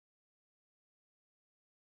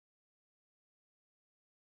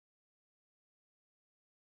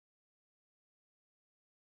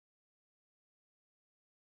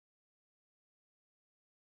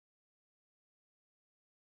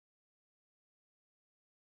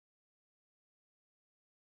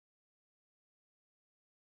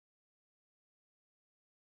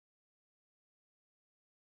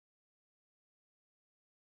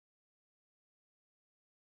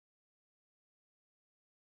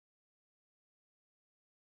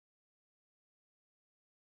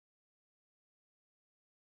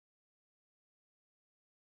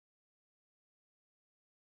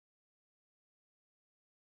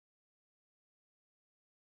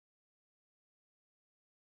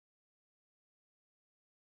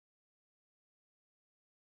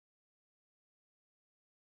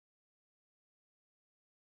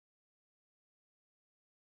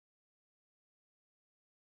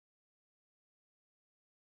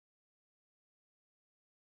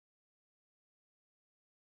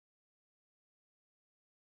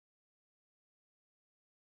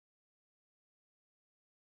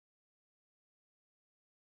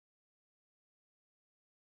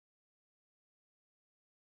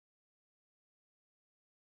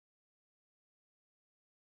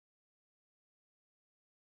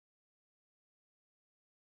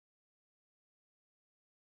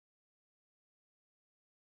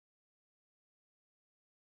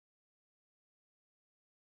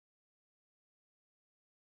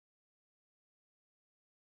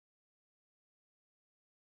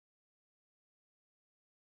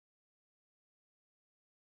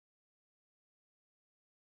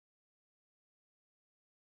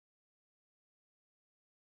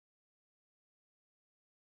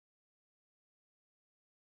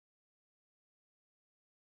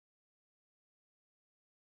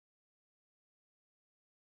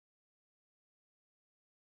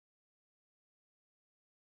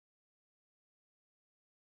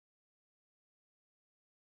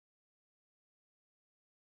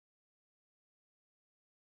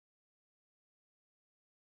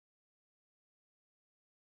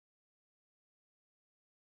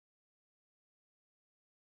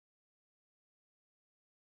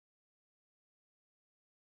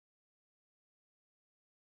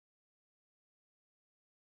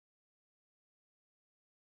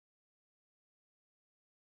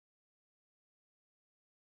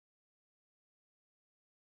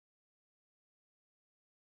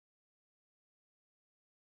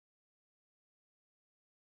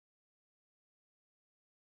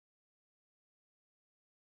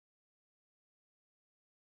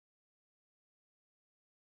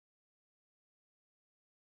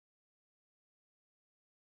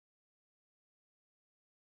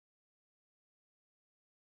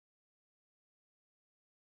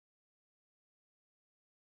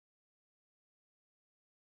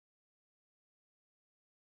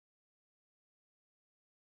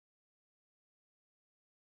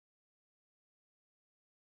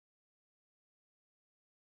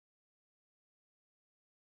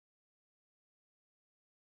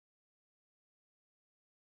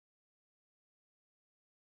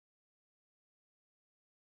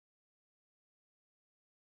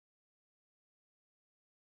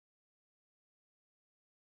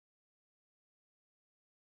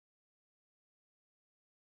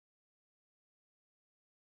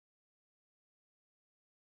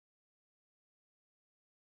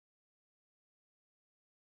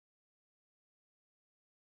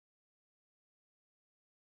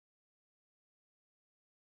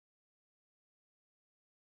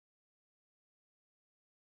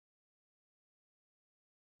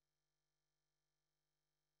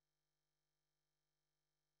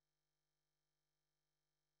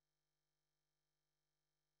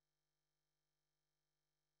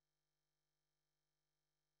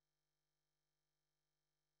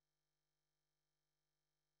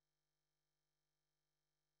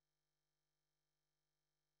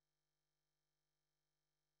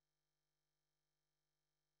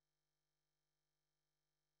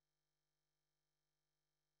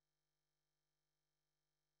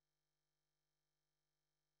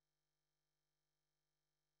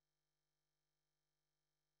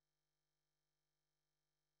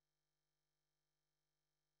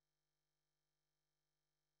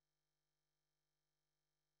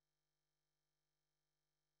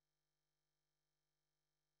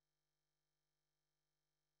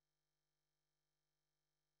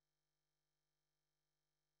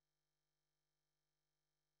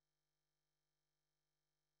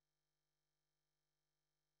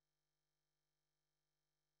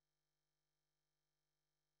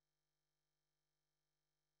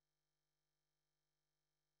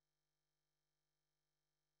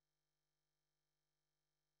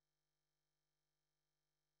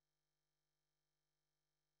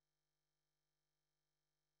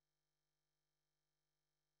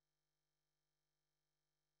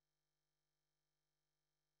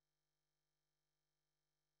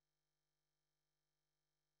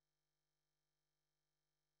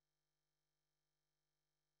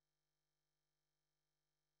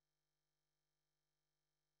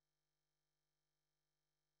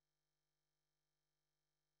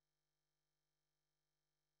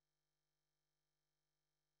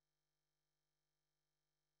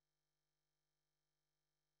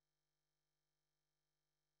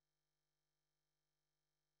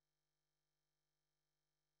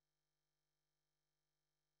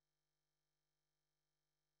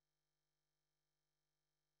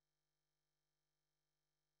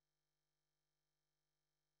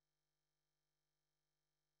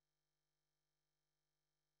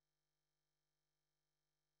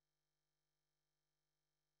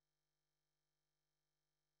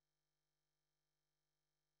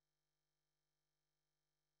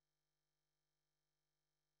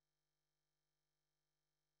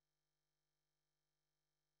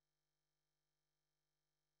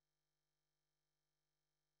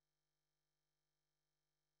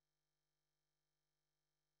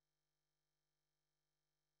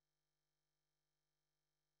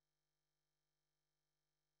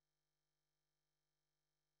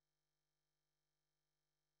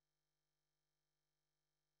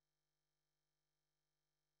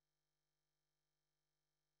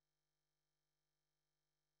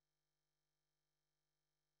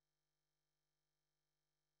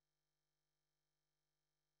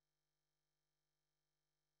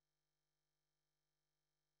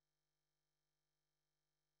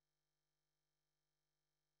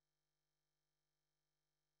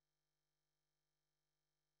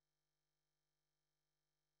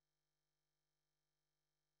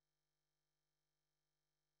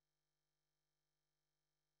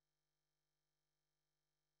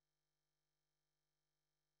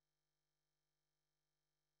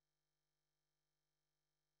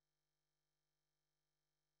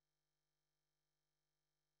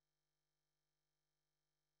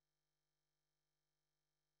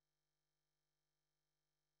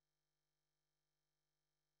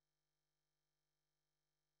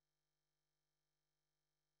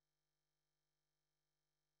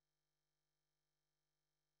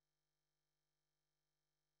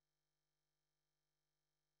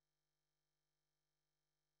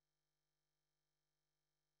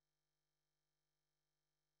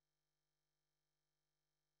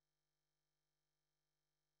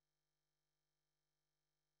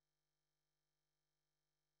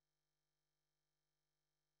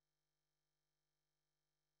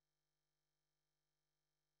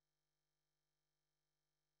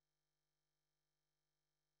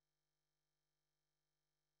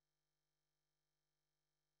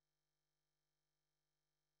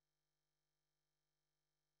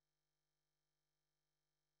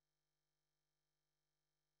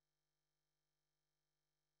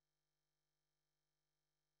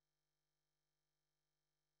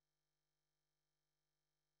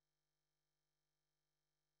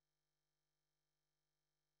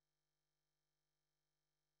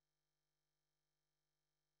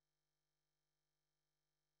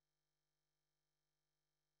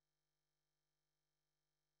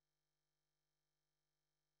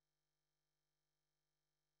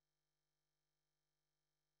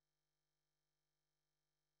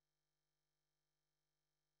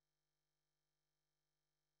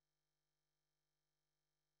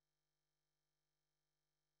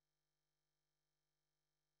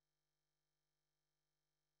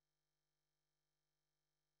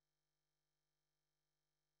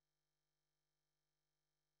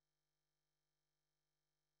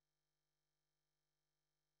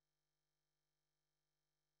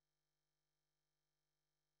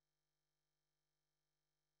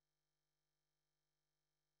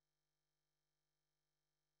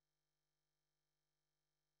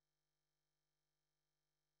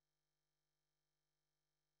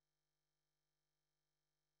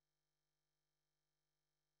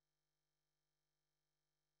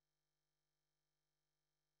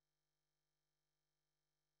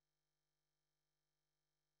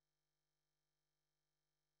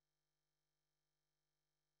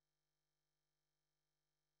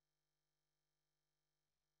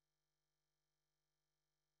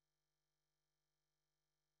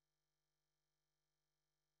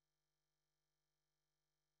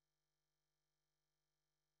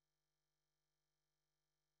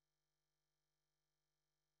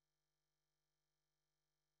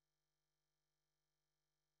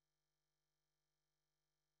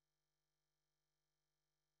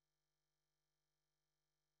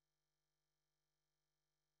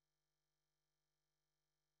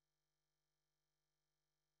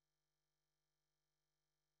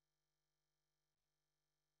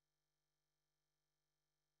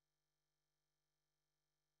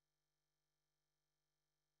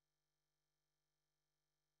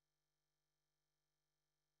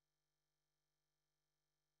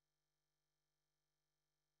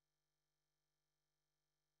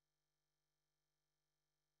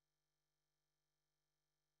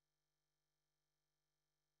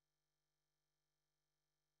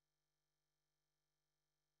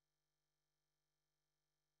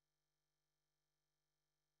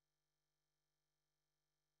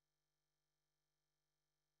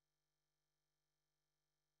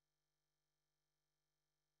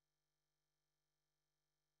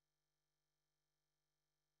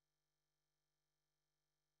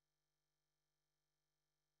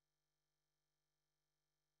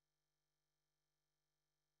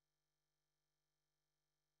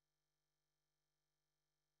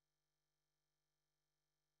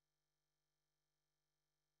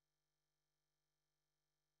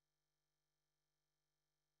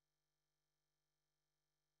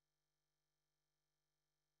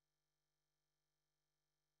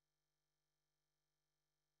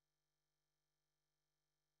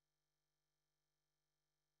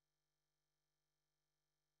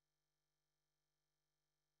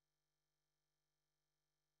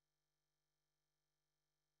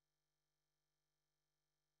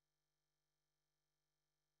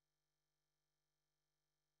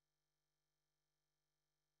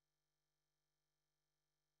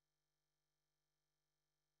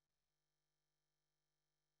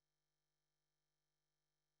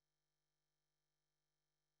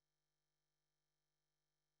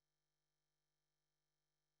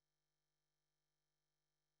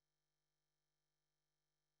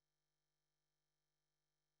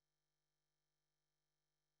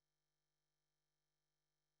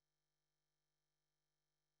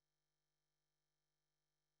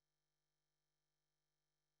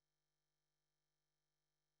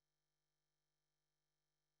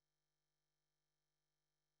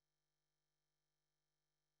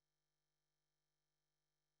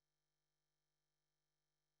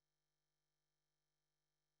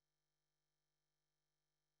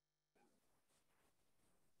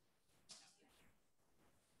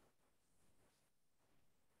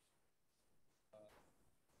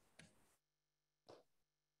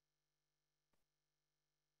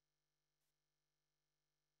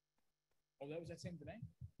Oh, that was that same today?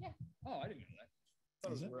 Yeah. Oh, I didn't know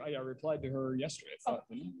that. I replied to her yesterday. I thought,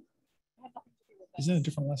 didn't I? Isn't it a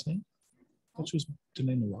different last name? I thought she was the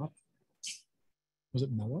name of Rob. Was it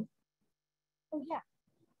Mello? Oh, yeah.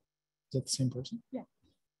 Is that the same person? Yeah.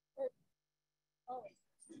 Oh.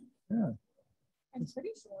 Yeah. I'm pretty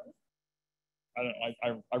sure. I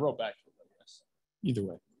don't know. I wrote back to her, yes. Either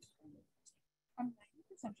way. I'm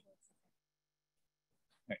 90% sure.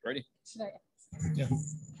 Right, ready? Should I? Yeah.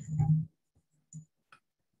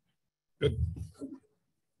 Good.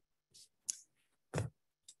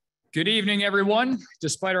 Good evening, everyone.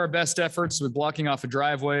 Despite our best efforts with blocking off a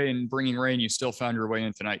driveway and bringing rain, you still found your way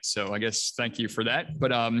in tonight. So I guess thank you for that,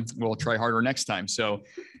 but we'll try harder next time. So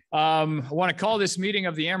I want to call this meeting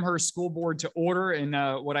of the Amherst School Board to order in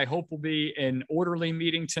what I hope will be an orderly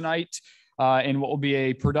meeting tonight and what will be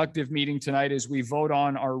a productive meeting tonight as we vote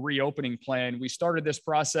on our reopening plan. We started this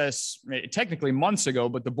process technically months ago,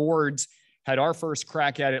 but the boards had our first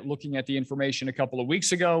crack at it looking at the information a couple of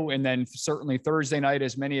weeks ago. And then certainly Thursday night,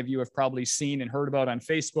 as many of you have probably seen and heard about on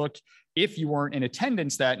Facebook, if you weren't in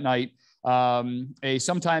attendance that night, a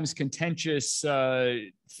sometimes contentious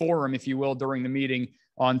forum, if you will, during the meeting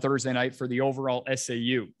on Thursday night for the overall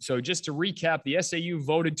SAU. So just to recap, the SAU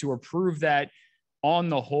voted to approve that on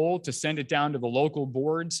the whole, to send it down to the local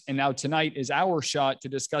boards. And now tonight is our shot to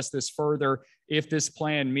discuss this further if this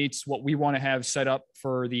plan meets what we want to have set up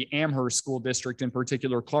for the Amherst School District, in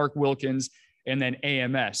particular, Clark Wilkins, and then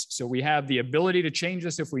AMS. So we have the ability to change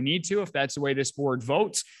this if we need to, if that's the way this board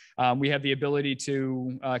votes. We have the ability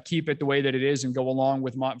to keep it the way that it is and go along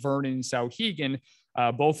with Mont Vernon and Sauhegan.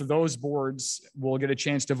 Both of those boards will get a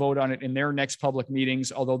chance to vote on it in their next public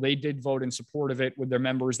meetings, although they did vote in support of it with their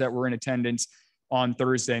members that were in attendance on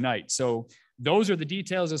Thursday night. So those are the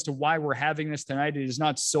details as to why we're having this tonight. It is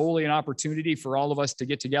not solely an opportunity for all of us to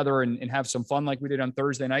get together and have some fun like we did on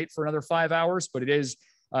Thursday night for another 5 hours, but it is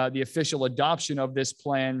the official adoption of this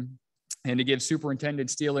plan and to give Superintendent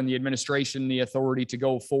Steele and the administration the authority to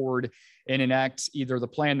go forward and enact either the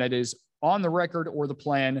plan that is on the record or the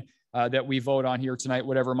plan that we vote on here tonight,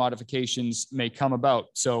 whatever modifications may come about.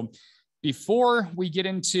 So before we get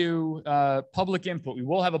into public input, we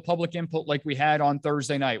will have a public input like we had on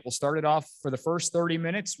Thursday night. We'll start it off for the first 30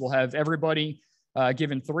 minutes. We'll have everybody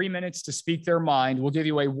given 3 minutes to speak their mind. We'll give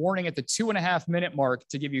you a warning at the 2.5 minute mark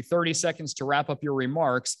to give you 30 seconds to wrap up your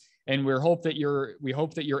remarks. And we hope that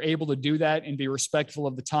you're able to do that and be respectful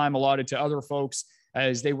of the time allotted to other folks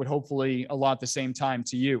as they would hopefully allot the same time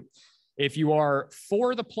to you. If you are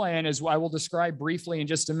for the plan, as I will describe briefly in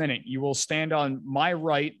just a minute, you will stand on my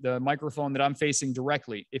right, the microphone that I'm facing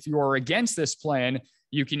directly. If you are against this plan,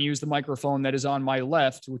 you can use the microphone that is on my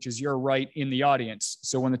left, which is your right in the audience.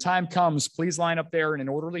 So when the time comes, please line up there in an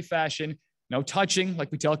orderly fashion. No touching,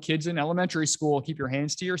 like we tell kids in elementary school, keep your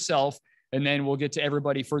hands to yourself. And then we'll get to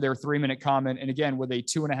everybody for their 3 minute comment. And again, with a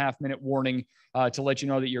 2.5 minute warning to let you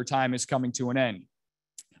know that your time is coming to an end.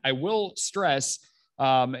 I will stress,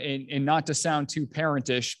 and not to sound too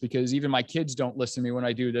parentish, because even my kids don't listen to me when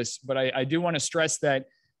I do this, but I do want to stress that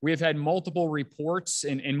we have had multiple reports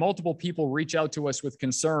and multiple people reach out to us with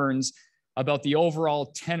concerns about the overall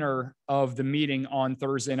tenor of the meeting on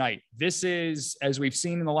Thursday night. This is, as we've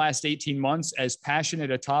seen in the last 18 months, as passionate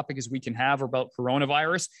a topic as we can have about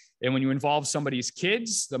coronavirus. And when you involve somebody's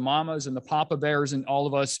kids, the mamas and the papa bears and all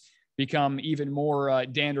of us become even more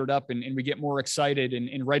dandered up and we get more excited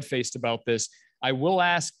and red-faced about this. I will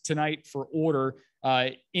ask tonight for order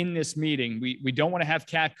in this meeting. We don't want to have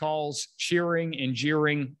catcalls, cheering and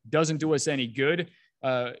jeering. Doesn't do us any good.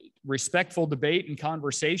 Respectful debate and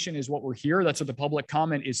conversation is what we're here. That's what the public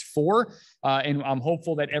comment is for. And I'm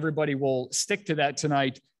hopeful that everybody will stick to that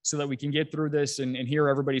tonight so that we can get through this and hear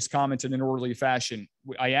everybody's comments in an orderly fashion.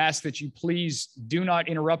 I ask that you please do not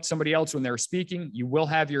interrupt somebody else when they're speaking. You will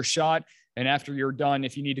have your shot. And after you're done,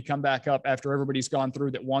 if you need to come back up after everybody's gone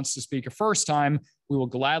through that wants to speak a first time, we will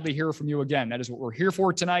gladly hear from you again. That is what we're here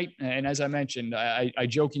for tonight. And as I mentioned, I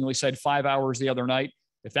jokingly said 5 hours the other night.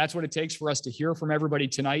 If that's what it takes for us to hear from everybody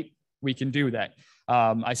tonight, we can do that.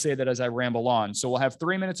 I say that as I ramble on. So we'll have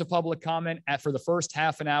 3 minutes of public comment for the first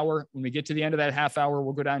half an hour. When we get to the end of that half hour,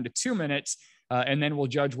 we'll go down to 2 minutes. And then we'll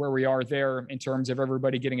judge where we are there in terms of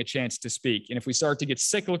everybody getting a chance to speak. And if we start to get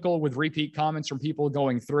cyclical with repeat comments from people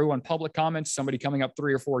going through on public comments, somebody coming up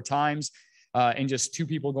 3 or 4 times, and just 2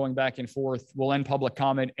 people going back and forth, we'll end public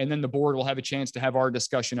comment. And then the board will have a chance to have our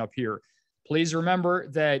discussion up here. Please remember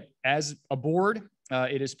that as a board,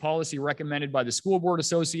 it is policy recommended by the School Board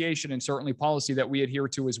Association and certainly policy that we adhere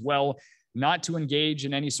to as well, not to engage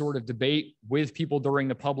in any sort of debate with people during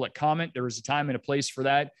the public comment. There is a time and a place for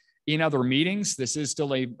that. in other meetings. This is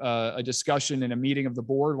still a discussion and a meeting of the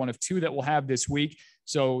board, one of two that we'll have this week.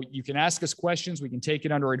 So you can ask us questions. We can take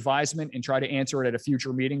it under advisement and try to answer it at a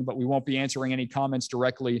future meeting, but we won't be answering any comments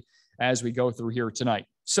directly as we go through here tonight.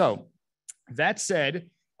 So that said,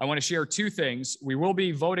 I want to share two things. We will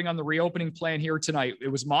be voting on the reopening plan here tonight. It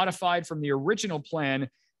was modified from the original plan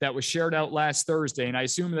that was shared out last Thursday. And I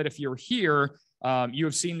assume that if you're here, you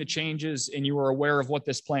have seen the changes and you are aware of what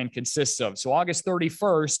this plan consists of. So August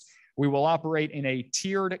 31st, we will operate in a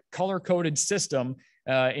tiered color-coded system.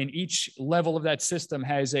 And each level of that system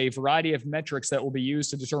has a variety of metrics that will be used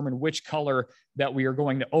to determine which color that we are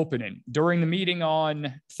going to open in. During the meeting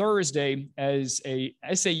on Thursday, as a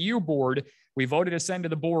SAU board, we voted to send to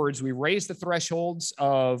the boards. We raised the thresholds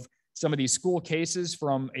of some of these school cases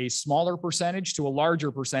from a smaller percentage to a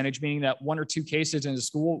larger percentage, meaning that 1 or 2 cases in a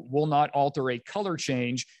school will not alter a color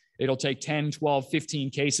change. It'll take 10, 12,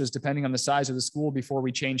 15 cases, depending on the size of the school, before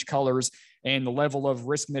we change colors and the level of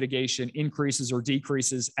risk mitigation increases or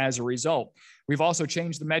decreases as a result. We've also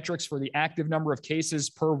changed the metrics for the active number of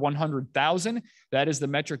cases per 100,000. That is the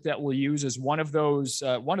metric that we'll use as one of those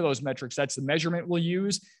metrics. That's the measurement we'll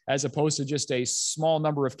use, as opposed to just a small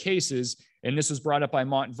number of cases. And this was brought up by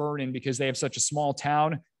Mont Vernon because they have such a small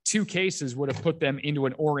town. 2 cases would have put them into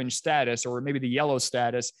an orange status or maybe the yellow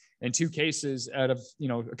status. And 2 cases out of,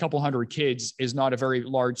 a couple hundred kids is not a very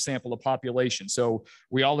large sample of population. So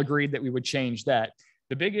we all agreed that we would change that.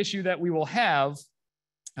 The big issue that we will have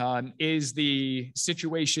is the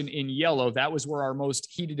situation in yellow. That was where our most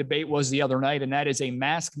heated debate was the other night. And that is a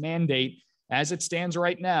mask mandate as it stands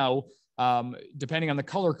right now. Depending on the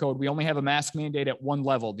color code, we only have a mask mandate at 1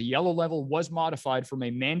 level. The yellow level was modified from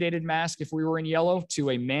a mandated mask if we were in yellow to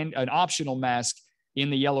an optional mask in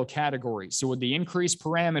the yellow category. So with the increased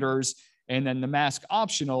parameters and then the mask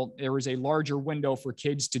optional, there is a larger window for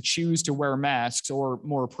kids to choose to wear masks, or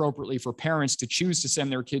more appropriately for parents to choose to send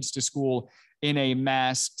their kids to school in a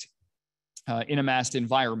masked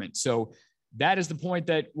environment. So that is the point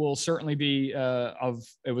that will certainly be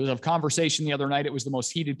it was of conversation the other night. It was the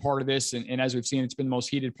most heated part of this. And as we've seen, it's been the most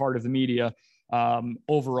heated part of the media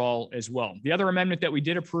overall as well. The other amendment that we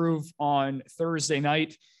did approve on Thursday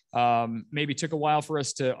night maybe took a while for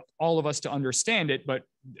all of us to understand it, but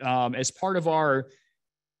as part of our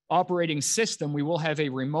operating system, we will have a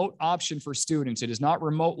remote option for students. It is not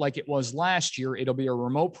remote like it was last year. It'll be a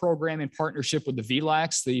remote program in partnership with the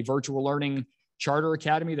VLAX, the Virtual Learning Charter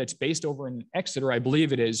Academy that's based over in Exeter, I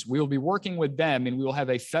believe it is. We will be working with them, and we will have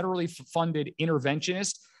a federally funded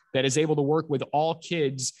interventionist that is able to work with all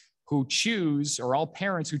kids who choose, or all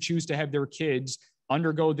parents who choose to have their kids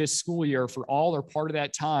undergo this school year for all or part of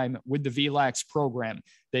that time with the VLAX program.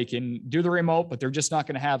 They can do the remote, but they're just not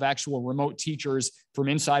going to have actual remote teachers from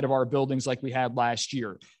inside of our buildings like we had last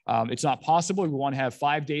year. It's not possible. We want to have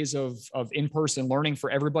 5 days of in-person learning for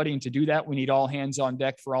everybody. And to do that, we need all hands on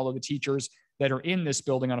deck for all of the teachers that are in this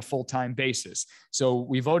building on a full-time basis. So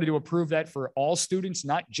we voted to approve that for all students,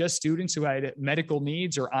 not just students who had medical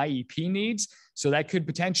needs or IEP needs. So that could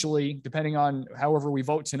potentially, depending on however we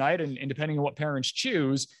vote tonight and depending on what parents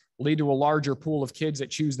choose, lead to a larger pool of kids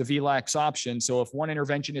that choose the VLAX option. So if one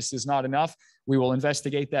interventionist is not enough, we will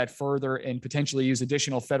investigate that further and potentially use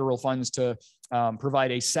additional federal funds to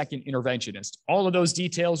provide a second interventionist. All of those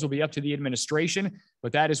details will be up to the administration,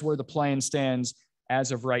 but that is where the plan stands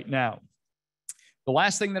as of right now. The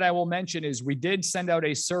last thing that I will mention is we did send out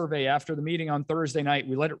a survey after the meeting on Thursday night.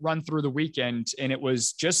 We let it run through the weekend, and it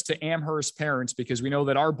was just to Amherst parents because we know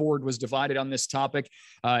that our board was divided on this topic,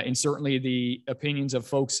 and certainly the opinions of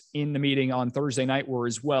folks in the meeting on Thursday night were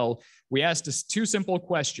as well. We asked us 2 simple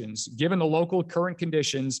questions. Given the local current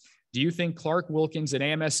conditions, do you think Clark Wilkins and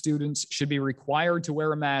AMS students should be required to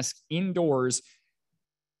wear a mask indoors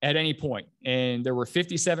at any point? And there were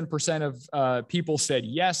 57% of people said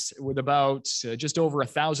yes, with about just over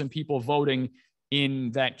 1,000 people voting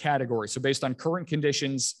in that category. So based on current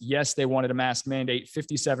conditions, yes, they wanted a mask mandate,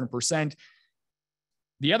 57%.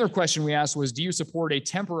 The other question we asked was, do you support a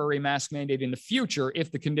temporary mask mandate in the future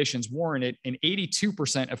if the conditions warrant it? And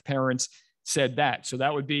 82% of parents said that. So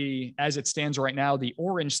that would be, as it stands right now, the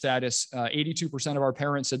orange status. 82% of our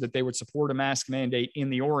parents said that they would support a mask mandate in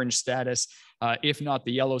the orange status, if not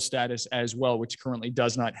the yellow status as well, which currently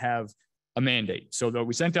does not have a mandate. So though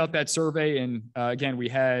we sent out that survey, and again, we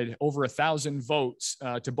had over 1,000 votes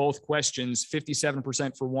to both questions,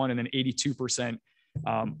 57% for one and then 82%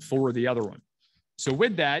 for the other one. So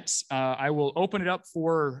with that, I will open it up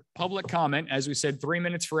for public comment. As we said, 3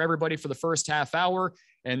 minutes for everybody for the first half hour.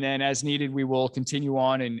 And then as needed, we will continue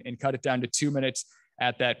on and cut it down to 2 minutes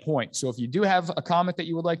at that point. So if you do have a comment that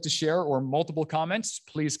you would like to share or multiple comments,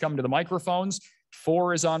 please come to the microphones.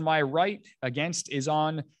 For is on my right, against is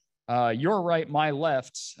on your right, my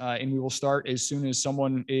left, and we will start as soon as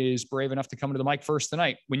someone is brave enough to come to the mic first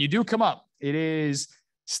tonight. When you do come up, it is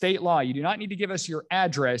state law. You do not need to give us your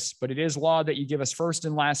address, but it is law that you give us first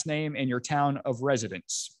and last name and your town of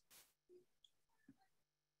residence.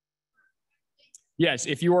 Yes,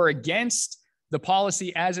 if you are against the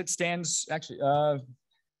policy as it stands, actually,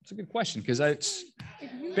 it's a good question because it's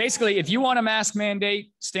basically if you want a mask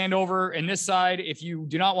mandate, stand over in this side. If you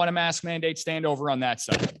do not want a mask mandate, stand over on that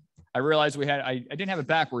side. I realized I didn't have it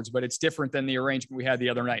backwards, but it's different than the arrangement we had the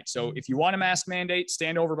other night. So if you want a mask mandate,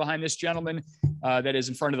 stand over behind this gentleman that is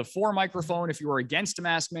in front of the 4 microphone. If you are against a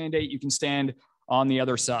mask mandate, you can stand on the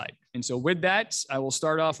other side. And so with that, I will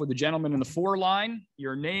start off with the gentleman in the 4 line,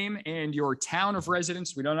 your name and your town of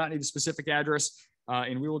residence. We do not need a specific address,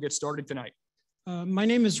 and we will get started tonight. My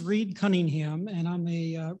name is Reed Cunningham, and I'm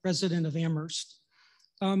a resident of Amherst.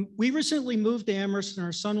 We recently moved to Amherst, and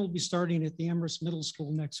our son will be starting at the Amherst Middle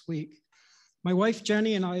School next week. My wife,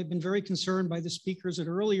 Jenny, and I have been very concerned by the speakers at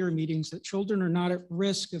earlier meetings that children are not at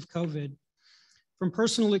risk of COVID. From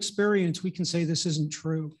personal experience, we can say this isn't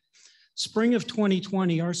true. Spring of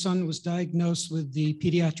 2020, our son was diagnosed with the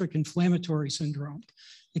pediatric inflammatory syndrome,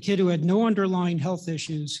 a kid who had no underlying health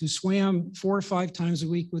issues, who swam 4 or 5 times a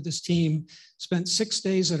week with his team, spent 6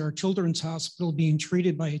 days at our children's hospital being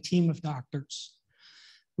treated by a team of doctors.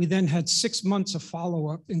 We then had 6 months of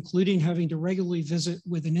follow-up, including having to regularly visit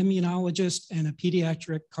with an immunologist and a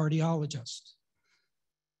pediatric cardiologist.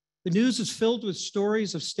 The news is filled with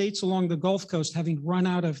stories of states along the Gulf Coast having run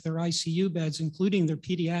out of their ICU beds, including their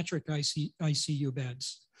pediatric ICU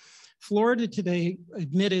beds. Florida today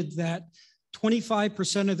admitted that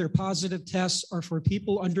 25% of their positive tests are for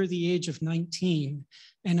people under the age of 19.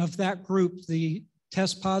 And of that group, the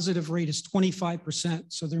test positive rate is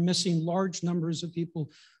 25%. So they're missing large numbers of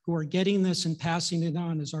people who are getting this and passing it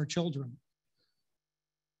on as our children.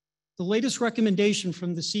 The latest recommendation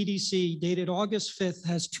from the CDC dated August 5th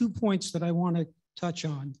has 2 points that I want to touch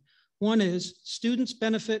on. One is students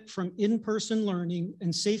benefit from in-person learning,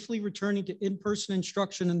 and safely returning to in-person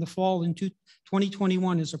instruction in the fall in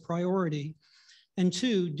 2021 is a priority. And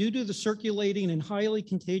 2, due to the circulating and highly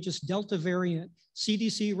contagious Delta variant,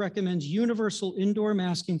 CDC recommends universal indoor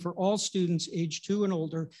masking for all students age 2 and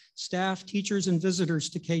older, staff, teachers, and visitors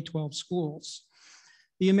to K-12 schools.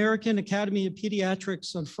 The American Academy of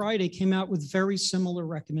Pediatrics on Friday came out with very similar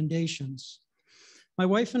recommendations. My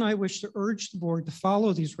wife and I wish to urge the board to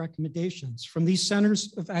follow these recommendations from these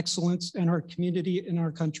centers of excellence in our community and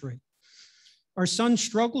our country. Our son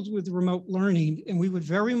struggled with remote learning, and we would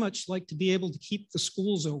very much like to be able to keep the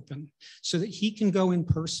schools open so that he can go in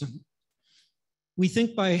person. We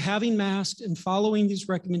think by having masks and following these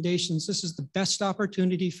recommendations, this is the best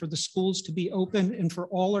opportunity for the schools to be open and for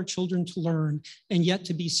all our children to learn and yet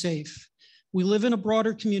to be safe. We live in a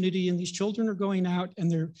broader community, and these children are going out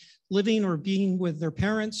and they're living or being with their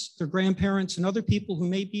parents, their grandparents, and other people who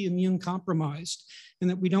may be immune compromised, and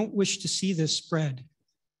that we don't wish to see this spread.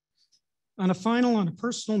 On a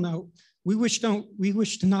personal note, we wish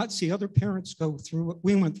to not see other parents go through what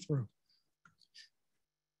we went through.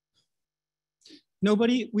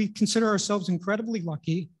 We consider ourselves incredibly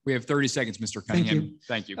lucky. We have 30 seconds, Mr. Cunningham.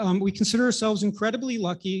 Thank you. We consider ourselves incredibly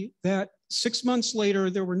lucky that 6 months later,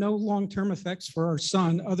 there were no long-term effects for our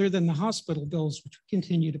son other than the hospital bills, which we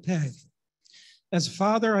continue to pay. As a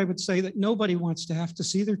father, I would say that nobody wants to have to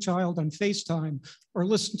see their child on FaceTime or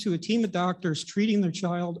listen to a team of doctors treating their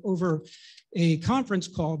child over a conference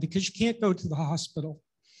call because you can't go to the hospital.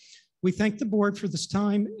 We thank the board for this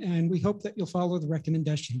time, and we hope that you'll follow the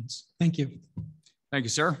recommendations. Thank you. Thank you,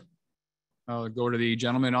 sir. I'll go to the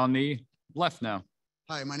gentleman on the left now.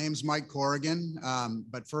 Hi, my name is Mike Corrigan.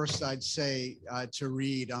 But first I'd say to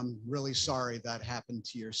Reed, I'm really sorry that happened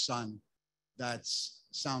to your son. That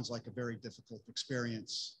sounds like a very difficult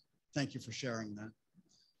experience. Thank you for sharing that.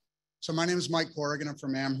 So my name is Mike Corrigan. I'm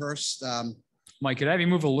from Amherst. Mike, could I have you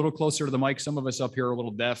move a little closer to the mic? Some of us up here are a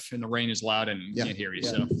little deaf and the rain is loud and can't hear you.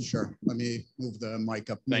 So sure. Let me move the mic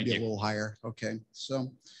up maybe a little higher. Okay.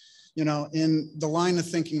 So, you know, in the line of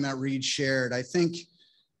thinking that Reed shared, I think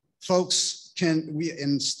folks and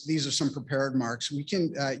these are some prepared marks, you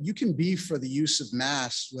can be for the use of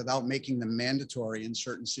masks without making them mandatory in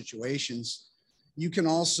certain situations. You can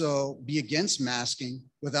also be against masking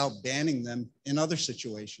without banning them in other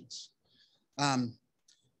situations.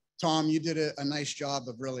 Tom, you did a nice job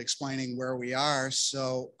of really explaining where we are.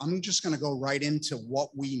 So I'm just going to go right into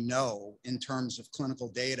what we know in terms of clinical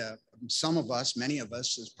data. Some of us, many of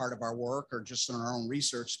us, as part of our work or just in our own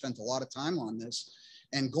research, spent a lot of time on this.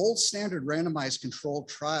 And gold standard randomized controlled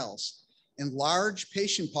trials in large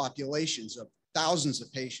patient populations of thousands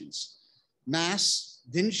of patients. Masks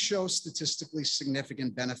didn't show statistically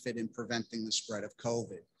significant benefit in preventing the spread of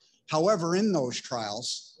COVID. However, in those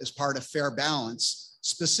trials, as part of fair balance,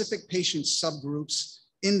 specific patient subgroups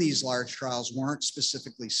in these large trials weren't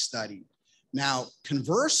specifically studied. Now,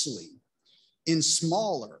 conversely, in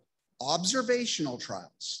smaller observational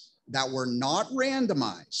trials that were not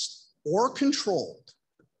randomized or controlled,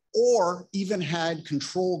 or even had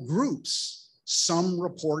control groups, some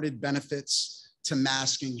reported benefits to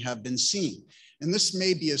masking have been seen. And this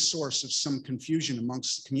may be a source of some confusion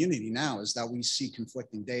amongst the community now, is that we see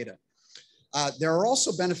conflicting data. There are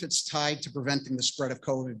also benefits tied to preventing the spread of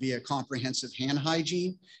COVID via comprehensive hand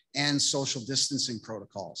hygiene and social distancing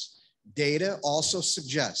protocols. Data also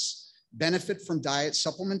suggests benefit from diet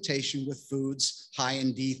supplementation with foods high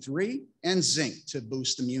in D3 and zinc to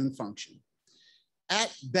boost immune function.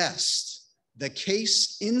 At best, the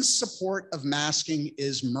case in support of masking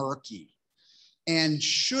is murky and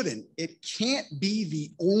it can't be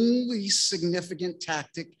the only significant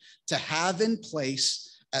tactic to have in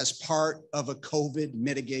place as part of a COVID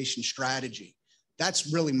mitigation strategy.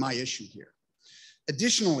 That's really my issue here.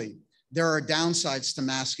 Additionally, there are downsides to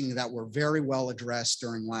masking that were very well addressed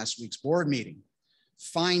during last week's board meeting.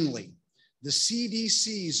 Finally, the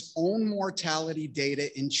CDC's own mortality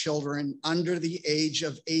data in children under the age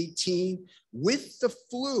of 18 with the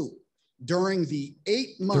flu during the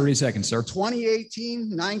 8-month 30 seconds, sir.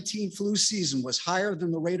 2018-19 flu season was higher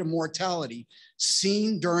than the rate of mortality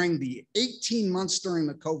seen during the 18 months during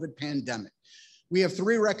the COVID pandemic. We have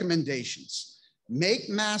 3 recommendations. Make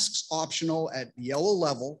masks optional at yellow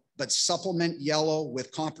level, but supplement yellow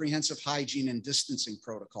with comprehensive hygiene and distancing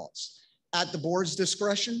protocols. At the board's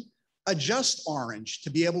discretion, adjust orange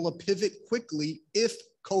to be able to pivot quickly if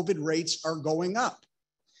COVID rates are going up.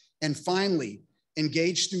 And finally,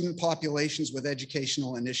 engage student populations with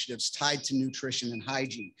educational initiatives tied to nutrition and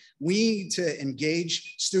hygiene. We need to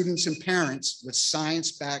engage students and parents with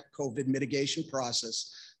science-backed COVID mitigation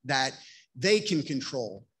process that they can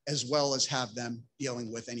control, as well as have them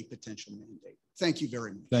dealing with any potential mandate. Thank you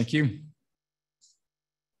very much. Thank you.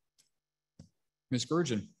 Ms.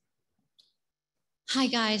 Grugin. Hi,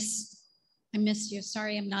 guys. I missed you.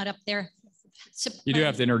 Sorry, I'm not up there. You do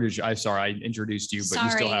have to introduce you. I'm sorry, I introduced you, but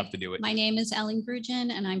you still have to do it. My name is Ellen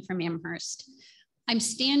Grugin, and I'm from Amherst. I'm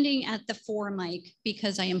standing at the for mic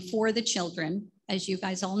because I am for the children, as you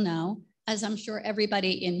guys all know, as I'm sure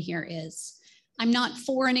everybody in here is. I'm not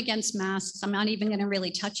for and against masks. I'm not even going to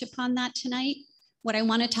really touch upon that tonight. What I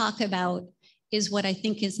want to talk about is what I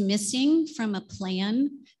think is missing from a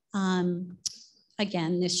plan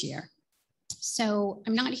again this year. So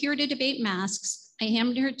I'm not here to debate masks. I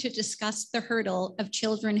am here to discuss the hurdle of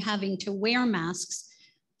children having to wear masks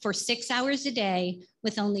for 6 hours a day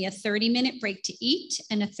with only a 30-minute break to eat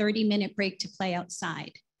and a 30-minute break to play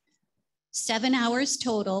outside. 7 hours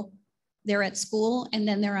total, they're at school and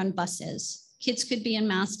then they're on buses. Kids could be in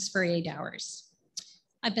masks for 8 hours.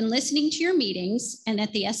 I've been listening to your meetings and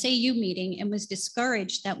at the SAU meeting and was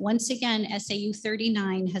discouraged that once again, SAU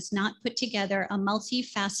 39 has not put together a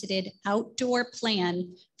multifaceted outdoor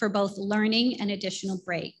plan for both learning and additional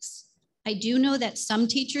breaks. I do know that some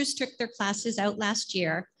teachers took their classes out last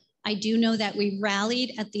year. I do know that we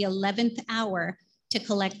rallied at the 11th hour to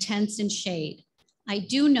collect tents and shade. I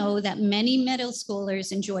do know that many middle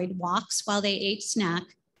schoolers enjoyed walks while they ate snack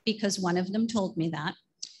because one of them told me that.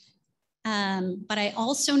 But I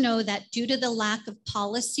also know that due to the lack of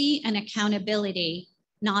policy and accountability,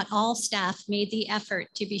 not all staff made the effort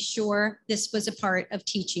to be sure this was a part of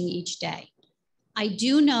teaching each day. I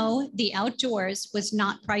do know the outdoors was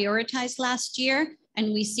not prioritized last year,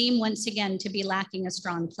 and we seem once again to be lacking a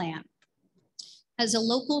strong plan. As a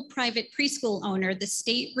local private preschool owner, the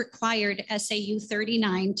state required SAU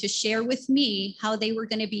 39 to share with me how they were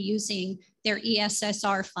going to be using their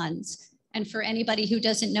ESSR funds. And for anybody who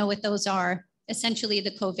doesn't know what those are, essentially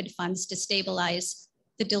the COVID funds to stabilize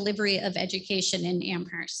the delivery of education in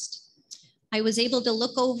Amherst. I was able to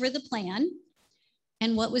look over the plan,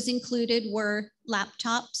 and what was included were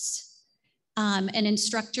laptops, an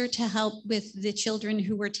instructor to help with the children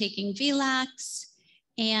who were taking VLAX,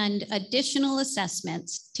 and additional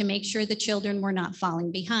assessments to make sure the children were not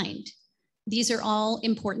falling behind. These are all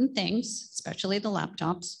important things, especially the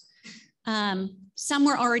laptops. Some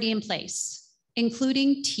were already in place,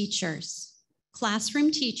 including teachers,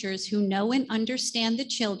 classroom teachers who know and understand the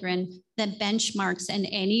children, the benchmarks and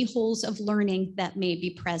any holes of learning that may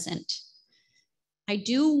be present. I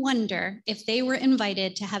do wonder if they were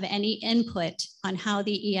invited to have any input on how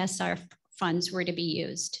the ESR funds were to be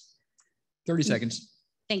used. 30 seconds.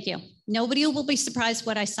 Thank you. Nobody will be surprised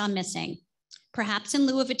what I saw missing. Perhaps in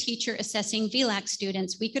lieu of a teacher assessing VLAC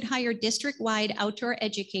students, we could hire district-wide outdoor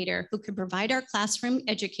educator who could provide our classroom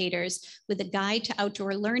educators with a guide to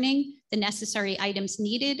outdoor learning, the necessary items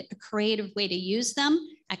needed, a creative way to use them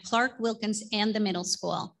at Clark, Wilkins, and the middle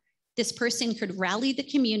school. This person could rally the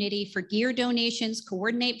community for gear donations,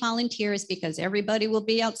 coordinate volunteers because everybody will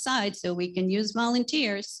be outside so we can use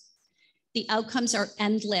volunteers. The outcomes are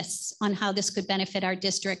endless on how this could benefit our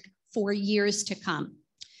district for years to come.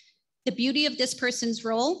 The beauty of this person's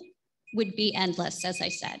role would be endless, as I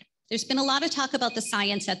said. There's been a lot of talk about the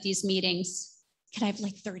science at these meetings. Can I have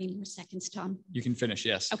like 30 more seconds, Tom? You can finish,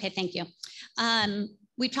 yes. Okay, thank you.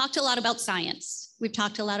 We've talked a lot about science. We've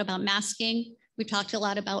talked a lot about masking. We've talked a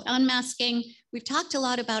lot about unmasking. We've talked a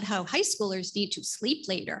lot about how high schoolers need to sleep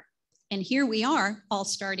later. And here we are all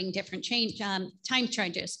starting different time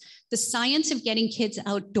charges. The science of getting kids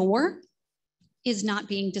outdoor is not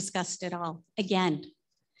being discussed at all, again.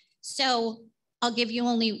 So I'll give you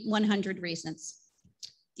only 100 reasons.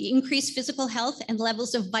 The increased physical health and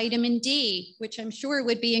levels of vitamin D, which I'm sure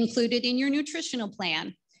would be included in your nutritional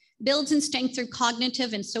plan, builds and strengthens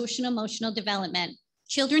cognitive and social and emotional development.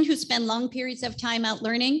 Children who spend long periods of time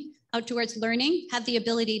outdoors learning, have the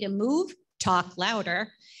ability to move, talk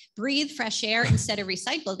louder, breathe fresh air instead of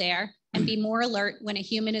recycled air, and be more alert. When a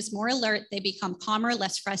human is more alert, they become calmer,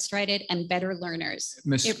 less frustrated, and better learners.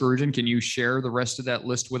 Ms. Spurgeon, can you share the rest of that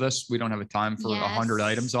list with us? We don't have a time for 100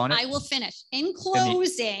 items on it. I will finish. In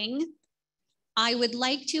closing, I would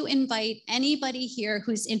like to invite anybody here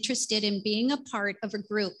who's interested in being a part of a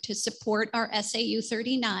group to support our SAU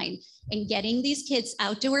 39 and getting these kids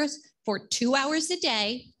outdoors for 2 hours a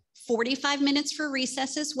day, 45 minutes for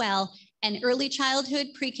recess as well, and early childhood,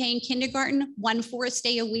 pre-K and kindergarten, 1 forest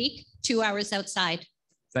day a week, 2 hours outside.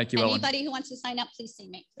 Thank you, Ellen. Anybody who wants to sign up, please see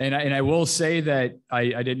me. And I will say that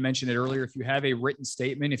I did mention it earlier. If you have a written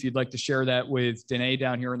statement, if you'd like to share that with Danae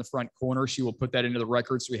down here in the front corner, she will put that into the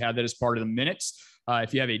records. So we have that as part of the minutes.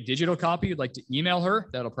 If you have a digital copy, you'd like to email her,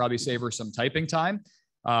 that'll probably save her some typing time.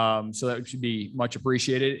 So that should be much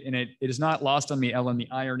appreciated. And it is not lost on me, Ellen, the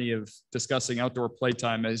irony of discussing outdoor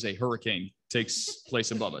playtime as a hurricane takes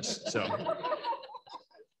place above us. So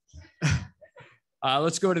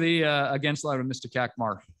let's go to the against line with Mr.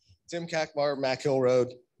 Kakmar. Tim Kakmar, Mack Hill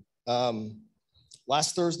Road.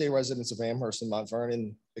 Last Thursday, residents of Amherst and Mount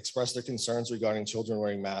Vernon expressed their concerns regarding children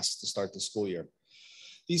wearing masks to start the school year.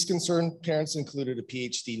 These concerned parents included a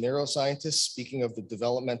PhD neuroscientist speaking of the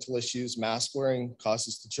developmental issues mask wearing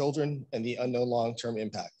causes to children and the unknown long-term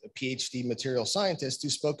impact, a PhD material scientist who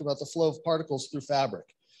spoke about the flow of particles through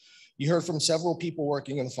fabric. You heard from several people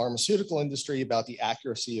working in the pharmaceutical industry about the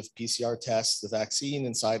accuracy of PCR tests, the vaccine,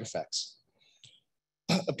 and side effects.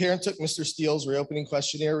 A parent took Mr. Steele's reopening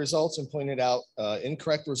questionnaire results and pointed out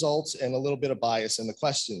incorrect results and a little bit of bias in the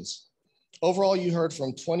questions. Overall, you heard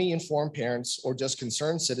from 20 informed parents or just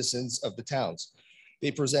concerned citizens of the towns. They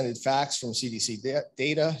presented facts from CDC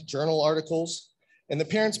data, journal articles, and the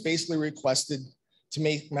parents basically requested to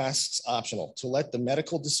make masks optional, to let the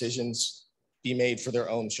medical decisions be made for their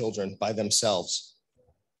own children by themselves.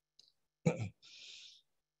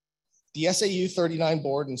 The SAU 39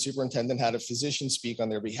 board and superintendent had a physician speak on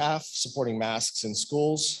their behalf, supporting masks in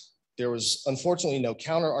schools. There was unfortunately no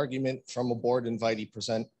counter argument from a board invitee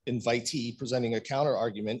presenting a counter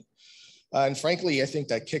argument. And frankly, I think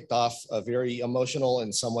that kicked off a very emotional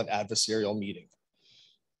and somewhat adversarial meeting.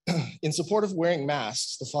 In support of wearing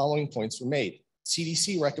masks, the following points were made.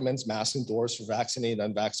 CDC recommends masks indoors for vaccinated and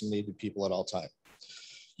unvaccinated people at all times.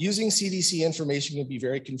 Using CDC information can be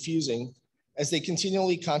very confusing as they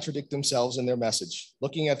continually contradict themselves in their message.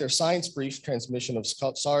 Looking at their science brief, transmission of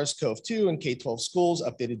SARS-CoV-2 in K-12 schools,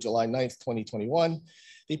 updated July 9th, 2021,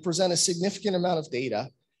 they present a significant amount of data,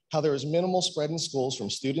 how there is minimal spread in schools from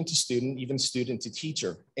student to student, even student to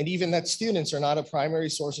teacher, and even that students are not a primary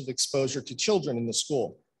source of exposure to children in the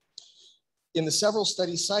school. In the several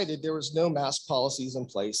studies cited, there was no mask policies in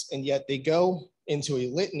place, and yet they go into a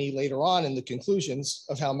litany later on in the conclusions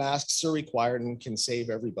of how masks are required and can save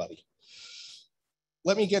everybody.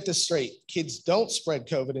 Let me get this straight. Kids don't spread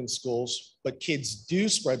COVID in schools, but kids do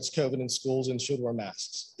spread COVID in schools and should wear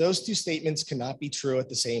masks. Those two statements cannot be true at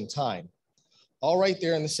the same time. All right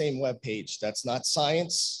there in the same webpage. That's not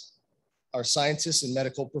science. Our scientists and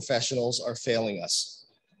medical professionals are failing us.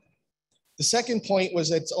 The second point was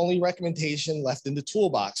that it's only recommendation left in the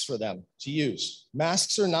toolbox for them to use.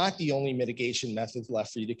 Masks are not the only mitigation method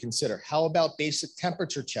left for you to consider. How about basic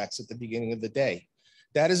temperature checks at the beginning of the day?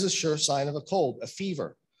 That is a sure sign of a cold, a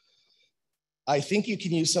fever. I think you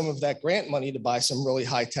can use some of that grant money to buy some really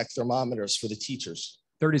high-tech thermometers for the teachers.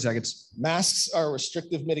 30 seconds. Masks are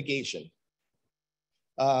restrictive mitigation.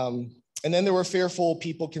 And then there were fearful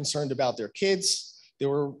people concerned about their kids. There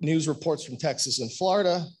were news reports from Texas and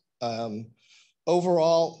Florida.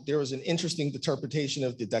 Overall, there was an interesting interpretation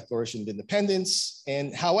of the Declaration of Independence.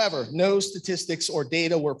 And however, no statistics or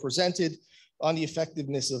data were presented on the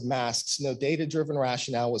effectiveness of masks. No data-driven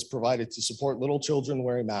rationale was provided to support little children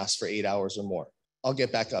wearing masks for 8 hours or more. I'll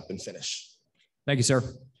get back up and finish. Thank you, sir.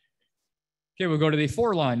 Okay, we'll go to the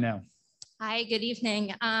 4 line now. Hi, good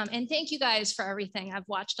evening. And thank you guys for everything. I've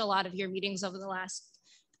watched a lot of your meetings over the last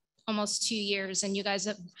almost 2 years, and you guys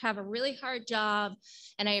have a really hard job,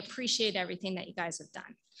 and I appreciate everything that you guys have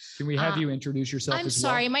done. Can we have you introduce yourself? I'm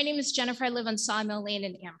sorry, my name is Jennifer. I live on Sawmill Lane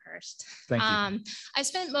in Amherst. Thank you. I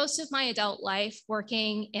spent most of my adult life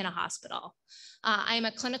working in a hospital. I'm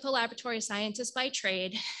a clinical laboratory scientist by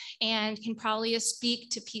trade and can probably speak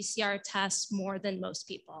to PCR tests more than most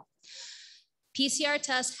people. PCR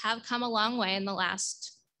tests have come a long way in the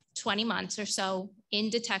last 20 months or so in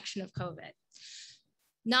detection of COVID.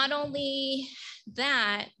 Not only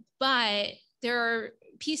that, but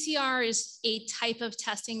PCR is a type of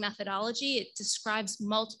testing methodology. It describes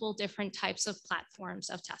multiple different types of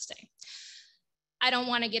platforms of testing. I don't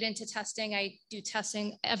want to get into testing. I do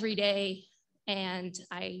testing every day, and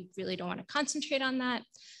I really don't want to concentrate on that.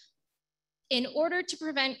 In order to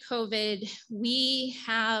prevent COVID, we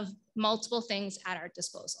have multiple things at our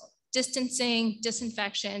disposal: distancing,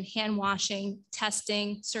 disinfection, hand washing,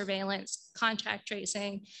 testing, surveillance, contact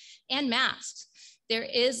tracing, and masks. There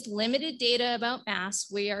is limited data about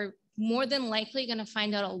masks. We are more than likely going to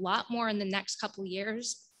find out a lot more in the next couple of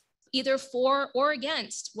years, either for or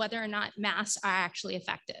against whether or not masks are actually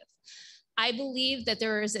effective. I believe that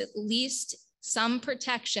there is at least some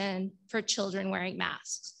protection for children wearing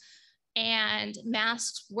masks. And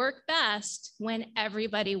masks work best when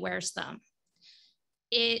everybody wears them.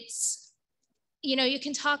 It's, you know, you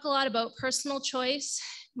can talk a lot about personal choice.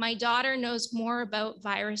 My daughter knows more about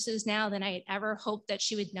viruses now than I had ever hoped that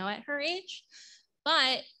she would know at her age,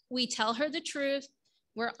 but we tell her the truth.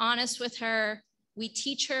 We're honest with her. We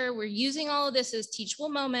teach her, we're using all of this as teachable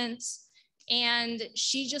moments, and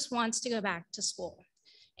she just wants to go back to school.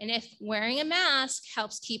 And if wearing a mask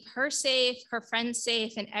helps keep her safe, her friends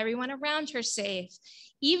safe, and everyone around her safe,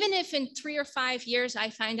 even if in 3 or 5 years I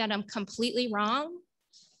find out I'm completely wrong,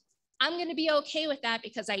 I'm going to be okay with that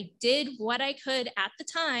because I did what I could at the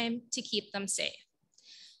time to keep them safe.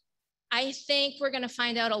 I think we're going to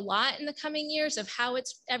find out a lot in the coming years of how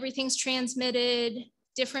everything's transmitted,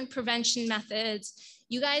 different prevention methods.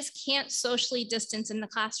 You guys can't socially distance in the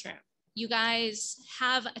classroom. You guys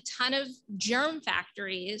have a ton of germ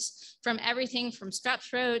factories from everything from strep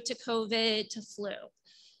throat to COVID to flu.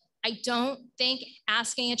 I don't think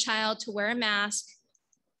asking a child to wear a mask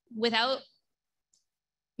without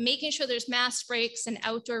making sure there's mask breaks and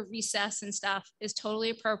outdoor recess and stuff is totally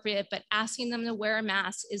appropriate, but asking them to wear a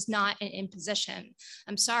mask is not an imposition.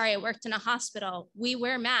 I'm sorry, I worked in a hospital. We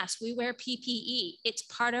wear masks, we wear PPE. It's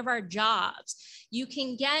part of our jobs. You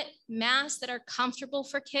can get masks that are comfortable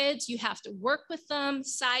for kids. You have to work with them,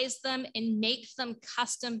 size them, and make them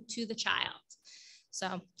custom to the child.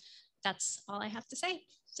 So that's all I have to say.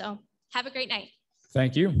 So have a great night.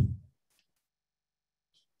 Thank you.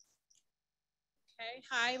 Okay.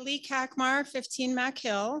 Hi, Lee Kakmar, 15 Mack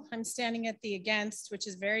Hill. I'm standing at the against, which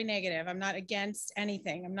is very negative. I'm not against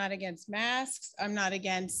anything. I'm not against masks. I'm not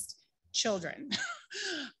against children.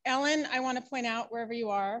 Ellen, I want to point out wherever you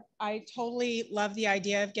are, I totally love the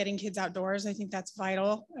idea of getting kids outdoors. I think that's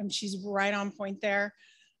vital. She's right on point there.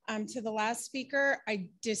 To the last speaker, I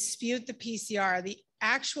dispute the PCR. The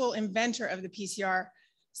actual inventor of the PCR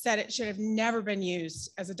said it should have never been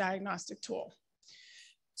used as a diagnostic tool.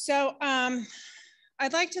 So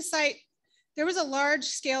I'd like to cite, there was a large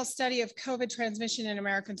scale study of COVID transmission in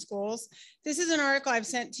American schools. This is an article I've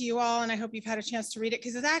sent to you all, and I hope you've had a chance to read it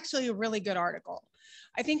because it's actually a really good article.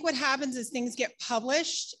 I think what happens is things get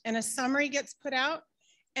published and a summary gets put out,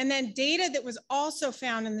 and then data that was also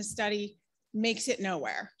found in the study makes it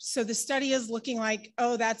nowhere. So the study is looking like,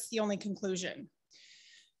 oh, that's the only conclusion.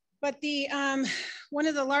 But the one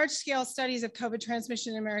of the large scale studies of COVID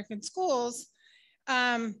transmission in American schools,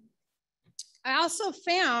 I also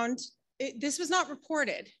found, this was not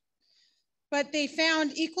reported, but they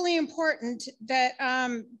found equally important that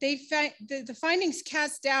the findings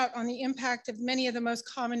cast doubt on the impact of many of the most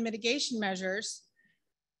common mitigation measures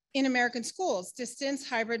in American schools: distance,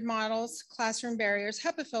 hybrid models, classroom barriers,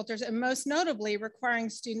 HEPA filters, and most notably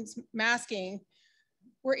requiring students masking,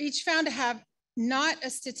 were each found to have not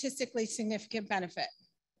a statistically significant benefit.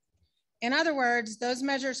 In other words, those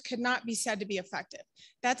measures could not be said to be effective.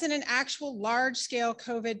 That's in an actual large scale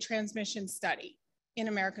COVID transmission study in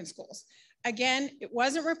American schools. Again, it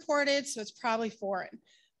wasn't reported, so it's probably foreign,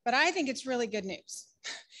 but I think it's really good news.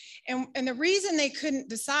 And the reason they couldn't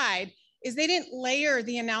decide is they didn't layer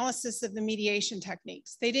the analysis of the mediation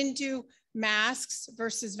techniques. They didn't do masks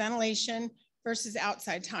versus ventilation versus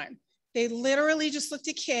outside time. They literally just looked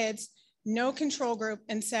at kids, no control group,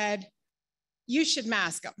 and said, you should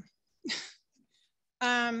mask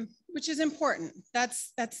them, which is important.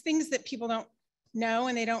 That's things that people don't know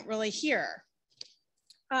and they don't really hear.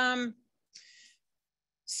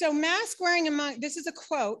 So mask wearing among, this is a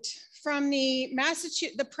quote from the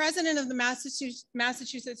president of the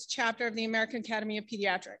Massachusetts chapter of the American Academy of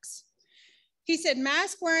Pediatrics. He said,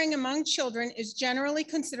 mask wearing among children is generally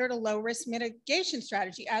considered a low risk mitigation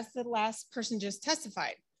strategy, as the last person just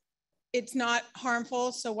testified. It's not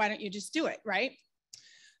harmful, so why don't you just do it, right?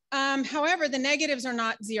 However, the negatives are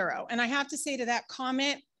not zero. And I have to say to that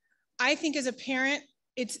comment, I think as a parent,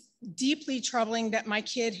 it's deeply troubling that my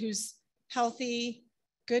kid who's healthy,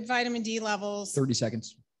 good vitamin D levels, 30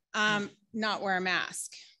 seconds, not wear a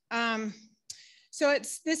mask. So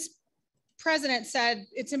this president said,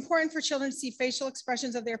 it's important for children to see facial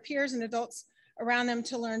expressions of their peers and adults around them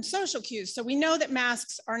to learn social cues. So we know that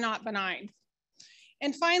masks are not benign.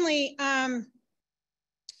 And finally,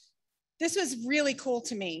 this was really cool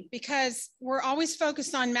to me because we're always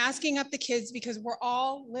focused on masking up the kids because we're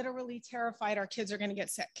all literally terrified our kids are going to get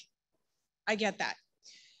sick. I get that.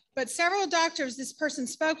 But several doctors this person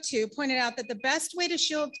spoke to pointed out that the best way to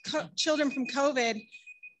shield children from COVID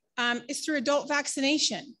is through adult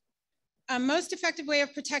vaccination. Most effective way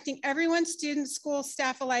of protecting everyone, students, school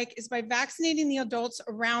staff alike, is by vaccinating the adults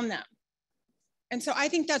around them. And so I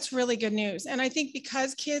think that's really good news. And I think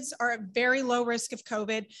because kids are at very low risk of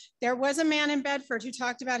COVID, there was a man in Bedford who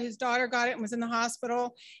talked about his daughter got it and was in the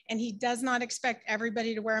hospital, and he does not expect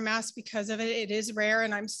everybody to wear a mask because of it. It is rare,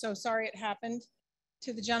 and I'm so sorry it happened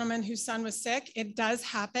to the gentleman whose son was sick. It does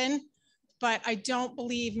happen, but I don't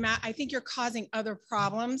believe, I think you're causing other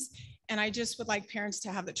problems, and I just would like parents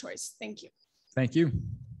to have the choice. Thank you. Thank you.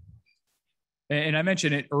 And I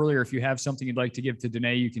mentioned it earlier, if you have something you'd like to give to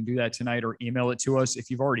Danae, you can do that tonight or email it to us. If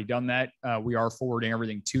you've already done that, we are forwarding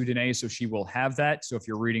everything to Danae, so she will have that. So if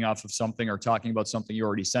you're reading off of something or talking about something you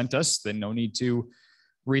already sent us, then no need to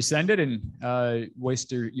resend it and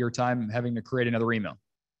waste your time having to create another email.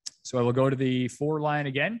 So I will go to the 4 line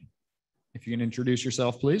again. If you can introduce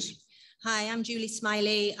yourself, please. Hi, I'm Julie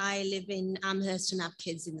Smiley. I live in Amherst and have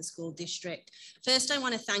kids in the school district. First, I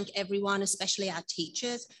want to thank everyone, especially our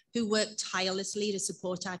teachers, who worked tirelessly to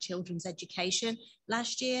support our children's education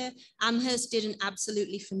last year. Amherst did an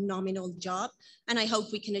absolutely phenomenal job, and I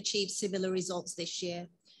hope we can achieve similar results this year.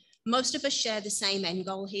 Most of us share the same end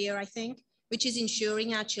goal here, I think, which is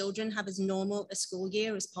ensuring our children have as normal a school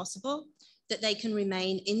year as possible, that they can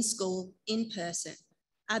remain in school in person.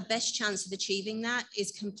 Our best chance of achieving that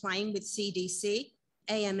is complying with CDC,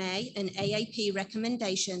 AMA, and AAP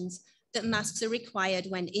recommendations that masks are required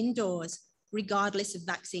when indoors, regardless of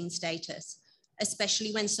vaccine status,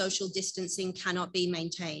 especially when social distancing cannot be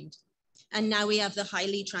maintained. And now we have the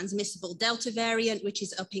highly transmissible Delta variant, which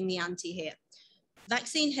is upping the ante here.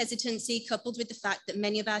 Vaccine hesitancy, coupled with the fact that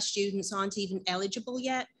many of our students aren't even eligible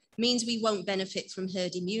yet, means we won't benefit from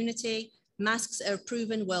herd immunity. Masks are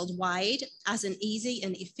proven worldwide as an easy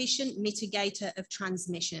and efficient mitigator of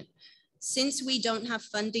transmission. Since we don't have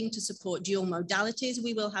funding to support dual modalities,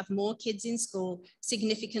 we will have more kids in school,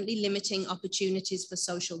 significantly limiting opportunities for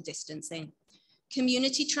social distancing.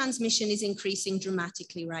 Community transmission is increasing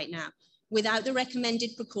dramatically right now. Without the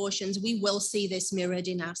recommended precautions, we will see this mirrored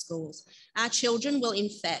in our schools. Our children will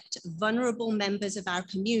infect vulnerable members of our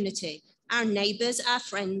community, our neighbors, our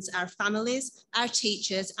friends, our families, our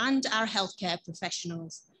teachers, and our healthcare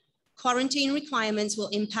professionals. Quarantine requirements will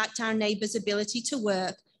impact our neighbors' ability to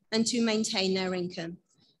work and to maintain their income.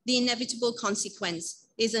 The inevitable consequence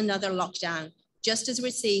is another lockdown, just as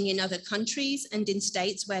we're seeing in other countries and in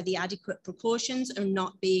states where the adequate precautions are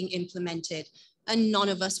not being implemented, and none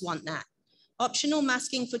of us want that. Optional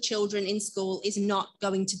masking for children in school is not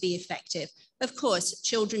going to be effective. Of course,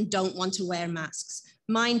 children don't want to wear masks.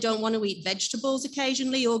 Mine don't want to eat vegetables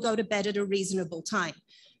occasionally or go to bed at a reasonable time.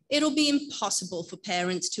 It'll be impossible for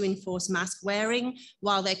parents to enforce mask wearing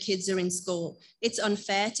while their kids are in school. It's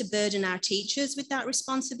unfair to burden our teachers with that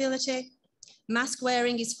responsibility. Mask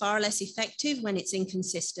wearing is far less effective when it's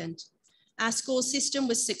inconsistent. Our school system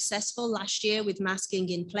was successful last year with masking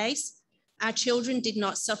in place. Our children did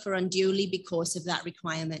not suffer unduly because of that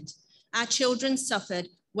requirement. Our children suffered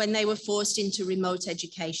when they were forced into remote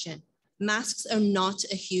education. Masks are not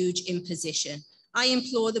a huge imposition. I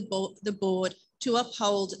implore the board to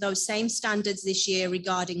uphold those same standards this year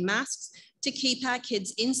regarding masks to keep our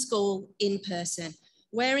kids in school in person.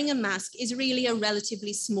 Wearing a mask is really a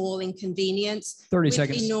relatively small inconvenience 30 with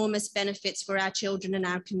seconds. enormous benefits for our children and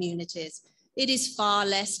our communities. It is far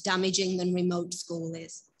less damaging than remote school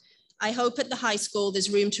is. I hope at the high school there's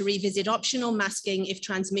room to revisit optional masking if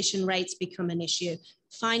transmission rates become an issue.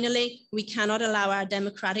 Finally, we cannot allow our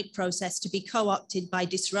democratic process to be co-opted by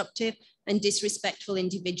disruptive and disrespectful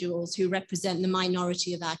individuals who represent the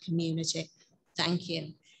minority of our community. Thank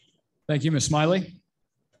you. Thank you, Ms. Smiley.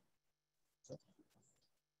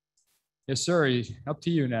 Yes, sir. Up to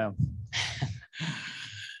you now.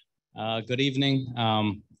 Good evening.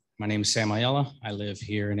 My name is Sam Ayala. I live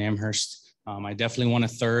here in Amherst. I definitely want to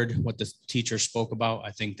third what the teacher spoke about.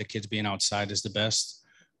 I think the kids being outside is the best.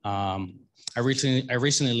 I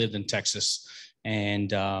recently lived in Texas,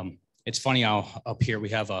 and it's funny how up here we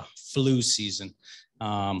have a flu season,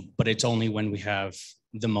 but it's only when we have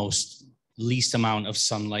the least amount of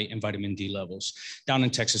sunlight and vitamin D levels. Down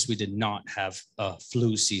in Texas, we did not have a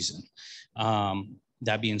flu season.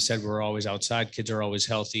 That being said, we're always outside. Kids are always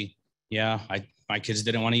healthy. Yeah, my kids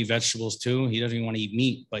didn't want to eat vegetables too. He doesn't even want to eat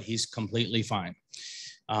meat, but he's completely fine.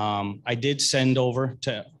 I did send over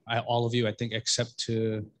to all of you, I think, except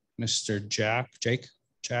to Mr. Jack,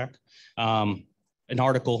 an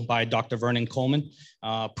article by Dr. Vernon Coleman,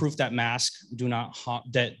 proof that masks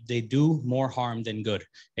that they do more harm than good.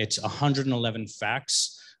 It's 111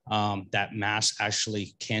 facts that masks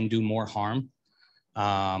actually can do more harm.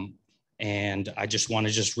 And I just want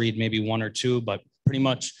to read maybe one or two, but pretty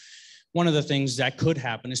much one of the things that could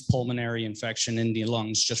happen is pulmonary infection in the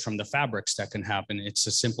lungs just from the fabrics that can happen. It's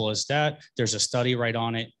as simple as that. There's a study right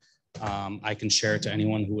on it. I can share it to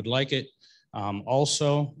anyone who would like it.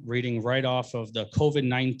 Also, reading right off of the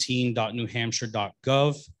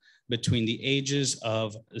covid19.newhampshire.gov, between the ages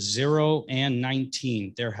of 0 and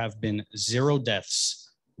 19, there have been 0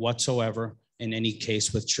 deaths whatsoever in any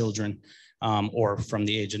case with children or from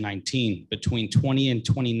the age of 19. Between 20 and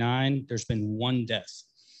 29, there's been 1 death.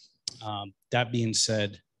 That being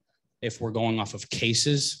said, if we're going off of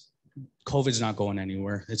cases, COVID's not going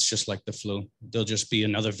anywhere. It's just like the flu. There'll just be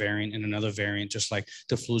another variant and another variant, just like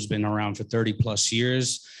the flu's been around for 30 plus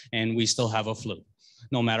years, and we still have a flu.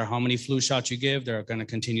 No matter how many flu shots you give, they're going to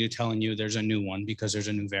continue telling you there's a new one because there's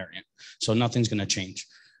a new variant. So nothing's going to change.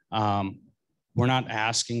 We're not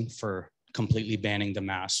asking for completely banning the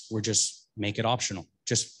mask. We're just make it optional.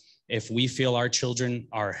 Just if we feel our children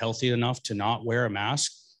are healthy enough to not wear a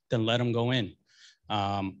mask, then let them go in.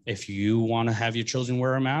 If you want to have your children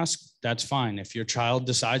wear a mask, that's fine. If your child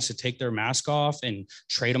decides to take their mask off and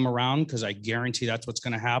trade them around, because I guarantee that's what's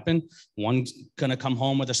going to happen. One's going to come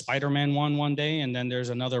home with a Spider-Man one day, and then there's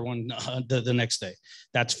another one the next day.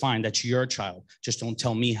 That's fine. That's your child. Just don't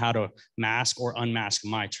tell me how to mask or unmask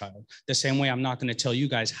my child. The same way I'm not going to tell you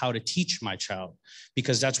guys how to teach my child,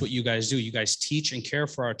 because that's what you guys do. You guys teach and care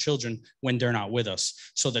for our children when they're not with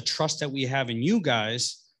us. So the trust that we have in you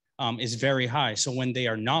guys is very high. So when they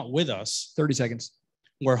are not with us, 30 seconds,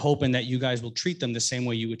 we're hoping that you guys will treat them the same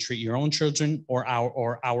way you would treat your own children or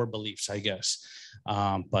our beliefs, I guess.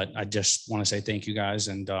 But I just want to say thank you guys,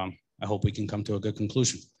 and I hope we can come to a good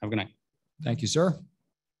conclusion. Have a good night. Thank you, sir.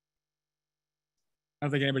 I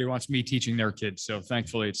don't think anybody wants me teaching their kids, so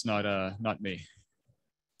thankfully it's not me.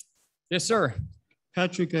 Yes, sir.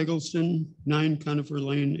 Patrick Eggleston, 9 Conifer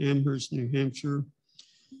Lane, Amherst, New Hampshire.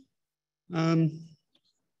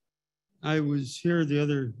 I was here the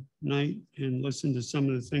other night and listened to some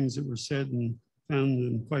of the things that were said and found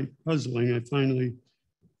them quite puzzling. I finally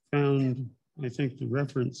found, I think, the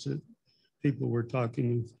reference that people were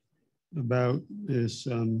talking about this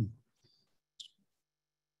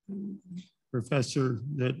professor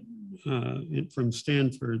that from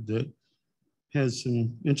Stanford that has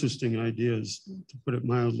some interesting ideas, to put it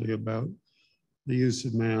mildly, about the use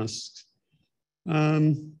of masks.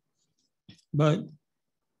 But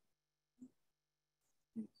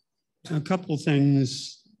a couple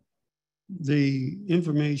things. The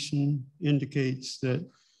information indicates that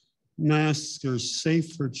masks are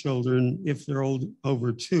safe for children if they're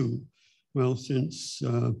over 2. Well, since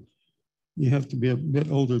you have to be a bit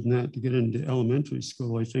older than that to get into elementary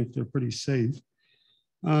school, I think they're pretty safe.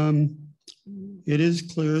 It is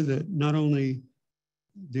clear that not only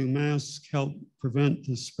do masks help prevent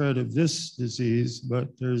the spread of this disease,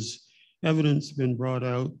 but there's evidence been brought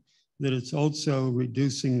out that it's also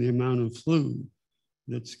reducing the amount of flu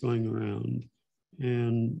that's going around.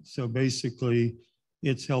 And so basically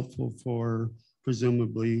it's helpful for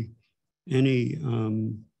presumably any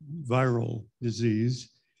viral disease.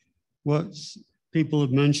 What people have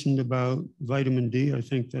mentioned about vitamin D, I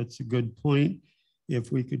think that's a good point.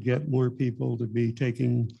 If we could get more people to be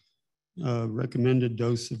taking recommended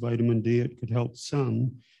dose of vitamin D. It could help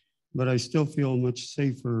some, but I still feel much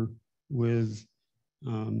safer with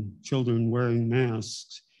children wearing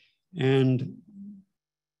masks. And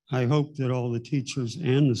I hope that all the teachers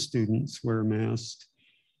and the students wear masks.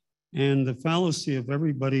 And the fallacy of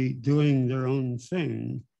everybody doing their own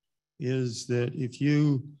thing is that if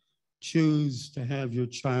you choose to have your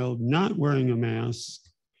child not wearing a mask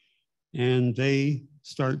and they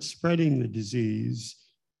start spreading the disease,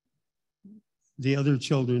 the other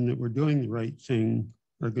children that were doing the right thing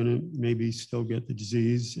are going to maybe still get the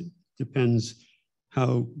disease. It depends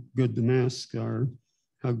how good the masks are,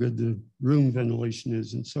 how good the room ventilation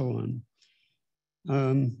is, and so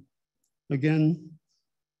on. Again,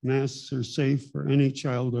 masks are safe for any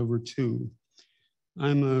child over 2.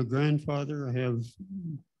 I'm a grandfather. I have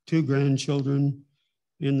 2 grandchildren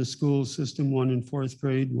in the school system, one in 4th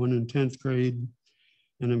grade, one in 10th grade,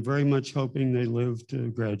 and I'm very much hoping they live to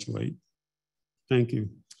graduate. Thank you.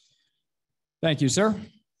 Thank you, sir.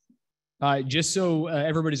 Just so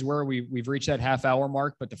everybody's aware, we've reached that half-hour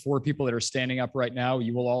mark, but the 4 people that are standing up right now,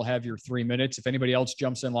 you will all have your 3 minutes. If anybody else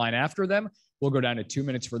jumps in line after them, we'll go down to 2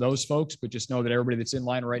 minutes for those folks, but just know that everybody that's in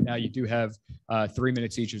line right now, you do have 3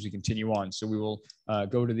 minutes each as we continue on. So we will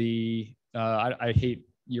go to the, I hate,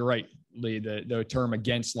 you're right, Lee, the term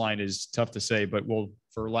against line is tough to say, but we'll,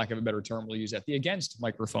 for lack of a better term, we'll use that, the against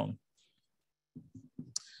microphone.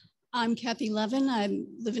 I'm Kathy Levin. I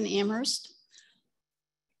live in Amherst.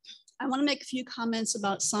 I want to make a few comments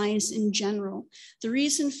about science in general. The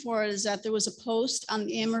reason for it is that there was a post on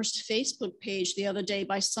the Amherst Facebook page the other day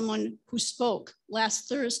by someone who spoke last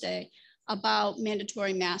Thursday about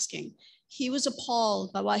mandatory masking. He was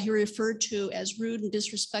appalled by what he referred to as rude and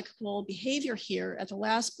disrespectful behavior here at the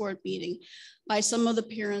last board meeting by some of the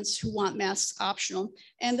parents who want masks optional.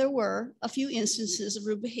 And there were a few instances of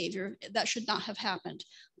rude behavior that should not have happened.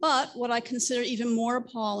 But what I consider even more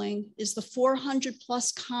appalling is the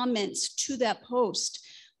 400+ comments to that post,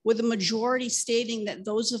 with the majority stating that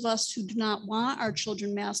those of us who do not want our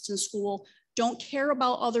children masked in school don't care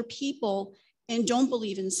about other people and don't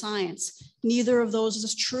believe in science. Neither of those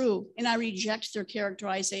is true, and I reject their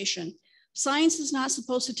characterization. Science is not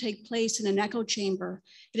supposed to take place in an echo chamber.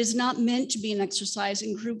 It is not meant to be an exercise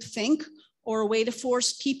in groupthink or a way to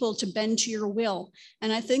force people to bend to your will.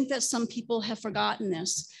 And I think that some people have forgotten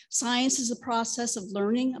this. Science is a process of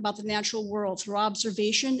learning about the natural world through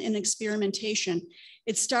observation and experimentation.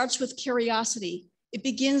 It starts with curiosity. It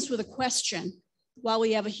begins with a question. While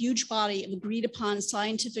we have a huge body of agreed upon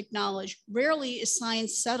scientific knowledge, rarely is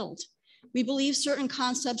science settled. We believe certain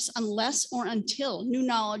concepts unless or until new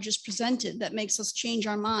knowledge is presented that makes us change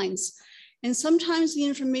our minds. And sometimes the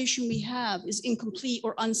information we have is incomplete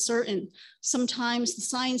or uncertain. Sometimes the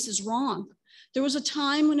science is wrong. There was a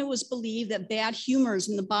time when it was believed that bad humors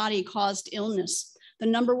in the body caused illness. The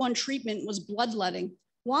 #1 treatment was bloodletting.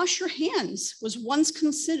 Wash your hands was once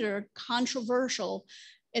considered controversial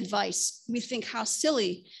advice. We think how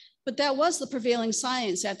silly, but that was the prevailing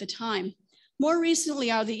science at the time. More recently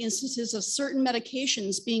are the instances of certain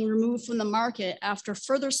medications being removed from the market after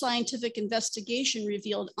further scientific investigation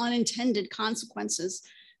revealed unintended consequences,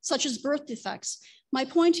 such as birth defects. My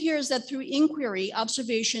point here is that through inquiry,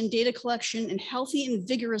 observation, data collection, and healthy and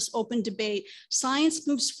vigorous open debate, science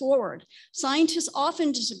moves forward. Scientists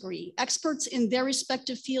often disagree. Experts in their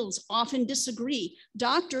respective fields often disagree.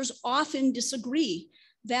 Doctors often disagree.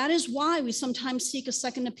 That is why we sometimes seek a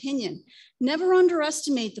second opinion. Never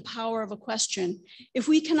underestimate the power of a question. If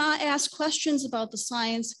we cannot ask questions about the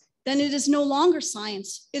science, then it is no longer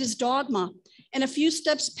science, it is dogma. And a few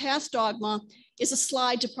steps past dogma is a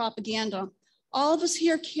slide to propaganda. All of us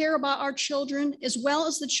here care about our children as well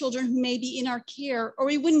as the children who may be in our care, or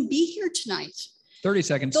we wouldn't be here tonight. 30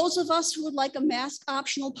 seconds. Those of us who would like a mask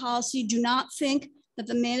optional policy do not think that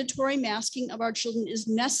the mandatory masking of our children is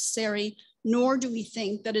necessary, nor do we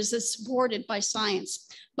think that it is supported by science.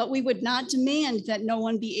 But we would not demand that no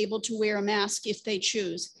one be able to wear a mask if they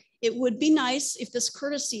choose. It would be nice if this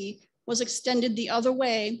courtesy was extended the other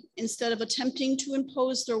way instead of attempting to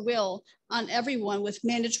impose their will on everyone with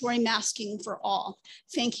mandatory masking for all.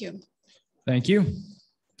 Thank you. Thank you.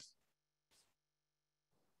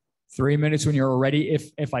 3 minutes when you're ready.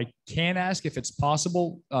 If I can ask, if it's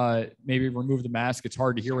possible, maybe remove the mask. It's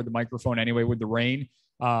hard to hear with the microphone anyway with the rain.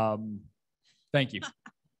 Thank you.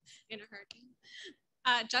 In a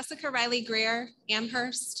hurricane. Jessica Riley Greer,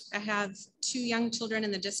 Amherst. I have 2 young children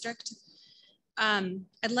in the district.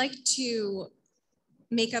 I'd like to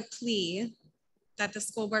make a plea that the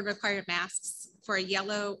school board require masks for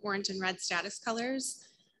yellow, orange, and red status colors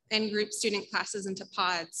and group student classes into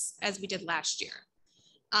pods as we did last year.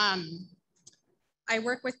 I I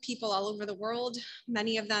work with people all over the world,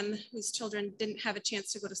 many of them whose children didn't have a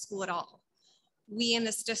chance to go to school at all. We in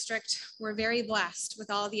this district were very blessed with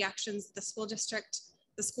all the actions the school district,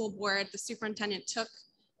 the school board, the superintendent took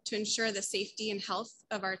to ensure the safety and health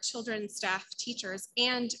of our children, staff, teachers,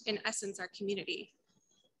 and in essence, our community.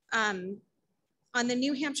 On the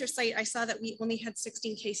New Hampshire site, I saw that we only had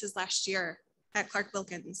 16 cases last year at Clark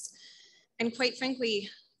Wilkins. And quite frankly,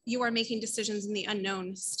 you are making decisions in the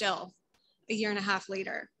unknown still, a year and a half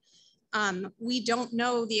later. We don't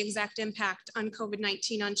know the exact impact on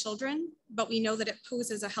COVID-19 on children, but we know that it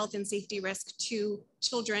poses a health and safety risk to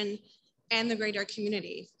children and the greater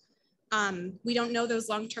community. We don't know those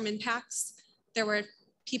long-term impacts. There were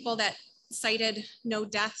people that cited no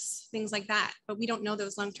deaths, things like that, but we don't know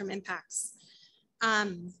those long-term impacts.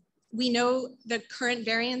 We know the current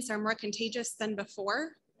variants are more contagious than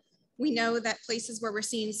before. We know that places where we're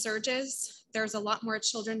seeing surges, there's a lot more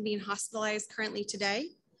children being hospitalized currently today.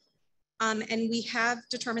 And we have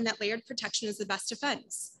determined that layered protection is the best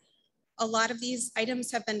defense. A lot of these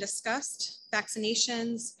items have been discussed: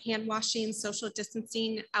 vaccinations, hand washing, social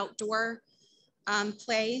distancing, outdoor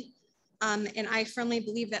play. And I firmly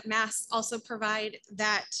believe that masks also provide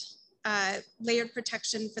that layered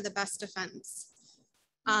protection for the best defense.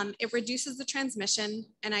 It reduces the transmission.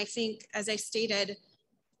 And I think, as I stated,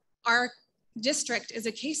 our district is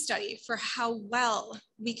a case study for how well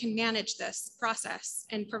we can manage this process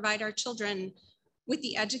and provide our children with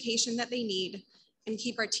the education that they need and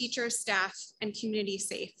keep our teachers, staff, and community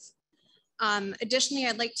safe. Additionally,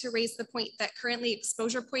 I'd like to raise the point that currently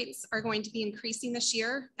exposure points are going to be increasing this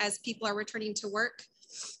year as people are returning to work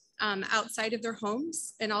outside of their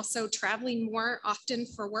homes and also traveling more often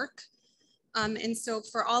for work. And so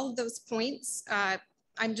for all of those points,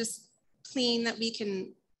 I'm just pleading that we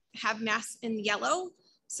can have masks in yellow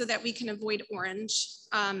so that we can avoid orange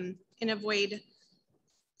and avoid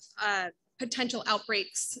potential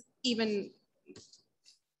outbreaks, even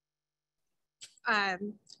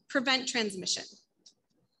prevent transmission.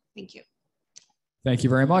 Thank you. Thank you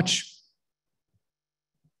very much.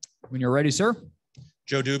 When you're ready, sir.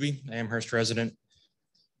 Joe Doobie, Amherst resident.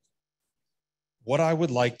 What I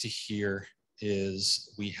would like to hear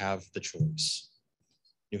is we have the choice.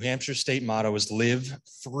 New Hampshire state motto is live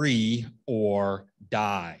free or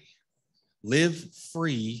die. Live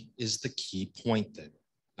free is the key point there.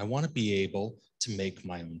 I want to be able to make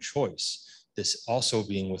my own choice. This also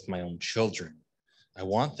being with my own children. I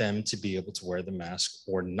want them to be able to wear the mask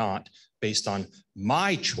or not based on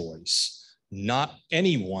my choice, not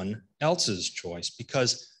anyone else's choice,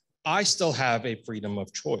 because I still have a freedom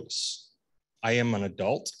of choice. I am an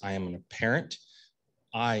adult, I am a parent.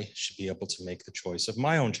 I should be able to make the choice of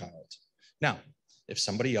my own child. Now, if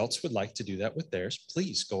somebody else would like to do that with theirs,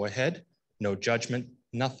 please go ahead. No judgment,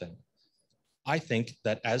 nothing. I think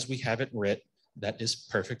that as we have it writ, that is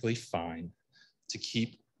perfectly fine. To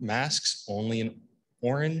keep masks only in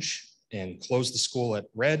orange and close the school at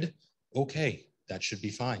red, okay, that should be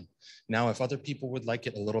fine. Now, if other people would like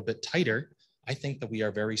it a little bit tighter, I think that we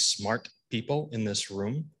are very smart people in this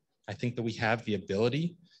room. I think that we have the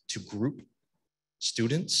ability to group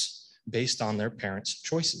students based on their parents'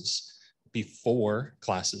 choices before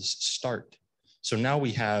classes start. So now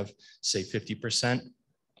we have, say, 50%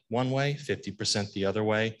 one way, 50% the other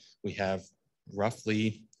way. We have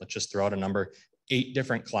roughly, let's just throw out a number, 8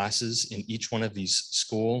 different classes in each one of these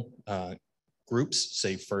school groups,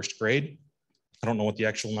 say first grade. I don't know what the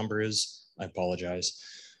actual number is. I apologize.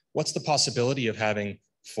 What's the possibility of having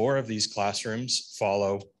 4 of these classrooms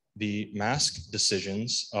follow the mask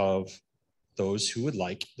decisions of those who would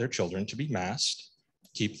like their children to be masked,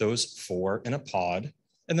 keep those 4 in a pod,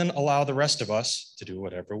 and then allow the rest of us to do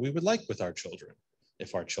whatever we would like with our children.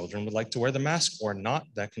 If our children would like to wear the mask or not,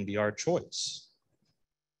 that can be our choice.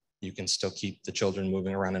 You can still keep the children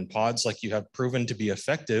moving around in pods like you have proven to be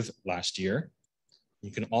effective last year.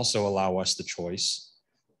 You can also allow us the choice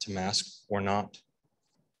to mask or not.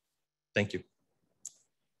 Thank you.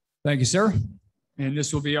 Thank you, sir. And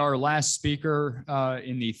this will be our last speaker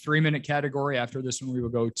in the 3-minute category. After this one, we will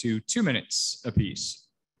go to 2 minutes apiece.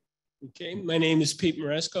 Okay, my name is Pete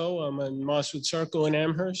Moresco. I'm on Mosswood Circle in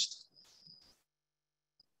Amherst.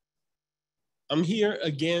 I'm here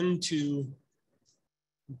again to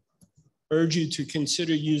urge you to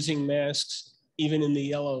consider using masks even in the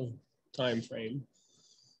yellow timeframe.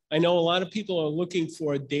 I know a lot of people are looking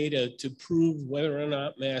for data to prove whether or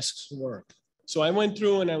not masks work. So I went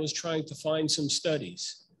through and I was trying to find some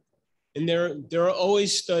studies. And there are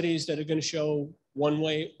always studies that are going to show one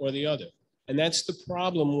way or the other. And that's the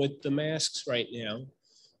problem with the masks right now.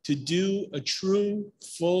 To do a true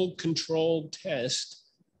full controlled test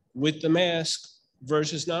with the mask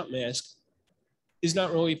versus not masked is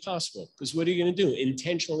not really possible. Because what are you going to do?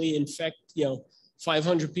 Intentionally infect,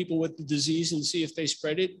 500 people with the disease and see if they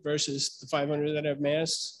spread it versus the 500 that have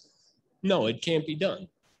masks? No, it can't be done.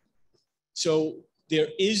 So there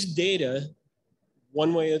is data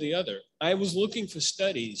one way or the other. I was looking for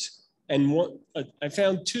studies, and I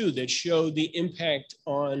found two that show the impact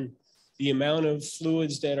on the amount of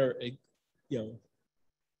fluids that are,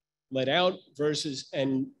 let out versus,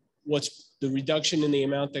 and what's the reduction in the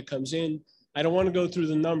amount that comes in. I don't want to go through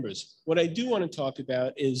the numbers. What I do want to talk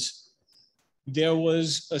about is there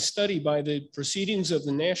was a study by the Proceedings of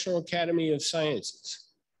the National Academy of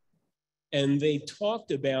Sciences, and they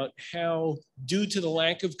talked about how, due to the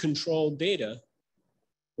lack of controlled data,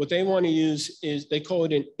 what they want to use is, they call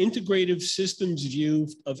it an integrative systems view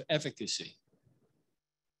of efficacy.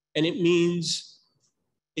 And it means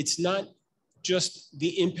it's not just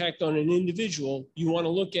the impact on an individual. You want to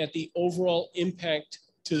look at the overall impact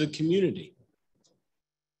to the community.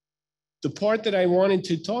 The part that I wanted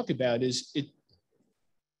to talk about is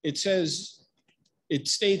it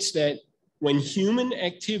states that when human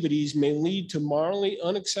activities may lead to morally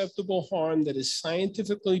unacceptable harm that is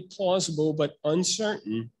scientifically plausible but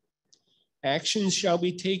uncertain, actions shall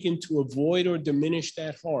be taken to avoid or diminish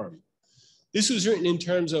that harm. This was written in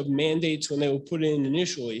terms of mandates when they were put in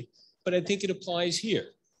initially, but I think it applies here.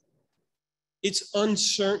 It's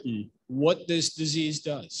uncertain what this disease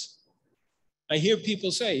does. I hear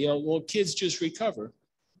people say, well, kids just recover.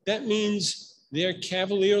 That means they're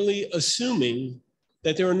cavalierly assuming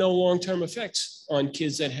that there are no long-term effects on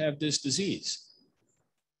kids that have this disease.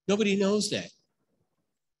 Nobody knows that.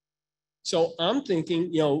 So I'm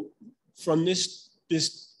thinking, from this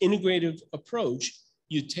integrative approach,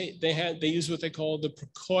 they use what they call the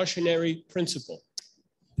precautionary principle.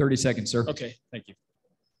 30 seconds, sir. Okay. Thank you.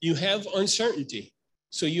 You have uncertainty,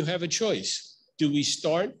 so you have a choice. Do we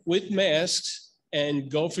start with masks and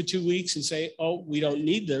go for 2 weeks and say, oh, we don't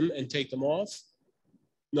need them, and take them off?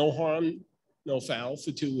 No harm, no foul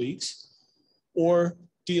for 2 weeks. Or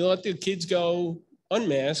do you let the kids go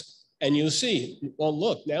unmasked, and you'll see, well,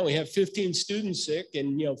 look, now we have 15 students sick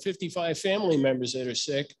and 55 family members that are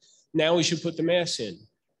sick. Now we should put the masks in.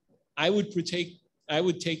 I would take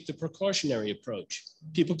the precautionary approach.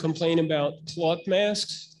 People complain about cloth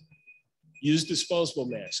masks, use disposable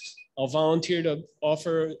masks. I'll volunteer to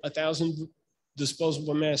offer 1,000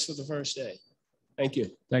 disposable masks for the first day. Thank you.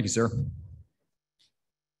 Thank you, sir.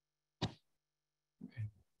 A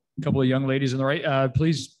couple of young ladies on the right,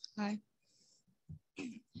 please. Hi.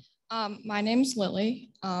 My name's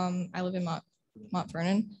Lily. I live in Mount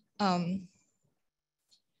Vernon.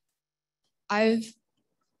 I've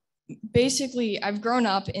grown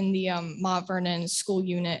up in the Mount Vernon school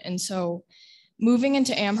unit. And so moving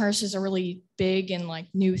into Amherst is a really big and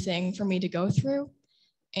new thing for me to go through.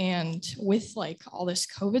 And with all this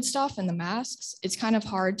COVID stuff and the masks, it's kind of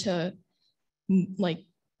hard to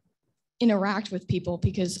interact with people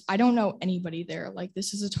because I don't know anybody there.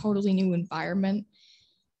 This is a totally new environment.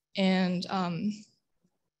 And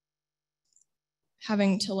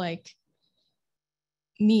having to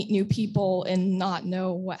meet new people and not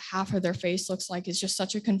know what half of their face looks like is just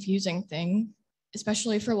such a confusing thing,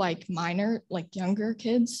 especially for younger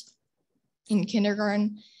kids in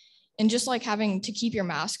kindergarten. And just having to keep your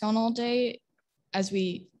mask on all day, as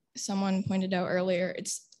someone pointed out earlier,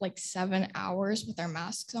 it's 7 hours with our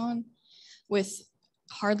masks on with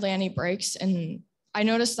hardly any breaks. And I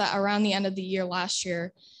noticed that around the end of the year last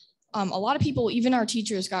year, a lot of people, even our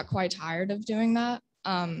teachers, got quite tired of doing that.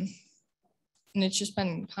 And it's just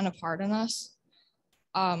been kind of hard on us.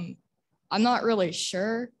 I'm not really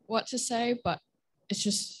sure what to say, but it's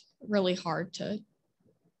just really hard to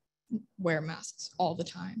wear masks all the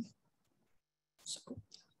time. So.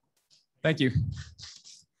 Thank you.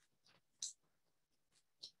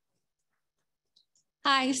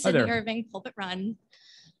 Hi, Sydney Irving, Pulpit Run.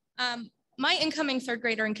 My incoming third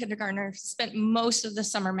grader and kindergartner spent most of the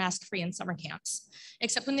summer mask-free in summer camps,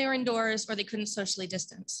 except when they were indoors or they couldn't socially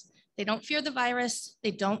distance. They don't fear the virus.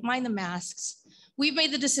 They don't mind the masks. We've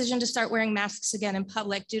made the decision to start wearing masks again in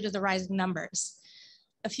public due to the rising numbers.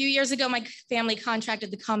 A few years ago, my family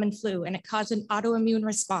contracted the common flu, and it caused an autoimmune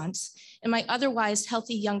response in my otherwise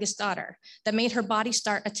healthy youngest daughter that made her body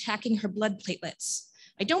start attacking her blood platelets.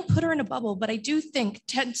 I don't put her in a bubble, but I do think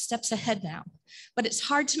 10 steps ahead now. But it's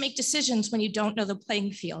hard to make decisions when you don't know the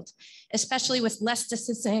playing field, especially with less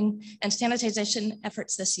distancing and sanitization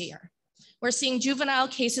efforts this year. We're seeing juvenile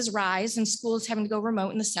cases rise and schools having to go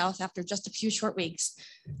remote in the South after just a few short weeks.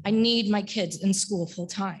 I need my kids in school full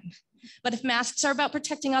time. But if masks are about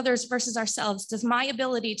protecting others versus ourselves, does my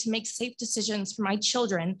ability to make safe decisions for my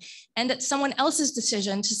children end at someone else's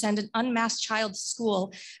decision to send an unmasked child to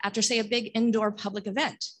school after, say, a big indoor public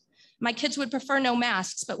event? My kids would prefer no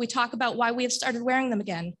masks, but we talk about why we have started wearing them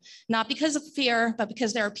again, not because of fear, but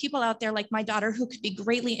because there are people out there like my daughter who could be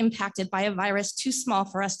greatly impacted by a virus too small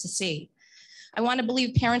for us to see. I want to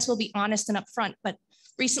believe parents will be honest and upfront, but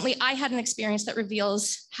recently I had an experience that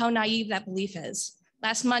reveals how naive that belief is.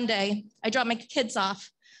 Last Monday, I dropped my kids off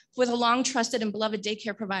with a long trusted and beloved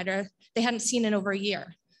daycare provider they hadn't seen in over a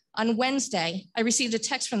year. On Wednesday, I received a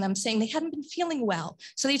text from them saying they hadn't been feeling well.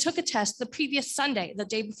 So they took a test the previous Sunday, the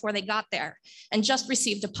day before they got there, and just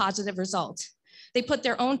received a positive result. They put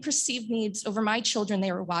their own perceived needs over my children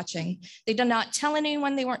they were watching. They did not tell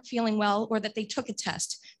anyone they weren't feeling well or that they took a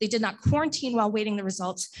test. They did not quarantine while waiting the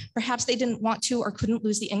results. Perhaps they didn't want to or couldn't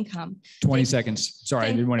lose the income. 20 seconds. Sorry,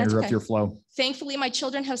 I didn't want to interrupt your flow. Thankfully, my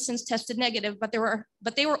children have since tested negative, but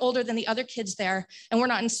they were older than the other kids there and were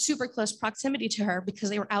not in super close proximity to her because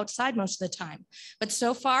they were outside most of the time. But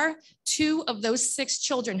so far, 2 of those 6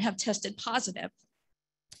 children have tested positive.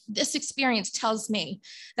 This experience tells me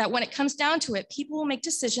that when it comes down to it, people will make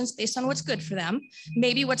decisions based on what's good for them,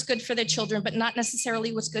 maybe what's good for their children, but not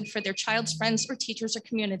necessarily what's good for their child's friends or teachers or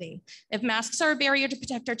community. If masks are a barrier to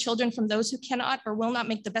protect our children from those who cannot or will not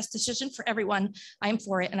make the best decision for everyone, I am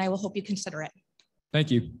for it, and I will hope you consider it.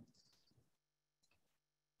 Thank you.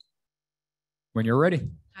 When you're ready.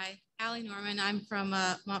 Hi, Allie Norman. I'm from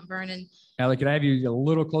Mount Vernon. Allie, can I have you a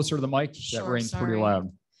little closer to the mic? Sure, that rain's sorry. pretty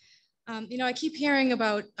loud. You know, I keep hearing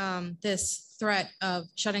about this threat of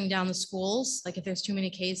shutting down the schools, like if there's too many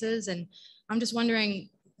cases. And I'm just wondering,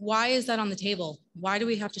 why is that on the table? Why do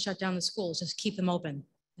we have to shut down the schools? Just keep them open.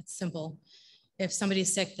 It's simple. If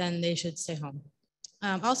somebody's sick, then they should stay home.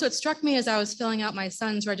 Also, it struck me as I was filling out my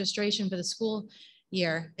son's registration for the school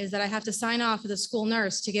year, is that I have to sign off with a school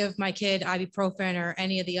nurse to give my kid ibuprofen or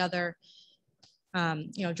any of the other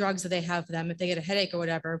drugs that they have for them if they get a headache or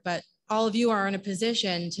whatever. But all of you are in a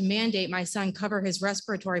position to mandate my son cover his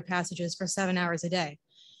respiratory passages for 7 hours a day.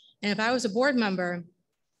 And if I was a board member,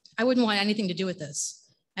 I wouldn't want anything to do with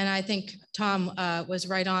this. And I think Tom was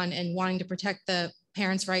right on in wanting to protect the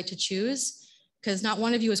parents' right to choose, because not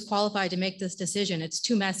one of you is qualified to make this decision. It's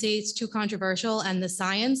too messy, it's too controversial, and the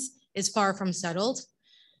science is far from settled.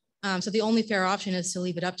 So the only fair option is to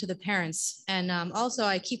leave it up to the parents. And also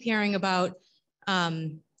I keep hearing about,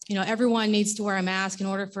 everyone needs to wear a mask in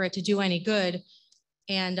order for it to do any good.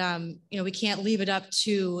 And, we can't leave it up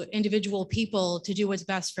to individual people to do what's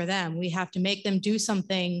best for them. We have to make them do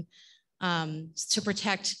something to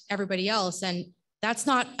protect everybody else. And that's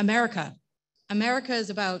not America. America is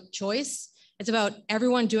about choice. It's about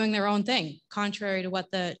everyone doing their own thing, contrary to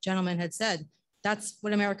what the gentleman had said. That's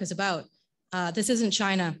what America's about. This isn't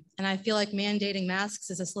China. And I feel like mandating masks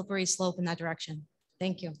is a slippery slope in that direction.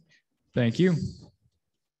 Thank you. Thank you.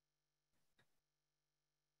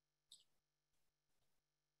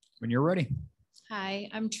 When you're ready. Hi,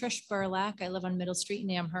 I'm Trish Burlack. I live on Middle Street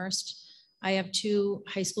in Amherst. I have 2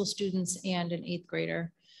 high school students and an 8th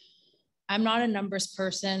grader. I'm not a numbers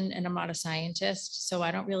person and I'm not a scientist, so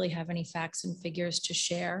I don't really have any facts and figures to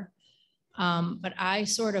share. But I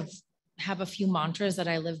sort of have a few mantras that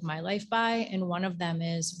I live my life by. And one of them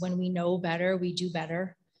is, when we know better, we do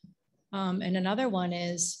better. And another one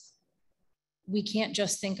is, we can't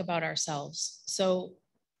just think about ourselves. So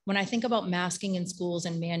when I think about masking in schools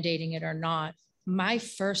and mandating it or not, my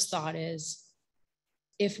first thought is,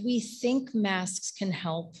 if we think masks can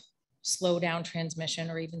help slow down transmission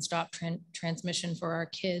or even stop transmission for our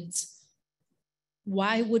kids,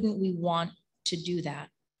 why wouldn't we want to do that?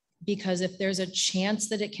 Because if there's a chance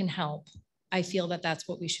that it can help, I feel that that's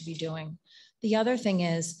what we should be doing. The other thing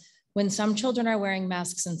is, when some children are wearing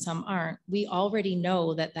masks and some aren't, we already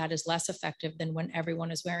know that that is less effective than when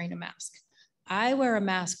everyone is wearing a mask. I wear a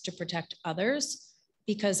mask to protect others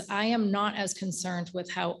because I am not as concerned with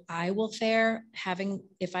how I will fare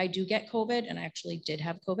if I do get COVID, and I actually did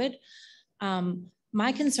have COVID.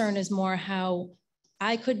 My concern is more how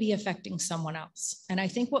I could be affecting someone else. And I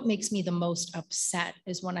think what makes me the most upset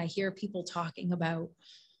is when I hear people talking about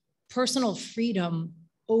personal freedom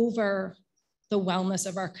over the wellness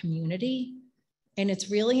of our community. And it's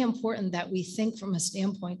really important that we think from a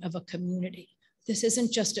standpoint of a community. This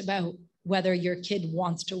isn't just about whether your kid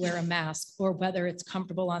wants to wear a mask or whether it's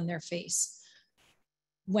comfortable on their face.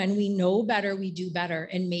 When we know better, we do better.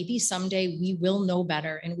 And maybe someday we will know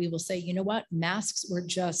better and we will say, you know what, masks were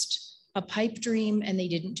just a pipe dream and they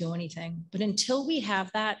didn't do anything. But until we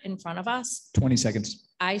have that in front of us, 20 seconds.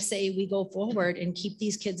 I say we go forward and keep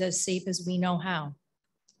these kids as safe as we know how.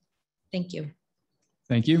 Thank you.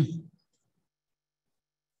 Thank you.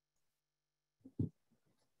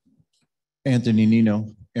 Anthony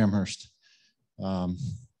Nino, Amherst.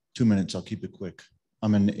 2 minutes, I'll keep it quick.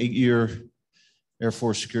 I'm an 8-year Air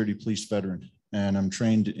Force Security Police veteran, and I'm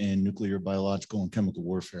trained in nuclear, biological, and chemical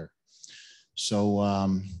warfare.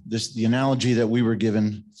 So the analogy that we were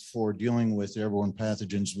given for dealing with airborne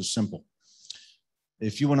pathogens was simple.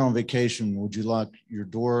 If you went on vacation, would you lock your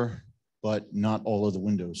door, but not all of the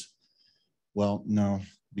windows? Well, no,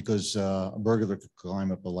 because a burglar could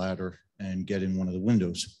climb up a ladder and get in one of the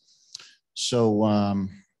windows. So I'm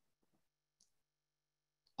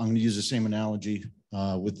going to use the same analogy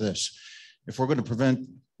with this. If we're going to prevent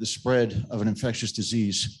the spread of an infectious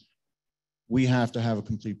disease, we have to have a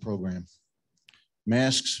complete program.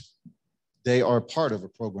 Masks, they are part of a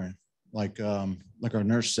program. Like our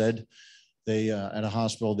nurse said, they at a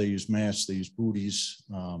hospital, they use masks, they use booties.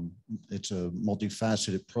 It's a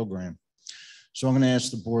multifaceted program. So I'm going to ask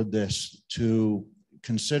the board this, to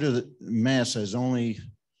consider that masks as only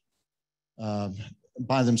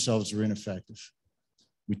by themselves are ineffective.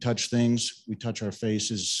 We touch things, we touch our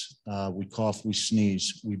faces, we cough, we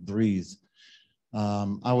sneeze, we breathe.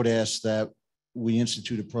 I would ask that we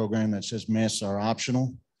institute a program that says masks are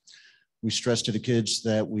optional. We stress to the kids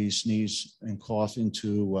that we sneeze and cough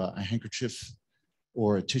into a handkerchief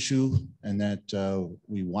or a tissue, and that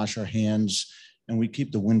we wash our hands and we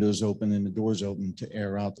keep the windows open and the doors open to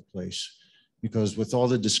air out the place. Because with all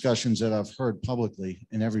the discussions that I've heard publicly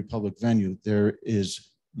in every public venue, there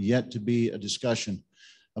is yet to be a discussion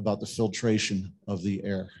about the filtration of the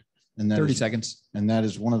air. And that 30 seconds. And that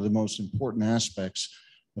is one of the most important aspects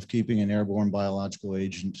of keeping an airborne biological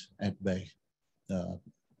agent at bay, the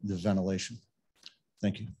ventilation.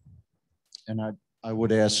 Thank you. And I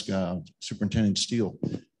would ask Superintendent Steele,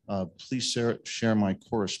 please share my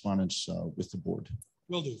correspondence with the board.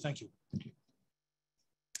 Will do, thank you. Thank you.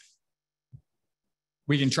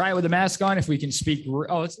 We can try it with a mask on if we can speak.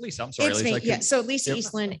 Oh, it's Lisa. I'm sorry, It's Lisa. me. Yeah. So Lisa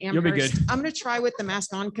Eastland, Amherst. You'll be good. I'm going to try with the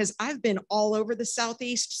mask on because I've been all over the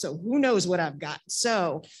Southeast. So who knows what I've got.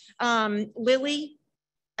 So Lily,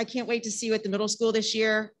 I can't wait to see you at the middle school this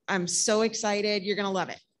year. I'm so excited. You're going to love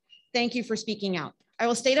it. Thank you for speaking out. I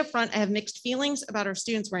will state up front, I have mixed feelings about our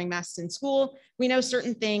students wearing masks in school. We know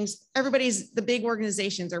certain things. The big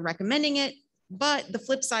organizations are recommending it. But the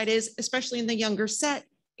flip side is, especially in the younger set,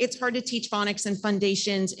 it's hard to teach phonics and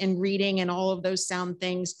foundations and reading and all of those sound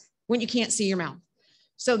things when you can't see your mouth.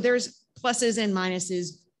 So there's pluses and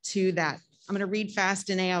minuses to that. I'm going to read fast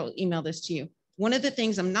and I'll email this to you. One of the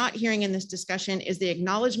things I'm not hearing in this discussion is the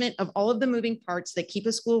acknowledgement of all of the moving parts that keep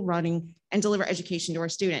a school running and deliver education to our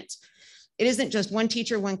students. It isn't just one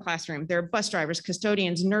teacher, one classroom. There are bus drivers,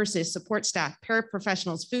 custodians, nurses, support staff,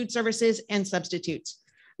 paraprofessionals, food services, and substitutes.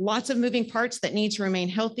 Lots of moving parts that need to remain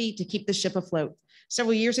healthy to keep the ship afloat.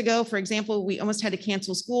 Several years ago, for example, we almost had to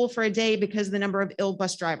cancel school for a day because of the number of ill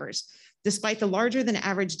bus drivers. Despite the larger than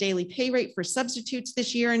average daily pay rate for substitutes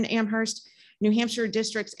this year in Amherst, New Hampshire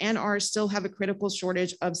districts and ours still have a critical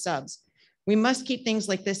shortage of subs. We must keep things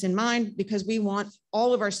like this in mind because we want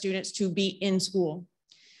all of our students to be in school.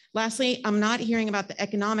 Lastly, I'm not hearing about the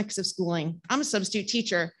economics of schooling. I'm a substitute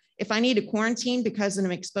teacher. If I need to quarantine because of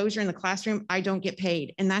an exposure in the classroom, I don't get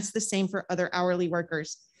paid. And that's the same for other hourly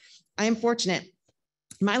workers. I am fortunate.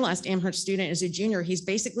 My last Amherst student is a junior. He's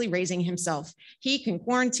basically raising himself. He can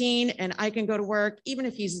quarantine and I can go to work. Even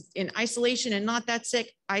if he's in isolation and not that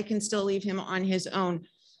sick, I can still leave him on his own.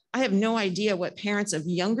 I have no idea what parents of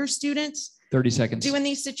younger students 30 seconds do in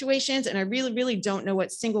these situations. And I really, really don't know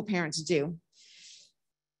what single parents do.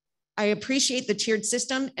 I appreciate the tiered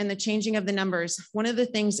system and the changing of the numbers. One of the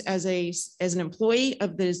things as an employee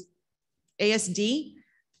of the ASD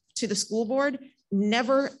to the school board,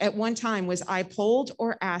 never at one time was I polled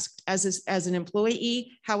or asked as an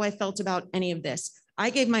employee how I felt about any of this. I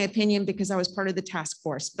gave my opinion because I was part of the task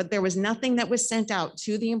force, but there was nothing that was sent out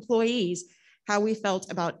to the employees how we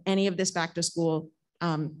felt about any of this back to school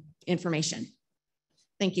information.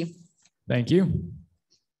 Thank you. Thank you.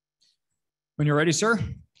 When you're ready, sir.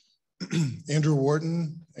 Andrew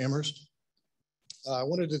Wharton, Amherst. I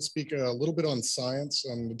wanted to speak a little bit on science.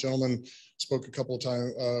 The gentleman spoke a couple of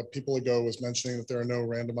times, people ago, was mentioning that there are no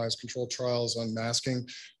randomized controlled trials on masking.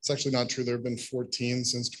 It's actually not true. There have been 14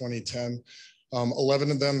 since 2010. 11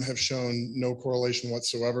 of them have shown no correlation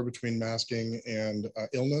whatsoever between masking and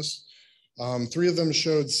illness. 3 of them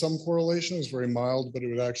showed some correlation. It was very mild, but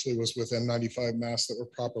it actually was with N95 masks that were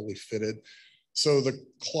properly fitted. So the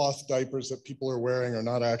cloth diapers that people are wearing are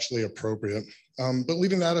not actually appropriate. But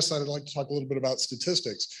leaving that aside, I'd like to talk a little bit about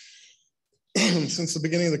statistics. Since the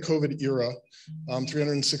beginning of the COVID era,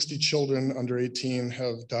 360 children under 18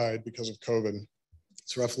 have died because of COVID.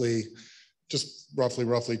 It's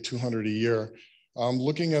roughly 200 a year.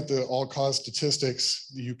 Looking at the all-cause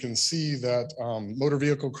statistics, you can see that motor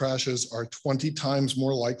vehicle crashes are 20 times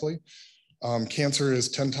more likely. Cancer is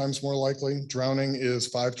 10 times more likely. Drowning is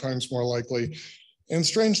 5 times more likely. And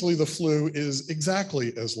strangely, the flu is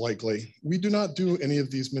exactly as likely. We do not do any of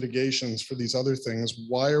these mitigations for these other things.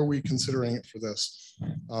 Why are we considering it for this?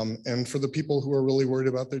 And for the people who are really worried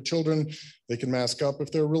about their children, they can mask up.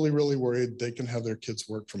 If they're really, really worried, they can have their kids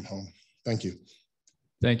work from home. Thank you.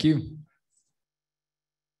 Thank you.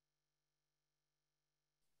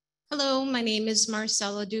 Hello, my name is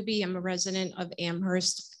Marcella Doobie. I'm a resident of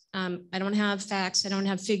Amherst. I don't have facts, I don't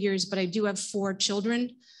have figures, but I do have 4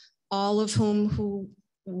 children, all of who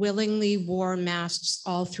willingly wore masks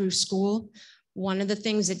all through school. One of the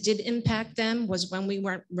things that did impact them was when we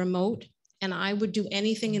went remote, and I would do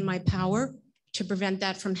anything in my power to prevent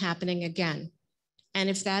that from happening again. And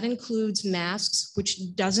if that includes masks,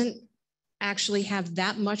 which doesn't actually have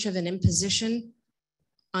that much of an imposition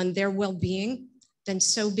on their well-being, then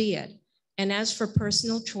so be it. And as for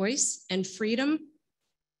personal choice and freedom,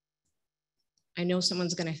 I know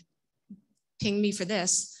someone's gonna ping me for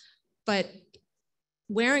this, but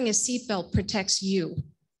wearing a seatbelt protects you,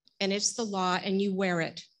 and it's the law, and you wear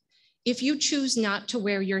it. If you choose not to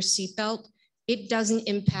wear your seatbelt, it doesn't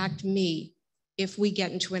impact me if we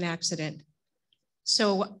get into an accident.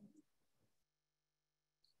 So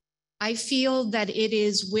I feel that it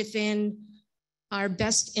is within our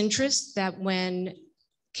best interest that when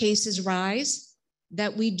cases rise,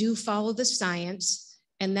 that we do follow the science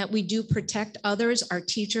and that we do protect others, our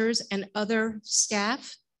teachers and other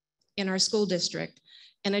staff in our school district.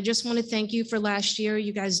 And I just want to thank you for last year.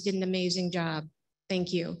 You guys did an amazing job.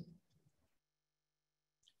 Thank you.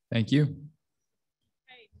 Thank you.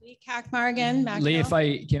 Lee Kakmar again. Lee, if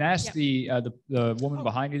I can ask the woman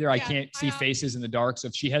behind you there, I can't see faces in the dark. So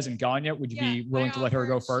if she hasn't gone yet, would you be willing to let her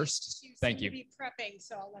go first? Thank you. Be prepping,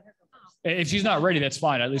 so I'll let her go first. If she's not ready, that's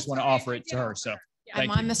fine. I at least want to offer it to her. So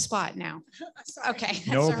I'm on the spot now. Okay.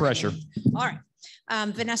 No pressure. All right.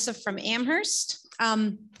 Vanessa from Amherst.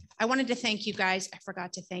 I wanted to thank you guys. I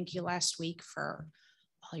forgot to thank you last week for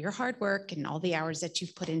all your hard work and all the hours that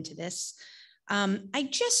you've put into this. I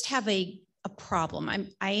just have a problem.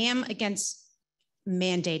 I am against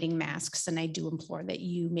mandating masks, and I do implore that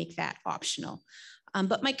you make that optional.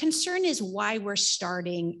 But my concern is why we're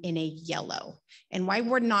starting in a yellow and why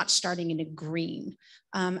we're not starting in a green.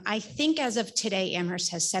 I think as of today,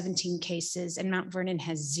 Amherst has 17 cases and Mount Vernon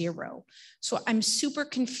has 0. So I'm super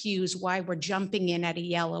confused why we're jumping in at a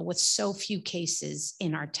yellow with so few cases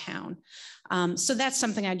in our town. So that's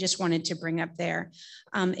something I just wanted to bring up there.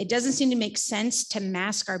 It doesn't seem to make sense to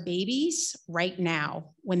mask our babies right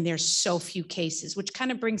now when there's so few cases, which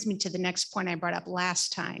kind of brings me to the next point I brought up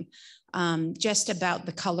last time, just about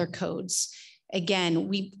the color codes. Again,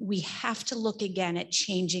 we have to look again at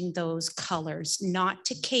changing those colors, not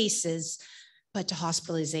to cases, but to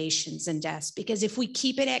hospitalizations and deaths. Because if we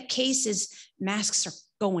keep it at cases, masks are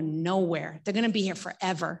going nowhere. They're going to be here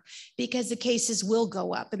forever because the cases will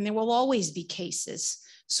go up and there will always be cases.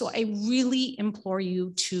 So I really implore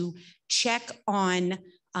you to check on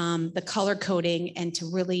the color coding and to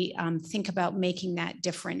really think about making that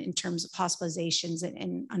different in terms of hospitalizations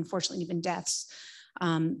and unfortunately even deaths.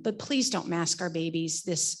 But please don't mask our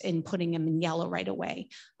babies in putting them in yellow right away.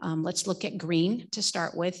 Let's look at green to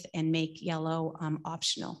start with and make yellow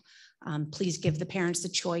optional. Please give the parents the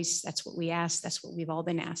choice. That's what we ask. That's what we've all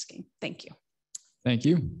been asking. Thank you. Thank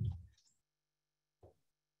you.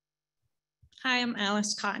 Hi, I'm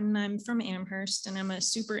Alice Cotton. I'm from Amherst and I'm a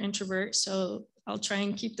super introvert. So I'll try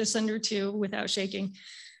and keep this under 2 without shaking.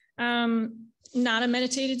 Not a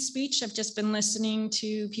meditated speech. I've just been listening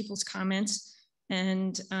to people's comments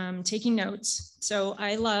and taking notes. So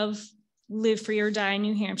I love Live Free or Die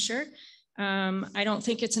New Hampshire. I don't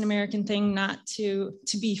think it's an American thing not to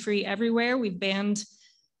be free everywhere. We've banned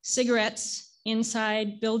cigarettes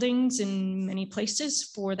inside buildings in many places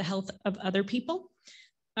for the health of other people.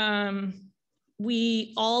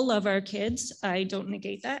 We all love our kids. I don't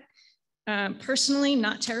negate that. Personally,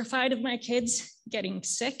 not terrified of my kids getting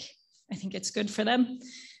sick. I think it's good for them.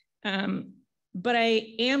 But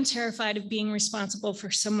I am terrified of being responsible for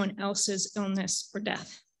someone else's illness or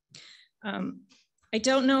death. I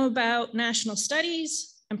don't know about national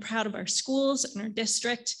studies. I'm proud of our schools and our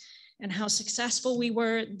district and how successful we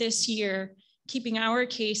were this year, keeping our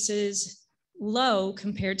cases low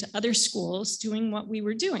compared to other schools doing what we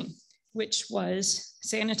were doing, which was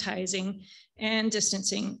sanitizing and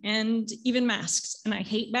distancing and even masks. And I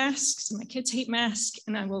hate masks and my kids hate masks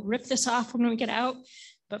and I will rip this off when we get out.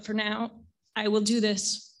 But for now, I will do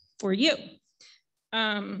this for you.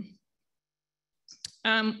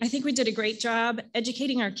 I think we did a great job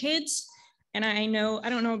educating our kids. And I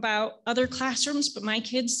don't know about other classrooms, but my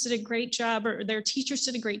kids did a great job, or their teachers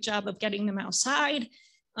did a great job of getting them outside,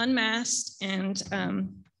 unmasked, and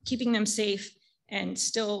keeping them safe and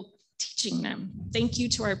still teaching them. Thank you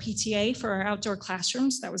to our PTA for our outdoor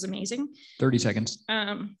classrooms. That was amazing. 30 seconds.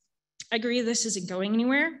 I agree this isn't going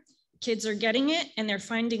anywhere. Kids are getting it and they're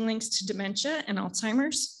finding links to dementia and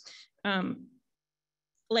Alzheimer's.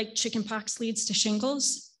 Like chickenpox leads to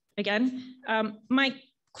shingles. Again, my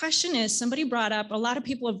question is, somebody brought up, a lot of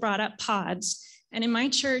people have brought up pods. And in my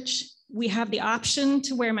church, we have the option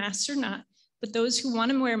to wear masks or not, but those who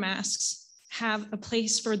want to wear masks have a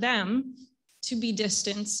place for them to be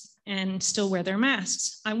distanced and still wear their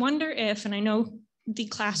masks. I wonder if, and I know the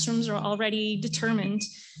classrooms are already determined,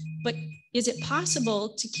 but is it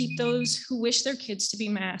possible to keep those who wish their kids to be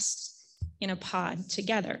masked in a pod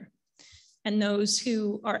together, and those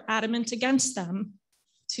who are adamant against them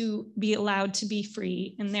to be allowed to be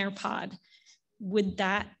free in their pod? Would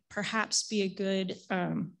that perhaps be a good,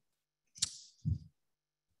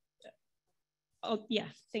 oh yeah,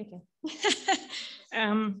 thank you.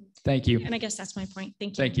 Thank you. And I guess that's my point.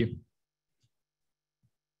 Thank you. Thank you.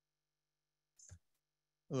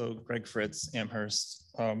 Hello, Greg Fritz,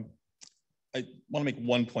 Amherst. I want to make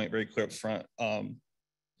one point very clear up front.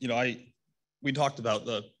 We talked about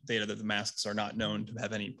the data that the masks are not known to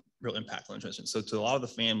have any real impact on transmission. So to a lot of the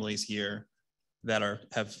families here that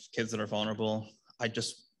have kids that are vulnerable, I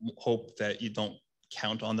just hope that you don't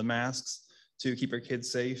count on the masks to keep your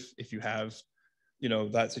kids safe. If you have,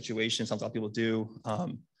 that situation, something a lot of people do.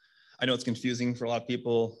 I know it's confusing for a lot of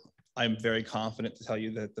people. I'm very confident to tell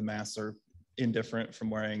you that the masks are indifferent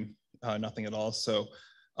from wearing nothing at all. So,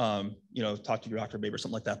 talk to your doctor, babe, or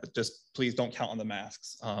something like that, but just please don't count on the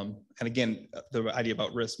masks. And again, the idea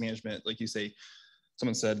about risk management, like you say,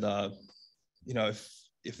 someone said,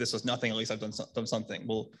 if this was nothing, at least I've done something.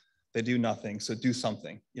 Well, they do nothing, so do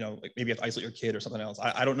something. Like maybe you have to isolate your kid or something else.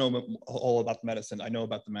 I don't know all about the medicine. I know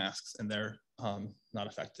about the masks, and they're not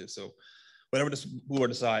effective. So whatever this board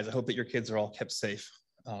decides, I hope that your kids are all kept safe.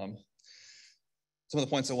 Some of the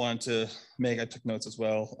points I wanted to make, I took notes as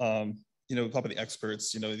well. Probably the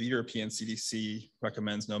experts, the European CDC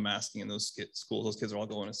recommends no masking in those schools. Those kids are all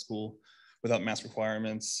going to school without mask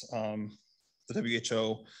requirements. The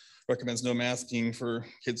WHO recommends no masking for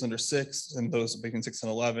kids under 6, and those between 6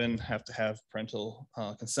 and 11 have to have parental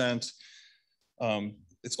consent.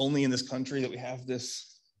 It's only in this country that we have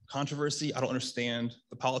this controversy. I don't understand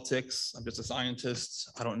the politics. I'm just a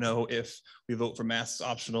scientist. I don't know if we vote for masks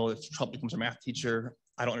optional, if Trump becomes a math teacher.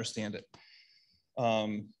 I don't understand it.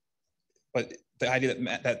 But the idea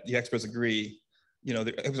that the experts agree,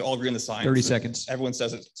 it was all agree on the science. 30 seconds. Everyone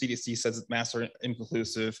says it. CDC says that masks are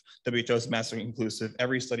inconclusive. WHO says masks are inconclusive.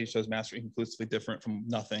 Every study shows masks are inconclusively different from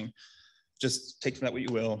nothing. Just take from that what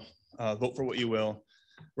you will. Vote for what you will.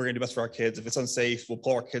 We're going to do best for our kids. If it's unsafe, we'll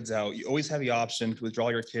pull our kids out. You always have the option to withdraw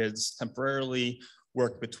your kids temporarily,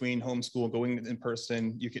 work between homeschool, going in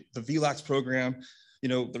person. You get the VLAX program. The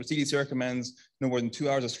CDC recommends no more than 2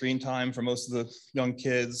 hours of screen time for most of the young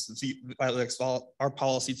kids. Our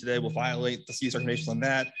policy today will violate the CDC recommendations on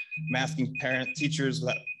that. Masking parents, teachers,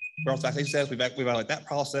 we're also vaccination status, we violate that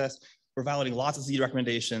process. We're violating lots of CDC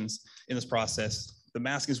recommendations in this process. The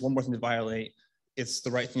masking is one more thing to violate. It's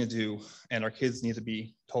the right thing to do, and our kids need to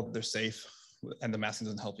be told that they're safe, and the masking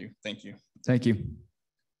doesn't help you. Thank you. Thank you.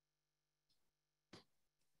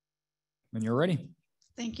 When you're ready.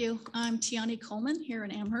 Thank you. I'm Tiani Coleman here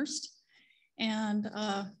in Amherst. And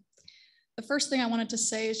the first thing I wanted to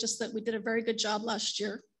say is just that we did a very good job last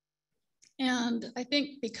year. And I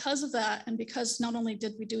think because of that, and because not only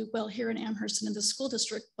did we do well here in Amherst and in the school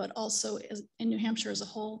district, but also in New Hampshire as a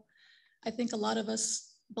whole, I think a lot of us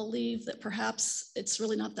believe that perhaps it's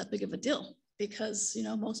really not that big of a deal because,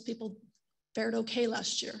 most people fared okay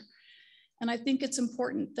last year. And I think it's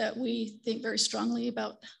important that we think very strongly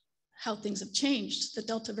about how things have changed. The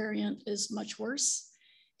Delta variant is much worse.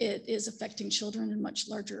 It is affecting children in much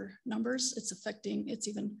larger numbers. It's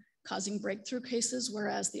even causing breakthrough cases,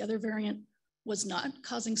 whereas the other variant was not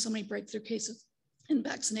causing so many breakthrough cases in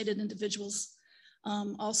vaccinated individuals.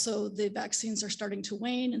 Also, the vaccines are starting to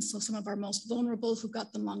wane, and so some of our most vulnerable who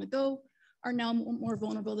got them long ago are now more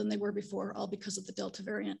vulnerable than they were before, all because of the Delta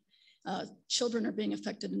variant. Children are being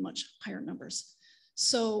affected in much higher numbers.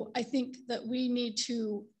 So I think that we need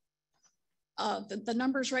to, the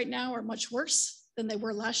numbers right now are much worse than they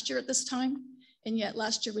were last year at this time, and yet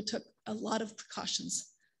last year we took a lot of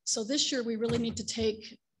precautions. So this year we really need to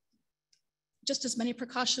take just as many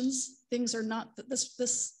precautions. Things are not,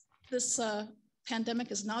 this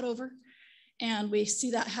pandemic is not over, and we see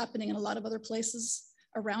that happening in a lot of other places.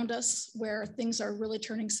 around us where things are really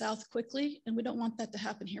turning south quickly, and we don't want that to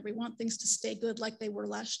happen here. We want things to stay good like they were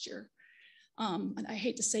last year. And I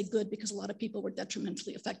hate to say good because a lot of people were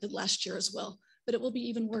detrimentally affected last year as well, but it will be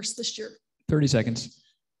even worse this year. 30 seconds.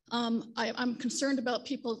 I'm concerned about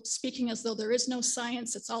people speaking as though there is no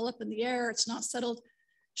science, it's all up in the air, it's not settled.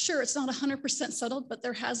 Sure, it's not 100% settled, but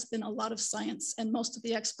there has been a lot of science, and most of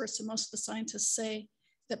the experts and most of the scientists say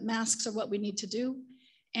that masks are what we need to do,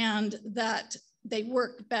 and that they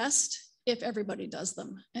work best if everybody does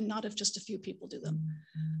them and not if just a few people do them.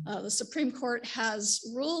 The Supreme Court has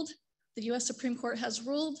ruled, the US Supreme Court has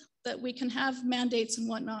ruled that we can have mandates and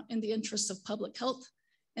whatnot in the interests of public health.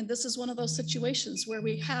 And this is one of those situations where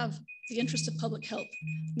we have the interest of public health.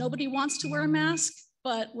 Nobody wants to wear a mask,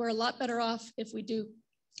 but we're a lot better off if we do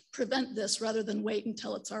prevent this rather than wait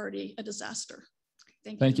until it's already a disaster.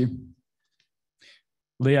 Thank you.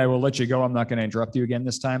 Lee, I will let you go. I'm not going to interrupt you again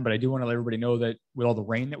this time, but I do want to let everybody know that with all the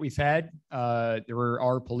rain that we've had, there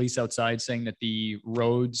are police outside saying that the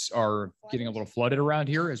roads are getting a little flooded around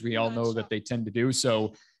here, as we all know that they tend to do.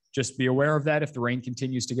 So just be aware of that. If the rain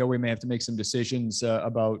continues to go, we may have to make some decisions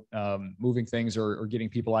about moving things or getting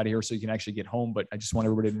people out of here so you can actually get home. But I just want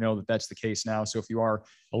everybody to know that that's the case now. So if you are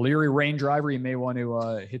a leery rain driver, you may want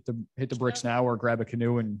to hit the bricks now or grab a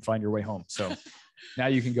canoe and find your way home. So now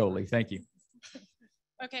you can go, Lee. Thank you.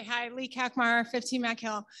 Okay, hi, Lee Kakmar, 15 Mack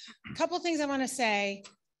Hill. A couple of things I want to say.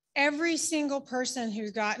 Every single person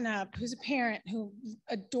who's gotten up, who's a parent, who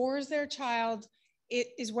adores their child,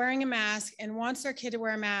 is wearing a mask and wants their kid to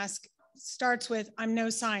wear a mask, starts with, I'm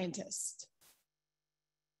no scientist.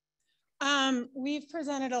 We've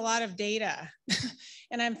presented a lot of data.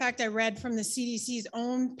 And in fact, I read from the CDC's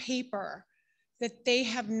own paper that they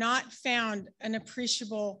have not found an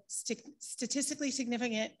appreciable, statistically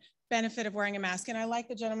significant benefit of wearing a mask. And I like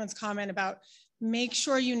the gentleman's comment about make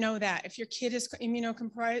sure you know that if your kid is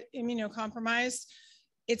immunocompromised,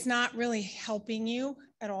 it's not really helping you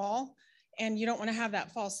at all. And you don't want to have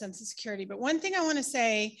that false sense of security. But one thing I want to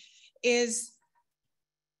say is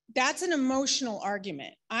that's an emotional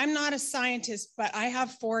argument. I'm not a scientist, but I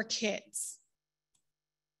have 4 kids.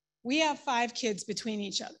 We have 5 kids between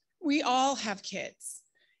each other. We all have kids,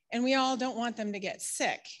 and we all don't want them to get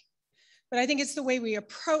sick. But I think it's the way we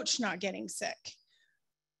approach not getting sick.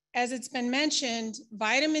 As it's been mentioned,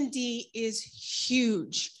 vitamin D is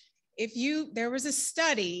huge. There was a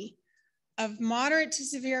study of moderate to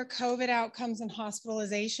severe COVID outcomes and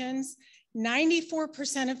hospitalizations.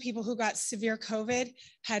 94% of people who got severe COVID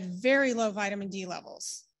had very low vitamin D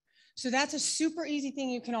levels. So that's a super easy thing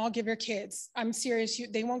you can all give your kids. I'm serious,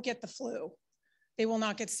 they won't get the flu. They will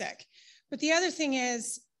not get sick. But the other thing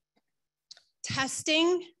is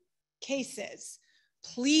testing cases.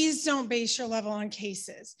 Please don't base your level on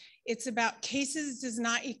cases. It's about cases does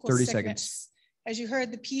not equal 30 sickness. seconds. As you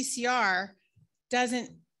heard, the PCR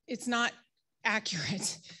it's not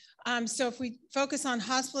accurate. So if we focus on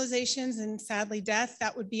hospitalizations and sadly death,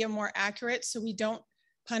 that would be a more accurate so we don't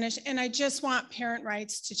punish. And I just want parent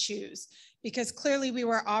rights to choose because clearly we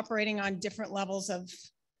were operating on different levels of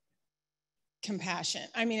compassion.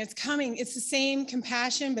 I mean, it's the same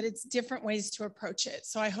compassion, but it's different ways to approach it.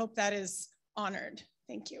 So I hope that is honored.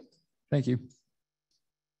 Thank you. Thank you.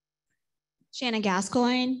 Shannon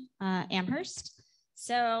Gascoigne, Amherst.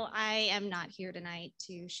 So I am not here tonight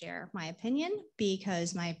to share my opinion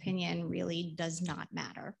because my opinion really does not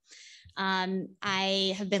matter.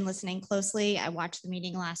 I have been listening closely. I watched the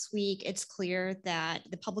meeting last week. It's clear that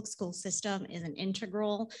the public school system is an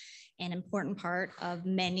integral and important part of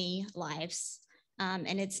many lives.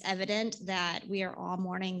 And it's evident that we are all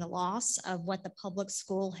mourning the loss of what the public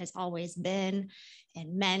school has always been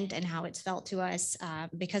and meant and how it's felt to us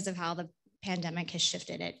because of how the pandemic has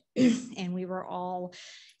shifted it. And we were all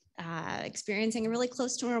experiencing a really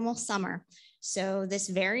close to normal summer. So this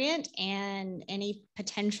variant and any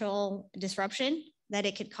potential disruption that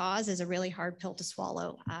it could cause is a really hard pill to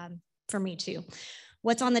swallow for me too.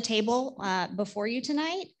 What's on the table before you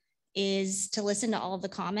tonight is to listen to all of the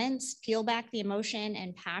comments, peel back the emotion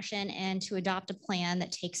and passion, and to adopt a plan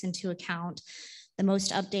that takes into account the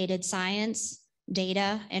most updated science,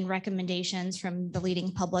 data, and recommendations from the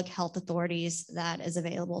leading public health authorities that is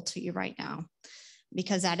available to you right now.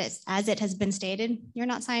 Because that is, as it has been stated, you're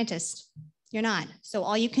not scientists. You're not. So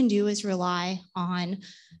all you can do is rely on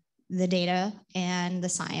the data and the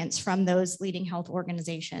science from those leading health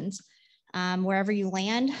organizations. Wherever you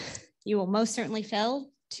land, you will most certainly fail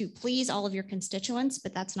to please all of your constituents,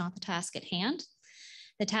 but that's not the task at hand.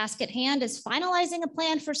 The task at hand is finalizing a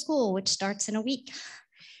plan for school, which starts in a week,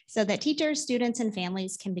 so that teachers, students, and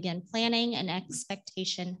families can begin planning and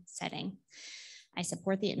expectation setting. I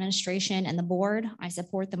support the administration and the board. I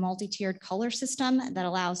support the multi-tiered color system that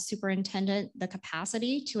allows superintendent the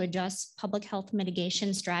capacity to adjust public health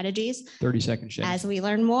mitigation strategies 30 seconds, Shay. as we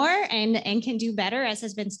learn more and can do better, as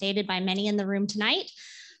has been stated by many in the room tonight,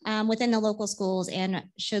 within the local schools and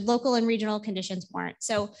should local and regional conditions warrant.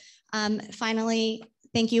 So finally,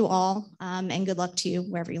 thank you all and good luck to you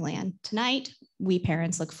wherever you land tonight. We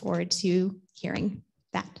parents look forward to hearing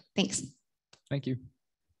that. Thanks. Thank you.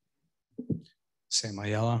 Sam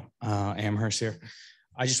Ayala, Amherst here.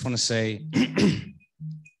 I just want to say,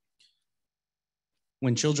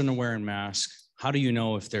 when children are wearing masks, how do you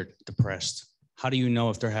know if they're depressed? How do you know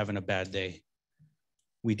if they're having a bad day?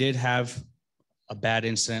 We did have a bad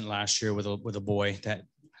incident last year with a boy that,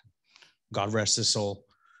 God rest his soul.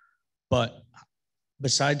 But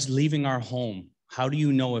besides leaving our home, how do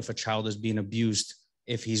you know if a child is being abused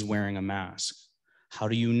if he's wearing a mask? How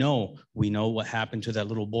do you know? We know what happened to that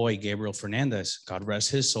little boy, Gabriel Fernandez, God rest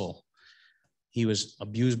his soul. He was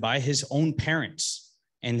abused by his own parents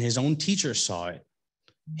and his own teacher saw it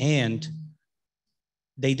and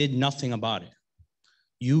they did nothing about it.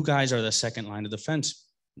 You guys are the second line of defense.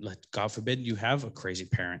 God forbid you have a crazy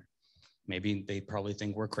parent. Maybe they probably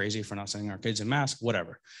think we're crazy for not sending our kids in masks,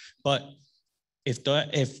 whatever. But if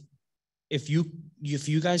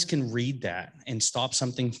you guys can read that and stop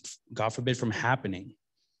something, God forbid, from happening,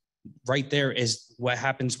 right there is what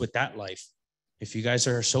happens with that life. If you guys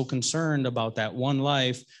are so concerned about that one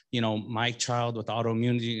life, you know, my child with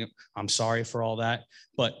autoimmunity, I'm sorry for all that.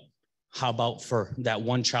 But how about for that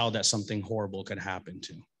one child that something horrible could happen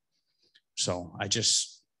to? So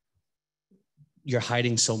you're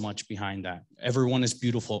hiding so much behind that. Everyone is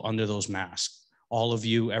beautiful under those masks. All of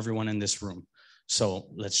you, everyone in this room. So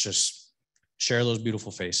let's just share those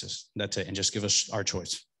beautiful faces. That's it. And just give us our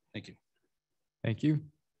choice. Thank you. Thank you.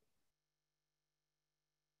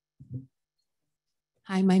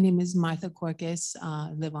 Hi, my name is Martha Corcus,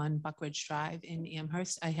 live on Buckridge Drive in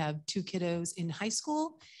Amherst. I have 2 kiddos in high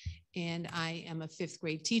school and I am a 5th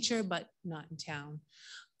grade teacher, but not in town.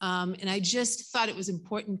 And I just thought it was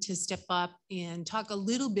important to step up and talk a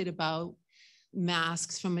little bit about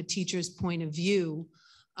masks from a teacher's point of view.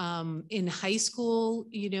 In high school,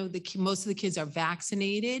 you know, most of the kids are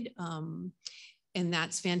vaccinated, and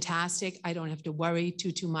that's fantastic. I don't have to worry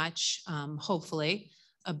too much, hopefully,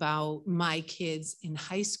 about my kids in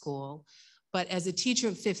high school. But as a teacher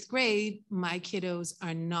of 5th grade, my kiddos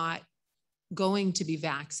are not going to be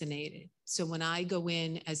vaccinated. So when I go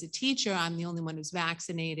in as a teacher, I'm the only one who's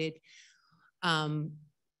vaccinated.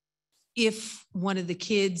 If one of the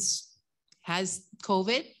kids has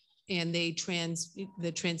COVID and the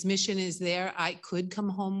transmission is there, I could come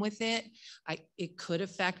home with it. It could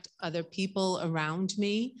affect other people around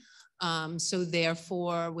me. So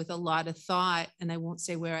therefore, with a lot of thought, and I won't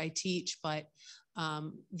say where I teach, but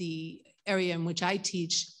the area in which I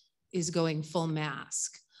teach is going full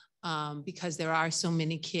mask because there are so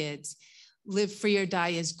many kids. Live Free or Die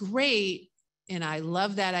is great, and I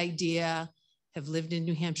love that idea. Have lived in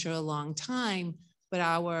New Hampshire a long time, but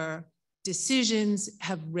our decisions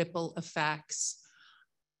have ripple effects.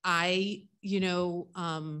 I,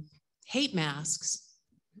 hate masks.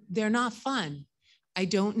 They're not fun. I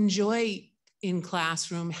don't enjoy in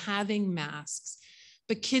classroom having masks,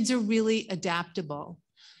 but kids are really adaptable.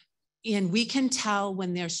 And we can tell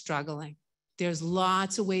when they're struggling. There's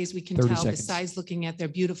lots of ways we can tell besides looking at their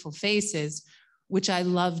beautiful faces, which I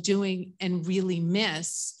love doing and really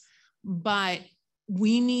miss. But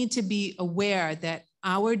we need to be aware that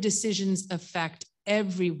our decisions affect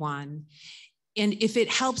everyone. And if it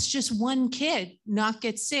helps just one kid not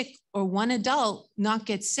get sick or one adult not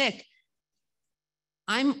get sick,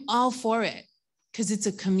 I'm all for it because it's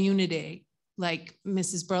a community. Like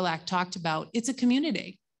Mrs. Burlak talked about, it's a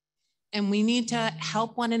community. And we need to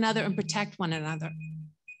help one another and protect one another.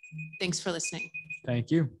 Thanks for listening.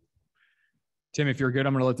 Thank you. Tim, if you're good,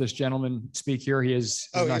 I'm going to let this gentleman speak here. He is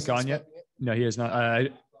not gone yet. No, he is not. I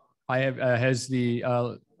have has the.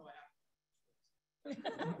 So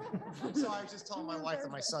I was just telling my wife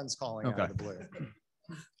that my son's calling out of the blue.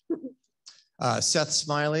 Seth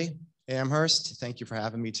Smiley, Amherst. Thank you for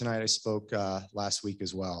having me tonight. I spoke last week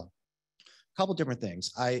as well. A couple different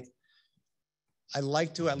things. I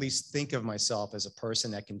like to at least think of myself as a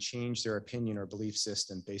person that can change their opinion or belief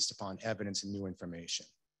system based upon evidence and new information.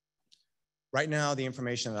 Right now, the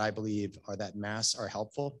information that I believe are that masks are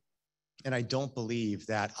helpful, and I don't believe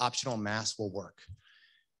that optional masks will work.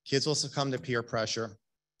 Kids will succumb to peer pressure.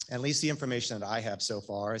 At least the information that I have so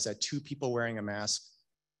far is that 2 people wearing a mask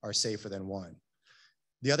are safer than 1.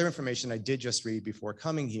 The other information I did just read before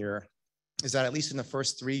coming here is that at least in the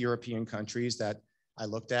first 3 European countries that I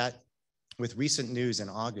looked at, with recent news in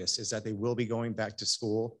August is that they will be going back to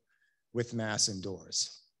school with masks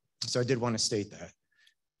indoors. So I did want to state that.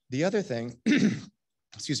 The other thing,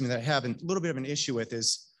 excuse me, that I have a little bit of an issue with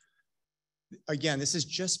is, again, this is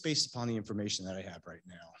just based upon the information that I have right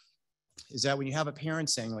now, is that when you have a parent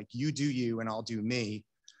saying like, you do you and I'll do me,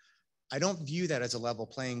 I don't view that as a level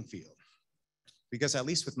playing field. Because at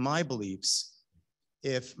least with my beliefs,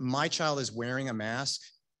 if my child is wearing a mask,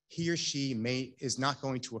 he or she is not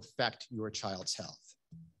going to affect your child's health.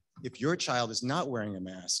 If your child is not wearing a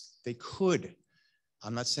mask, they could,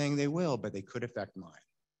 I'm not saying they will, but they could affect mine.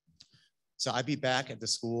 So I'd be back at the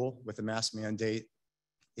school with a mask mandate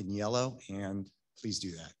in yellow, and please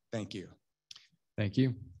do that. Thank you. Thank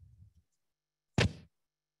you.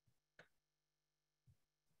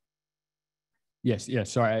 Yes,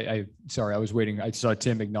 sorry, I was waiting. I saw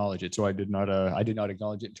Tim acknowledge it, so I did not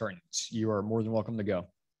acknowledge it in turn. You are more than welcome to go.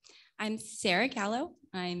 I'm Sarah Gallo.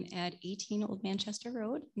 I'm at 18 Old Manchester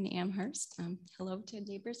Road in Amherst. Hello to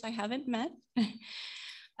neighbors I haven't met.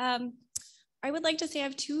 I would like to say I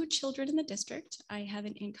have 2 children in the district. I have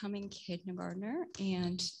an incoming kindergartner,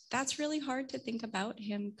 and that's really hard to think about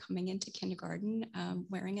him coming into kindergarten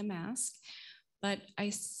wearing a mask. But I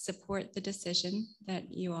support the decision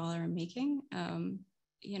that you all are making,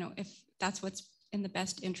 you know, if that's what's in the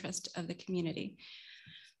best interest of the community.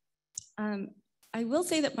 I will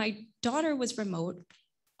say that my daughter was remote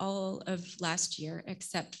all of last year,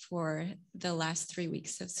 except for the last 3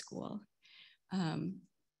 weeks of school.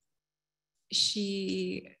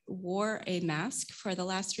 She wore a mask for the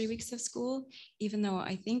last 3 weeks of school, even though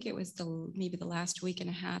I think it was maybe the last week and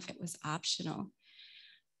a half, it was optional.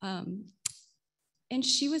 And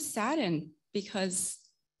she was saddened because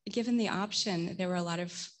given the option, there were a lot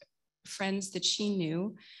of friends that she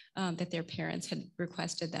knew that their parents had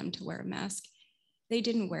requested them to wear a mask. They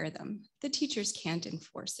didn't wear them. The teachers can't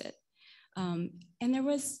enforce it. And there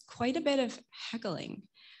was quite a bit of heckling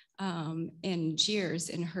and jeers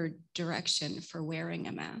in her direction for wearing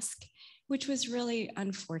a mask, which was really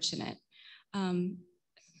unfortunate.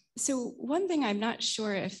 So one thing I'm not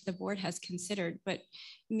sure if the board has considered, but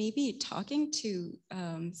maybe talking to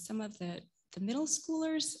some of the middle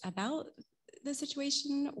schoolers about the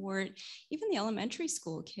situation, or even the elementary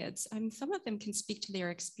school kids. Some of them can speak to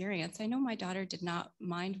their experience. I know my daughter did not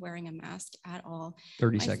mind wearing a mask at all.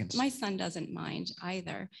 30 seconds. My son doesn't mind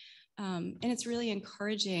either. And it's really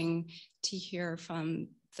encouraging to hear from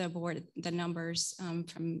the board, the numbers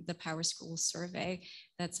from the Power School survey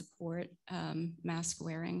that support mask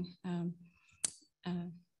wearing.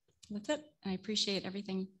 That's it. I appreciate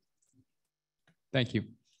everything. Thank you.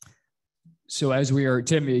 So as we are,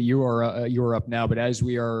 Tim, you are up now, but as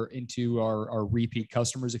we are into our repeat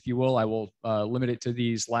customers, if you will, I will limit it to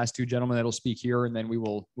these last 2 gentlemen that'll speak here, and then we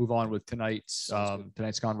will move on with tonight's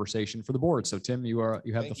conversation for the board. So Tim, you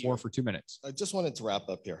have the floor for 2 minutes. I just wanted to wrap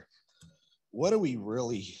up here. What are we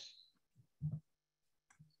really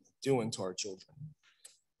doing to our children?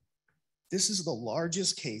 This is the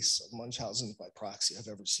largest case of Munchausen by proxy I've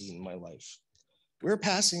ever seen in my life. We're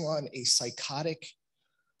passing on a psychotic,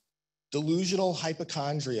 delusional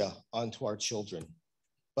hypochondria onto our children.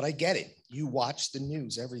 But I get it. You watch the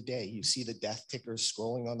news every day. You see the death ticker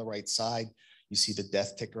scrolling on the right side. You see the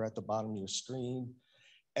death ticker at the bottom of your screen.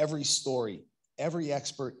 Every story, every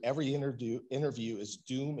expert, every interview is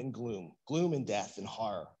doom and gloom, gloom and death and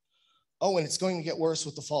horror. Oh, and it's going to get worse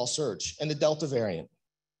with the fall surge and the Delta variant.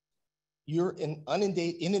 You're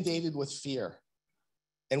inundated with fear,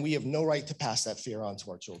 and we have no right to pass that fear on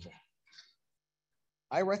to our children.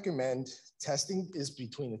 I recommend testing is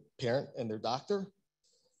between the parent and their doctor,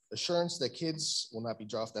 assurance that kids will not be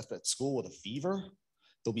dropped off at school with a fever.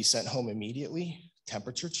 They'll be sent home immediately,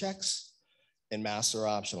 temperature checks, and masks are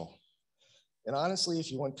optional. And honestly,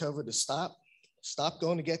 if you want COVID to stop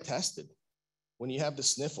going to get tested. When you have the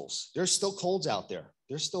sniffles, there's still colds out there.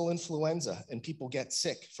 There's still influenza, and people get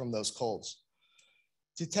sick from those colds.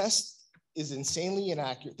 The test is insanely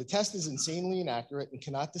inaccurate. The test is insanely inaccurate and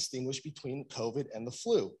cannot distinguish between COVID and the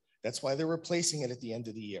flu. That's why they're replacing it at the end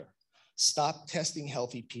of the year. Stop testing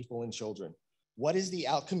healthy people and children. What is the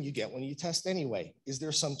outcome you get when you test anyway? Is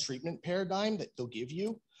there some treatment paradigm that they'll give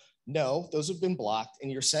you? No, those have been blocked,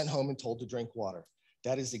 and you're sent home and told to drink water.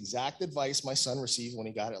 That is exact advice my son received when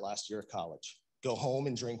he got it last year at college. Go home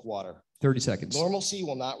and drink water. 30 seconds. Normalcy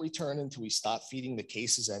will not return until we stop feeding the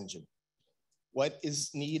case's engine. What is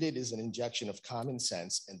needed is an injection of common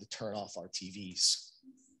sense and to turn off our TVs.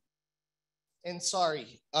 And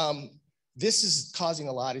sorry, this is causing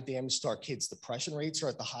a lot of damage to our kids. Depression rates are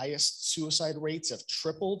at the highest. Suicide rates have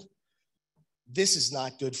tripled. This is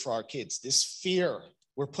not good for our kids. This fear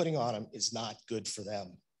we're putting on them is not good for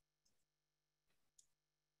them.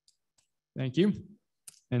 Thank you.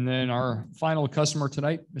 And then our final customer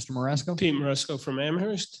tonight, Mr. Marasco. Pete Marasco from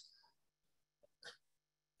Amherst.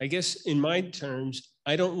 I guess in my terms,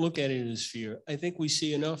 I don't look at it as fear. I think we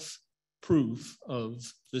see enough proof of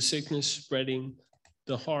the sickness spreading,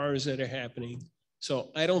 the horrors that are happening.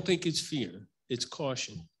 So I don't think it's fear, it's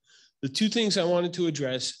caution. The two things I wanted to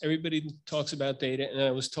address, everybody talks about data, and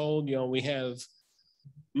I was told, you know, we have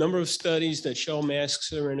a number of studies that show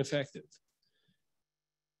masks are ineffective.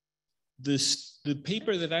 The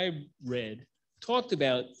paper that I read talked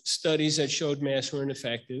about studies that showed masks were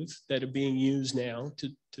ineffective that are being used now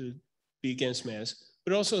to be against masks,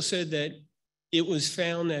 but also said that it was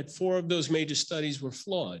found that 4 of those major studies were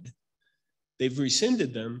flawed. They've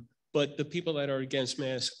rescinded them, but the people that are against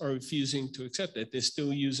masks are refusing to accept that. They're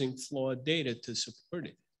still using flawed data to support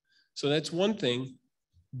it. So that's one thing.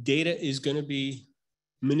 Data is going to be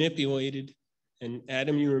manipulated. And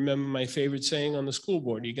Adam, you remember my favorite saying on the school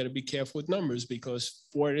board, you got to be careful with numbers because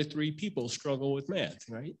 4 out of 3 people struggle with math,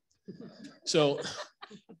 right? So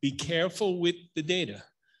be careful with the data.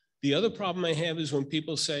 The other problem I have is when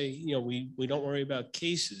people say, you know, we don't worry about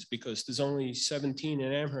cases because there's only 17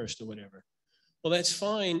 in Amherst or whatever. Well, that's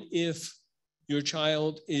fine if your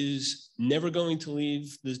child is never going to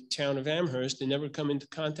leave the town of Amherst and never come into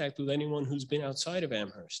contact with anyone who's been outside of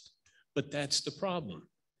Amherst. But that's the problem.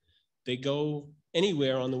 They go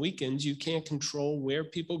anywhere on the weekends. You can't control where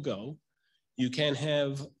people go. You can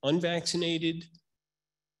have unvaccinated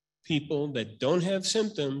people that don't have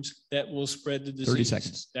symptoms that will spread the disease. 30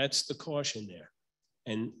 seconds. That's the caution there.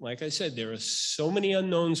 And like I said, there are so many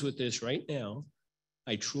unknowns with this right now.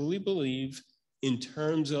 I truly believe in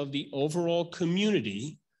terms of the overall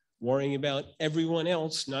community, worrying about everyone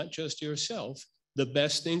else, not just yourself, the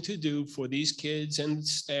best thing to do for these kids and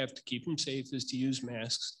staff to keep them safe is to use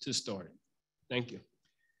masks to start. Thank you.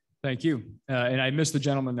 Thank you. And I missed the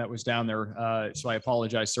gentleman that was down there, so I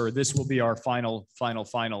apologize, sir. This will be our final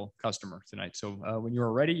customer tonight. So when you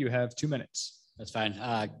are ready, you have 2 minutes. That's fine.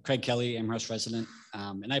 Craig Kelly, Amherst resident.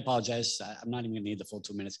 And I apologize. I'm not even gonna need the full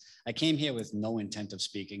 2 minutes. I came here with no intent of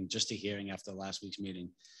speaking, just a hearing after last week's meeting.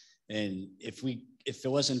 And if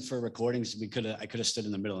it wasn't for recordings, I could have stood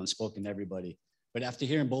in the middle and spoken to everybody. But after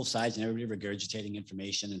hearing both sides and everybody regurgitating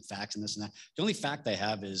information and facts and this and that, the only fact I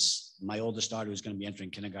have is my oldest daughter, who's going to be entering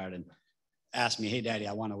kindergarten, asked me, "Hey, Daddy,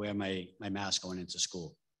 I want to wear my mask going into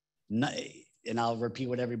school." And I'll repeat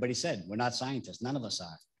what everybody said. We're not scientists. None of us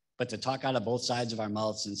are. But to talk out of both sides of our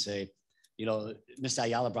mouths and say, you know, Mr.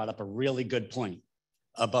 Ayala brought up a really good point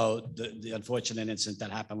about the unfortunate incident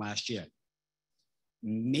that happened last year.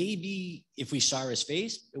 Maybe if we saw his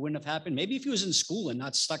face, it wouldn't have happened. Maybe if he was in school and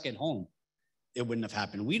not stuck at home, it wouldn't have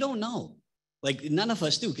happened. We don't know. Like none of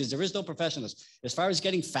us do, because there is no professionals. As far as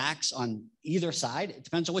getting facts on either side, it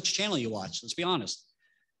depends on which channel you watch. Let's be honest.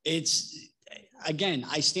 Again,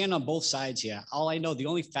 I stand on both sides here. All I know, the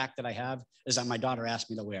only fact that I have is that my daughter asked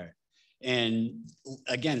me to wear it. And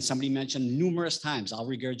again, somebody mentioned numerous times, I'll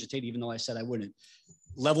regurgitate even though I said I wouldn't.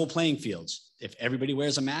 Level playing fields. If everybody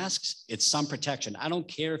wears a mask, it's some protection. I don't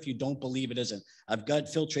care if you don't believe it isn't. I've got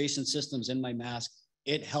filtration systems in my mask.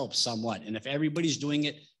 It helps somewhat. And if everybody's doing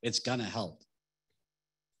it, it's gonna help.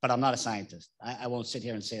 But I'm not a scientist. I won't sit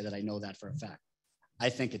here and say that I know that for a fact. I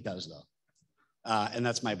think it does though. And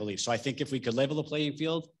that's my belief. So I think if we could level the playing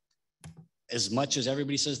field, as much as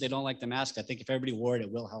everybody says they don't like the mask, I think if everybody wore it,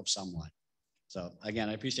 it will help somewhat. So again,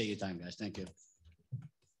 I appreciate your time, guys. Thank you.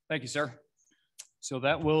 Thank you, sir. So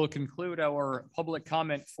that will conclude our public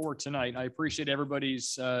comment for tonight. I appreciate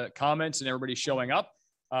everybody's comments and everybody showing up.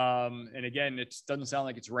 And again, it doesn't sound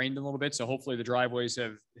like it's rained a little bit, so hopefully the driveways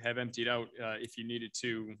have emptied out if you needed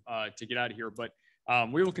to get out of here. But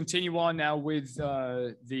we will continue on now with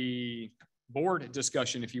the board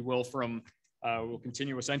discussion, if you will. We'll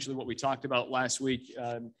continue essentially what we talked about last week.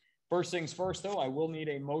 First things first, though, I will need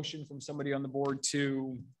a motion from somebody on the board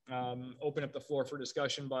to open up the floor for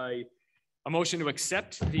discussion by a motion to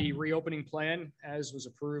accept the reopening plan as was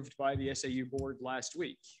approved by the SAU board last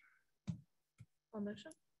week.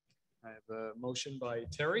 Motion. I have a motion by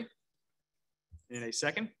Terry. In a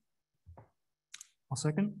second. I'll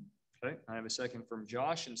second. Okay, I have a second from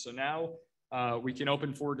Josh. And so now we can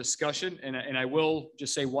open for discussion. And I will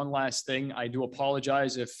just say one last thing. I do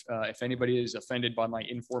apologize if anybody is offended by my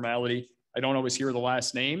informality. I don't always hear the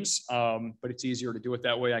last names, but it's easier to do it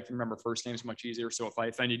that way. I can remember first names much easier. So if I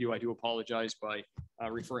offended you, I do apologize by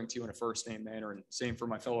referring to you in a first name manner. And same for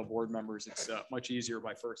my fellow board members. It's much easier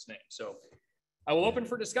by first name. So I will open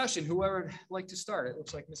for discussion. Whoever would like to start. It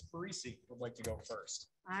looks like Ms. Parisi would like to go first.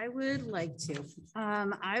 I would like to.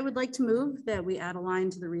 I would like to move that we add a line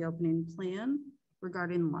to the reopening plan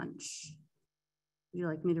regarding lunch. Would you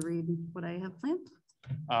like me to read what I have planned?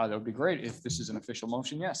 That would be great. If this is an official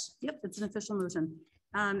motion, yes. Yep, it's an official motion.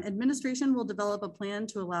 Administration will develop a plan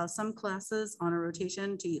to allow some classes on a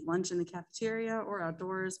rotation to eat lunch in the cafeteria or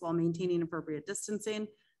outdoors while maintaining appropriate distancing.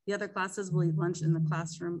 The other classes will eat lunch in the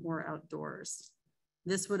classroom or outdoors.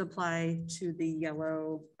 This would apply to the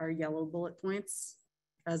our yellow bullet points,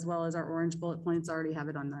 as well as our orange bullet points already have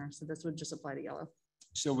it on there. So this would just apply to yellow.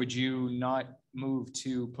 So would you not move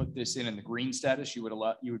to put this in the green status? You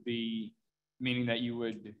would be meaning that you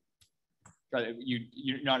would,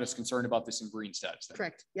 you're not as concerned about this in green status then?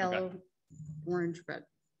 Correct. Yellow, okay. Orange, red.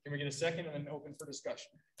 Can we get a second and then open for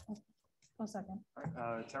discussion? I'll second.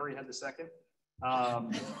 Terry had the second.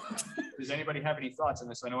 Does anybody have any thoughts on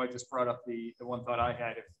this? I know I just brought up the one thought I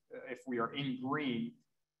had. If we are in green,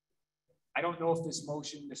 I don't know if this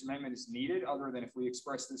amendment is needed, other than if we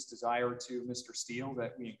express this desire to Mr. Steele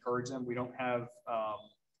that we encourage them. We don't have,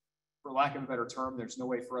 for lack of a better term, there's no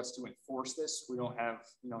way for us to enforce this. We don't have,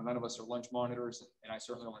 none of us are lunch monitors, and I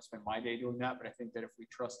certainly don't want to spend my day doing that. But I think that if we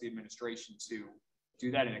trust the administration to do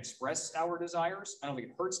that and express our desires, I don't think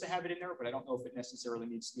it hurts to have it in there, but I don't know if it necessarily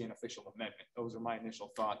needs to be an official amendment. Those are my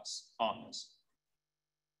initial thoughts on this.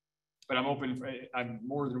 But I'm open, I'm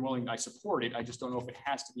more than willing, I support it. I just don't know if it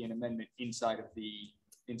has to be an amendment inside of the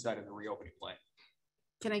reopening plan.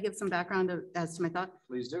 Can I give some background as to my thought?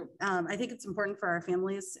 Please do. I think it's important for our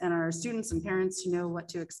families and our students and parents to know what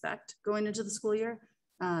to expect going into the school year.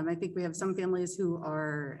 I think we have some families who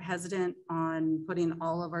are hesitant on putting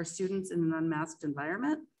all of our students in an unmasked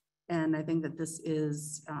environment. And I think that this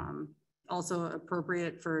is also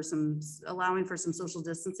appropriate for allowing for some social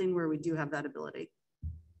distancing where we do have that ability.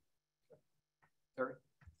 Terry?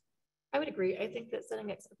 I would agree. I think that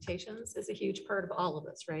setting expectations is a huge part of all of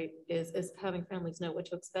this, right? Is having families know what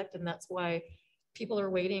to expect. And that's why people are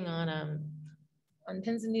waiting on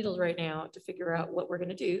pins and needles right now to figure out what we're going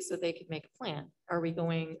to do so they could make a plan. Are we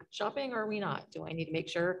going shopping or are we not? Do I need to make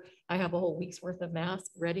sure I have a whole week's worth of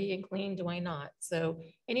masks ready and clean? Do I not? So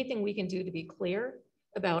anything we can do to be clear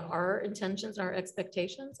about our intentions, our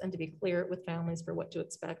expectations, and to be clear with families for what to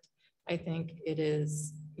expect, I think it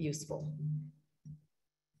is useful.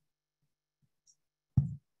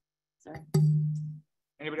 Sorry.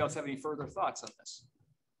 Anybody else have any further thoughts on this?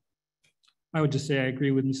 I would just say I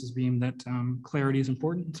agree with Mrs. Beam that clarity is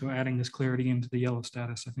important. So adding this clarity into the yellow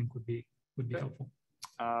status, I think would be helpful.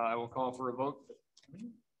 I will call for a vote.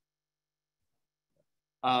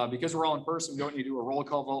 Because we're all in person, we don't need to do a roll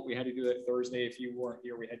call vote. We had to do that Thursday. If you weren't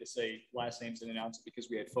here, we had to say last names and announce it because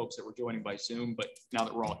we had folks that were joining by Zoom. But now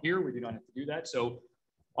that we're all here, we do not have to do that. So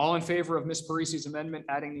all in favor of Ms. Parisi's amendment,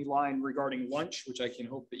 adding the line regarding lunch, which I can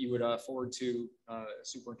hope that you would forward to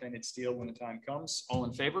Superintendent Steele when the time comes. All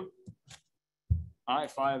in favor? Aye,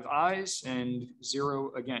 5 ayes and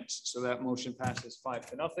 0 against. So that motion passes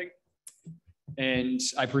 5-0. And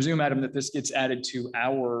I presume, Adam, that this gets added to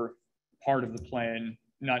our part of the plan,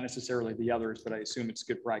 not necessarily the others, but I assume it's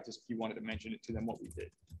good practice if you wanted to mention it to them what we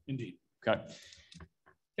did. Indeed. Okay.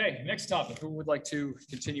 Okay, next topic. Who would like to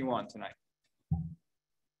continue on tonight?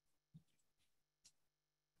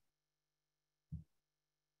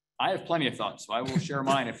 I have plenty of thoughts, so I will share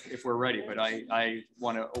mine if we're ready, but I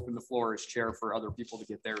want to open the floor as chair for other people to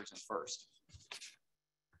get theirs in first.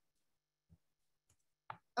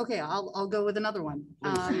 Okay, I'll go with another one.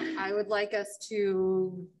 I would like us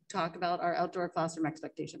to talk about our outdoor classroom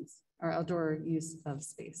expectations, our outdoor use of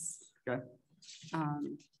space. Okay.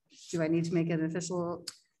 Do I need to make an official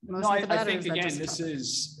motion? No, I think again, this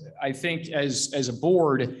is, I think as a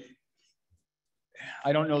board,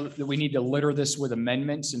 I don't know that we need to litter this with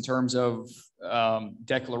amendments in terms of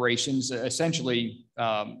declarations. Essentially,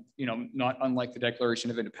 not unlike the Declaration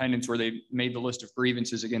of Independence where they made the list of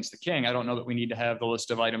grievances against the king. I don't know that we need to have the list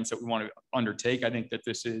of items that we want to undertake. I think that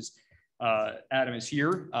this is, Adam is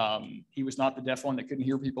here. He was not the deaf one that couldn't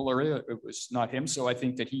hear people earlier. It was not him. So I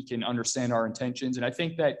think that he can understand our intentions. And I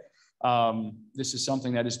think that this is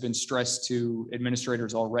something that has been stressed to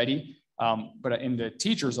administrators already. But in the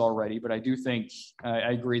teachers already, but I do think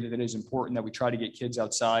I agree that it is important that we try to get kids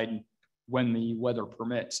outside when the weather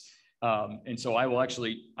permits. And so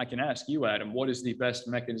I can ask you, Adam, what is the best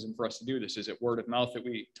mechanism for us to do this? Is it word of mouth that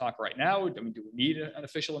we talk right now? Do we need an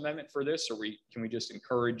official amendment for this? Or can we just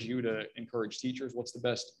encourage you to encourage teachers? What's the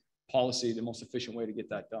best policy, the most efficient way to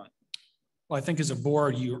get that done? Well, I think as a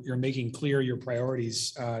board, you're making clear your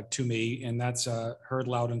priorities to me, and that's heard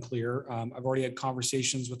loud and clear. I've already had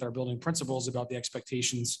conversations with our building principals about the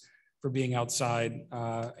expectations for being outside,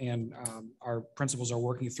 and our principals are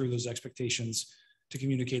working through those expectations to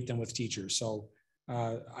communicate them with teachers. So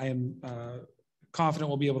I am confident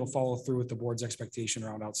we'll be able to follow through with the board's expectation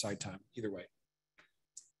around outside time, either way.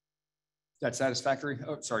 that satisfactory?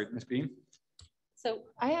 Oh, sorry, Ms. Beam. So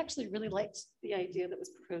I actually really liked the idea that was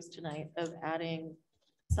proposed tonight of adding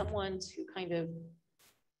someone to kind of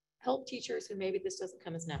help teachers who maybe this doesn't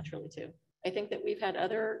come as naturally to. I think that we've had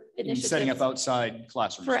other initiatives. Setting up outside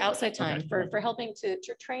classrooms. For outside time, Okay. for helping to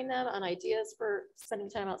train them on ideas for spending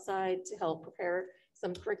time outside, to help prepare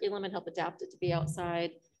some curriculum and help adapt it to be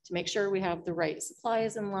outside, to make sure we have the right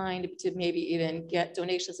supplies in line, to maybe even get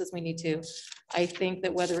donations as we need to. I think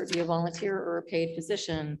that whether it be a volunteer or a paid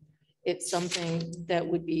position, it's something that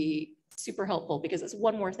would be super helpful because it's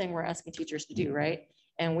one more thing we're asking teachers to do, right?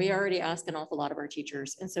 And we already ask an awful lot of our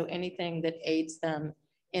teachers. And so anything that aids them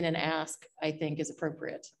in an ask, I think is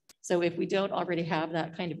appropriate. So if we don't already have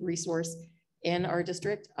that kind of resource in our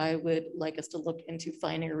district, I would like us to look into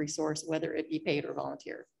finding a resource, whether it be paid or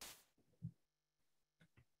volunteer.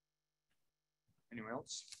 Anyone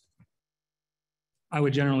else? I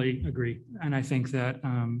would generally agree. And I think that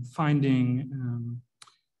finding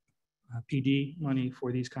PD money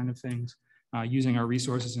for these kind of things, using our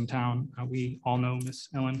resources in town. We all know Miss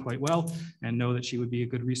Ellen quite well and know that she would be a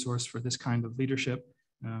good resource for this kind of leadership.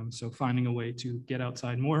 So finding a way to get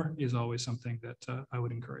outside more is always something that I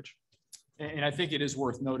would encourage. And I think it is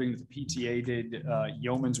worth noting that the PTA did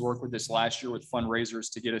yeoman's work with this last year with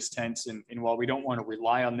fundraisers to get us tents. And while we don't want to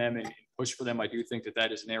rely on them and push for them, I do think that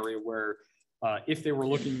that is an area where if they were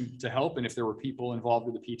looking to help and if there were people involved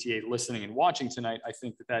with the PTA listening and watching tonight, I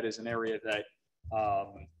think that that is an area that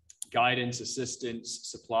guidance, assistance,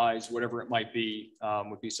 supplies, whatever it might be,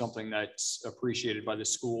 would be something that's appreciated by the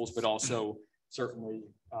schools, but also certainly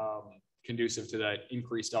conducive to that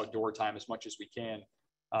increased outdoor time as much as we can,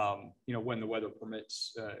 you know, when the weather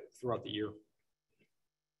permits throughout the year.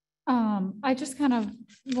 I just kind of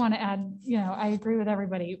want to add, you know, I agree with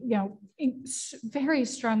everybody, you know, it's very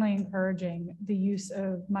strongly encouraging the use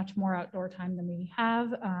of much more outdoor time than we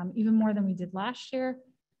have, even more than we did last year,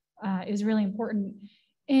 is really important.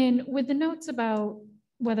 And with the notes about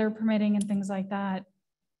weather permitting and things like that,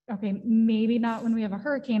 okay, maybe not when we have a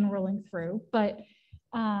hurricane rolling through, but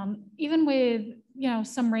even with, you know,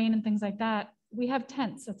 some rain and things like that, we have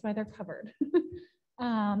tents, that's why they're covered.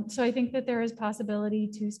 So I think that there is possibility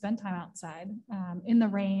to spend time outside in the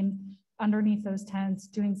rain, underneath those tents,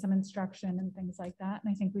 doing some instruction and things like that.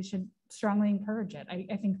 And I think we should strongly encourage it.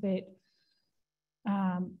 I think that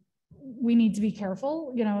we need to be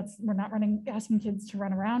careful. You know, we're not asking kids to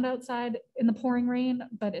run around outside in the pouring rain,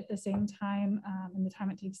 but at the same time, in the time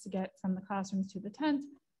it takes to get from the classrooms to the tent,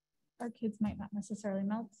 our kids might not necessarily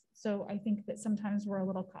melt. So I think that sometimes we're a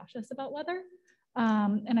little cautious about weather.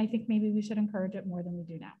 And I think maybe we should encourage it more than we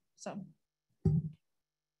do now. So.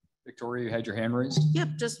 Victoria, you had your hand raised. Yep,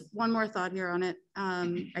 just one more thought here on it.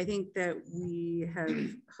 I think that we have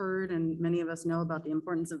heard and many of us know about the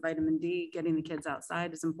importance of vitamin D. Getting the kids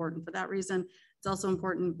outside is important for that reason. It's also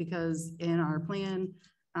important because in our plan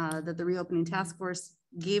that the reopening task force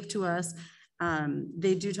gave to us,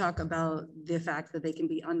 they do talk about the fact that they can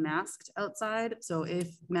be unmasked outside. So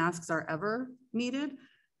if masks are ever needed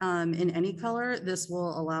in any color, this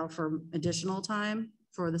will allow for additional time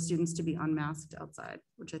for the students to be unmasked outside,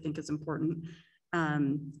 which I think is important.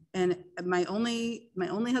 And my only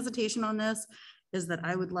hesitation on this is that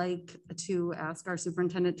I would like to ask our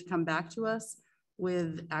superintendent to come back to us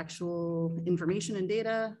with actual information and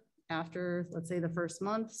data after, let's say, the first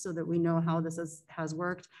month, so that we know how this has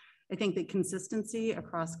worked. I think that consistency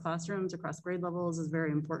across classrooms, across grade levels is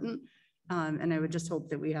very important. And I would just hope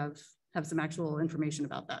that we have some actual information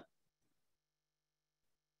about that.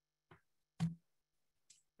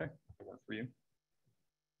 Okay, that work for you?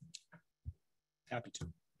 Happy to.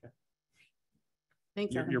 Okay.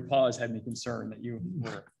 Thanks. Your pause had me concerned that you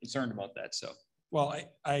were concerned about that. So, well,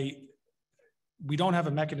 we don't have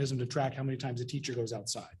a mechanism to track how many times a teacher goes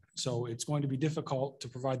outside. So it's going to be difficult to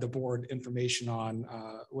provide the board information on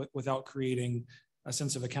without creating a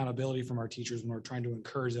sense of accountability from our teachers when we're trying to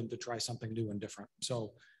encourage them to try something new and different.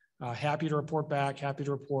 So happy to report back, happy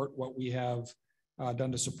to report what we have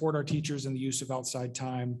done to support our teachers in the use of outside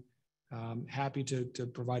time. Happy to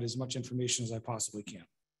provide as much information as I possibly can.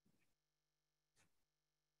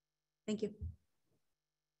 Thank you.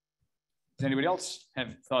 Does anybody else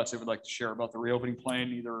have thoughts they would like to share about the reopening plan,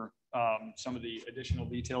 either some of the additional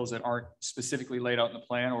details that aren't specifically laid out in the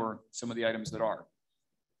plan or some of the items that are?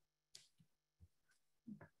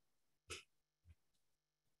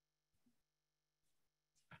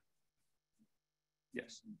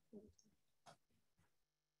 Yes.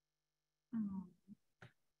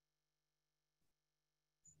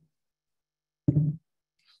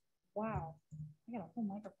 Wow, I got a whole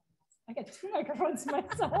microphone. I got 2 microphones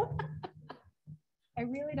myself. I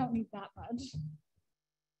really don't need that much.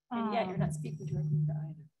 And yet you're not speaking directly to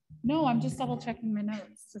either. No, I'm just double checking my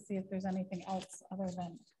notes to see if there's anything else other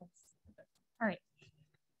than. All right.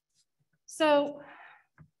 So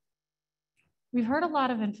we've heard a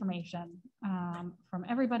lot of information from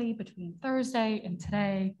everybody between Thursday and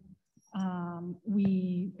today.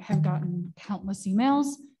 We have gotten countless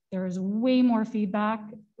emails. There is way more feedback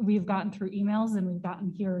we've gotten through emails than we've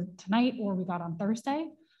gotten here tonight or we got on Thursday.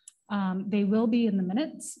 They will be in the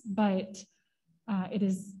minutes, but it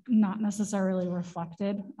is not necessarily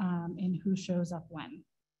reflected in who shows up when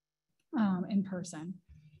in person.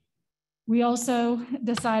 We also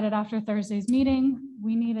decided after Thursday's meeting,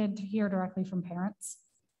 we needed to hear directly from parents.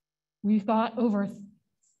 We've got over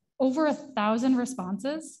 1,000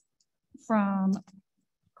 responses from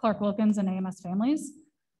Clark Wilkins and AMS families.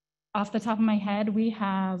 Off the top of my head, we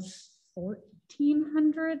have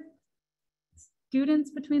 1,400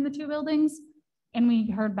 students between the two buildings, and we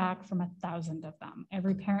heard back from 1,000 of them.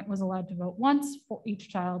 Every parent was allowed to vote once for each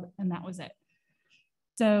child, and that was it.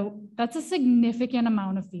 So that's a significant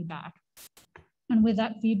amount of feedback. And with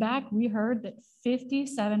that feedback, we heard that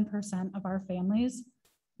 57% of our families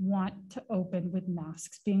want to open with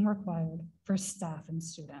masks being required for staff and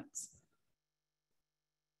students.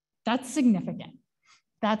 That's significant.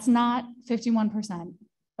 That's not 51%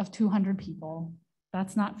 of 200 people.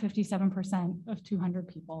 That's not 57% of 200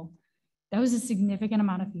 people. That was a significant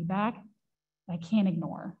amount of feedback I can't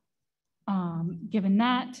ignore. Given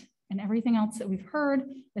that and everything else that we've heard,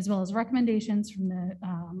 as well as recommendations from the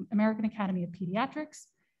American Academy of Pediatrics,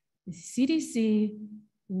 the CDC,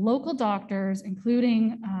 local doctors,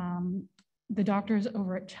 including the doctors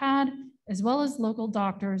over at CHAD, as well as local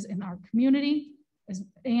doctors in our community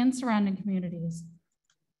and surrounding communities,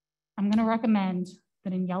 I'm going to recommend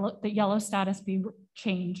that yellow status be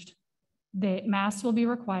changed. The masks will be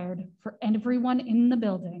required for everyone in the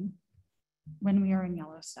building when we are in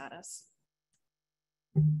yellow status.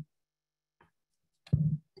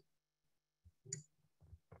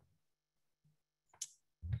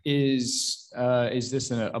 Is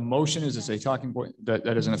this a motion? Is this a talking point?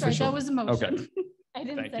 That is an official? Sorry, that was a motion. Okay. I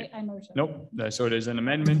didn't say I motion. Nope. So it is an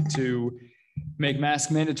amendment to make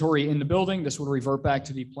mask mandatory in the building. This would revert back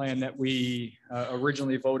to the plan that we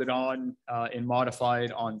originally voted on and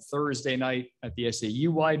modified on Thursday night at the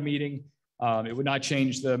SAU-wide meeting. It would not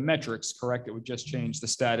change the metrics, correct? It would just change the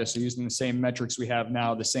status. So using the same metrics we have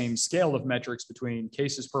now, the same scale of metrics between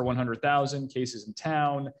cases per 100,000, cases in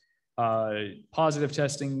town, positive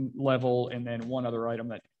testing level, and then one other item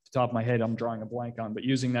that, off the top of my head, I'm drawing a blank on, but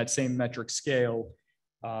using that same metric scale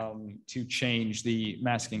to change the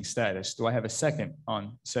masking status. Do I have a second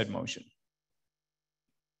on said motion?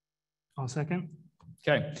 I'll second.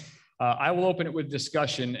 Okay. I will open it with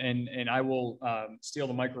discussion, and I will steal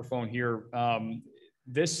the microphone here.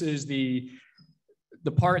 This is the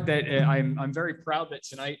part that I'm very proud that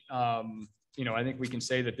tonight, I think we can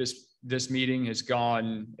say that this meeting has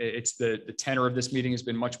gone, it's the tenor of this meeting has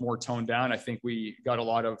been much more toned down. I think we got a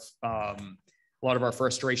lot of our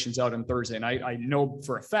frustrations out on Thursday. And I know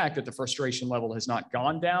for a fact that the frustration level has not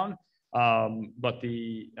gone down, but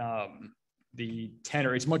the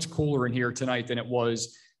tenor, it's much cooler in here tonight than it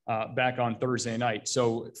was back on Thursday night.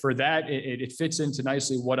 So for that, it fits into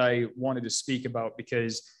nicely what I wanted to speak about,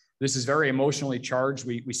 because this is very emotionally charged.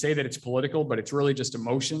 We say that it's political, but it's really just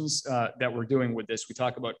emotions that we're doing with this. We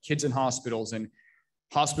talk about kids in hospitals, and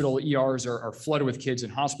hospital ERs are flooded with kids,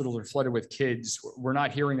 and hospitals are flooded with kids. We're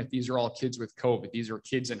not hearing that these are all kids with COVID. These are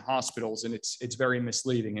kids in hospitals, and it's very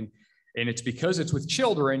misleading. And it's because it's with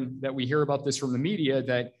children that we hear about this from the media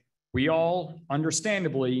that we all,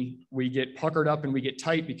 understandably, we get puckered up and we get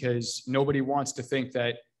tight because nobody wants to think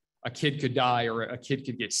that a kid could die or a kid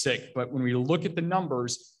could get sick. But when we look at the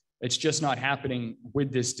numbers, it's just not happening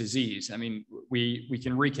with this disease. I mean, we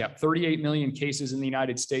can recap 38 million cases in the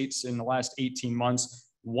United States in the last 18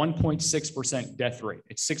 months, 1.6% death rate.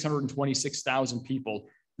 It's 626,000 people.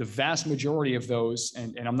 The vast majority of those,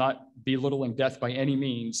 and I'm not belittling death by any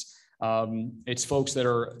means, it's folks that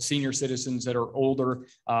are senior citizens that are older,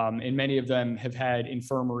 and many of them have had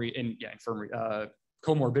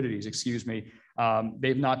comorbidities, excuse me.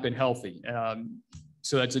 They've not been healthy.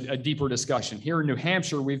 So that's a deeper discussion. Here in New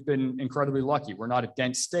Hampshire, we've been incredibly lucky. We're not a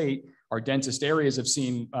dense state. Our densest areas have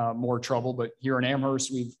seen more trouble, but here in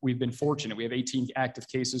Amherst, we've been fortunate. We have 18 active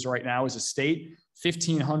cases right now as a state,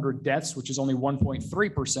 1,500 deaths, which is only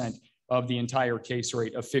 1.3% of the entire case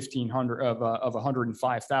rate of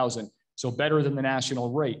 105,000. So better than the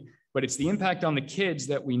national rate. But it's the impact on the kids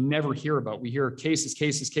that we never hear about. We hear cases.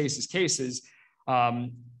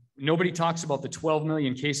 Nobody talks about the 12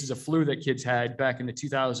 million cases of flu that kids had back in the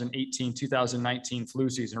 2018, 2019 flu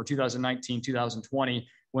season, or 2019, 2020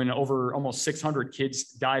 when over almost 600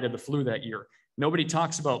 kids died of the flu that year. Nobody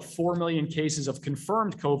talks about 4 million cases of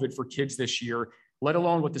confirmed COVID for kids this year, let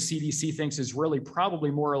alone what the CDC thinks is really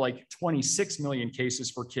probably more like 26 million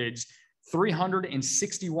cases for kids,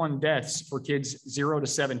 361 deaths for kids 0 to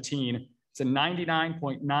 17. It's a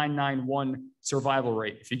 99.991 survival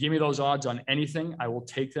rate. If you give me those odds on anything, I will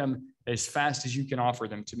take them as fast as you can offer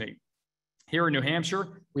them to me. Here in New Hampshire,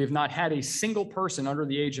 we have not had a single person under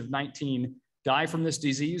the age of 19 die from this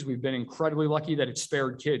disease. We've been incredibly lucky that it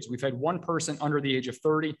spared kids. We've had one person under the age of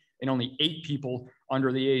 30 and only 8 people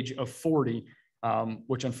under the age of 40,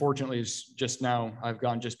 which unfortunately is just now, I've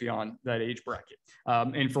gone just beyond that age bracket.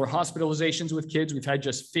 And for hospitalizations with kids, we've had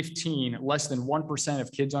just 15, less than 1%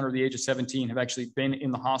 of kids under the age of 17 have actually been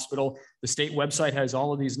in the hospital. The state website has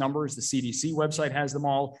all of these numbers. The CDC website has them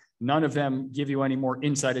all. None of them give you any more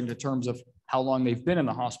insight into terms of how long they've been in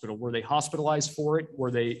the hospital. Were they hospitalized for it?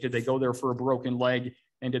 Did they go there for a broken leg?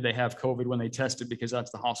 And did they have COVID when they tested? Because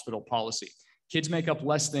that's the hospital policy. Kids make up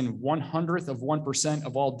less than 1/100th of 1%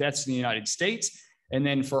 of all deaths in the United States. And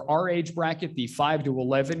then for our age bracket, the 5 to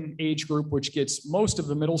 11 age group, which gets most of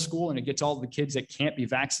the middle school and it gets all the kids that can't be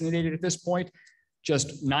vaccinated at this point,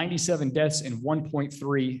 just 97 deaths and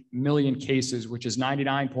 1.3 million cases, which is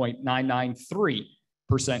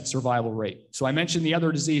 99.993% survival rate. So I mentioned the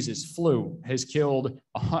other diseases. Flu has killed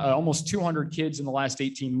almost 200 kids in the last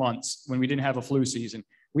 18 months when we didn't have a flu season.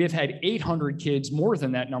 We have had 800 kids, more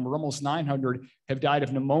than that number, almost 900, have died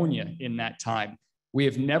of pneumonia in that time. We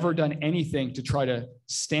have never done anything to try to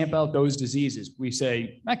stamp out those diseases. We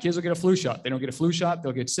say, kids will get a flu shot. They don't get a flu shot,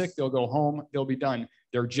 they'll get sick, they'll go home, they'll be done.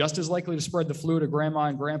 They're just as likely to spread the flu to grandma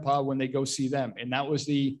and grandpa when they go see them. And that was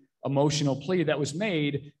the emotional plea that was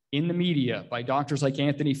made in the media by doctors like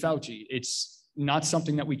Anthony Fauci. It's not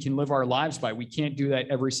something that we can live our lives by. We can't do that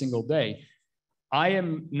every single day. I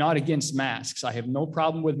am not against masks. I have no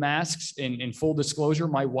problem with masks. In full disclosure,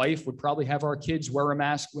 my wife would probably have our kids wear a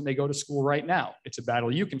mask when they go to school right now. It's a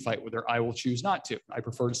battle you can fight with her. I will choose not to. I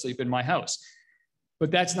prefer to sleep in my house.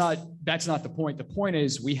 But that's not the point. The point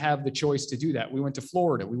is we have the choice to do that. We went to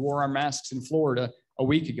Florida. We wore our masks in Florida a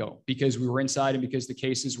week ago because we were inside and because the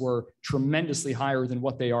cases were tremendously higher than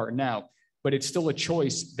what they are now. But it's still a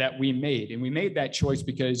choice that we made. And we made that choice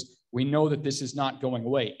because we know that this is not going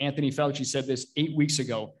away. Anthony Fauci said this 8 weeks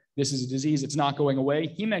ago. This is a disease that's not going away.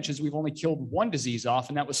 He mentions we've only killed one disease off,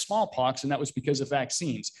 and that was smallpox, and that was because of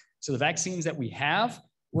vaccines. So the vaccines that we have,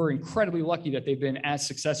 we're incredibly lucky that they've been as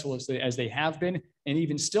successful as they have been, and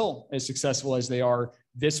even still as successful as they are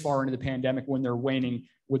this far into the pandemic when they're waning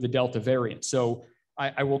with the Delta variant. So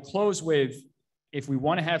I will close with, if we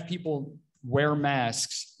want to have people wear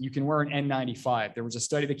masks, you can wear an N95. There was a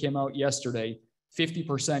study that came out yesterday,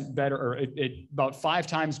 50% better, or about 5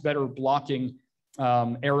 times better blocking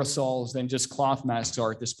aerosols than just cloth masks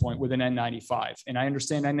are at this point with an N95. And I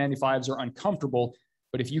understand N95s are uncomfortable,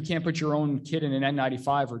 but if you can't put your own kid in an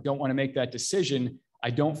N95 or don't want to make that decision, I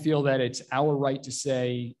don't feel that it's our right to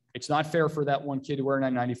say it's not fair for that one kid to wear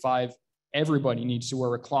an N95. Everybody needs to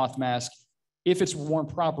wear a cloth mask. If it's worn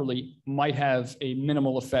properly, might have a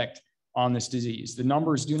minimal effect on this disease. The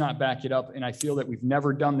numbers do not back it up. And I feel that we've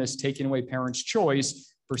never done this, taking away parents'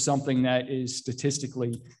 choice for something that is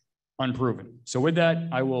statistically unproven. So with that,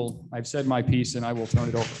 I've said my piece and I will turn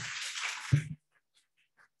it over.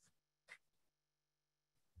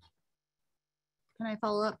 Can I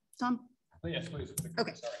follow up, Tom? Oh, yes, please.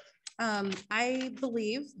 Okay. I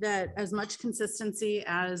believe that as much consistency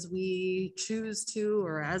as we choose to,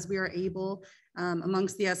 or as we are able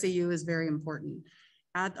amongst the SAU is very important.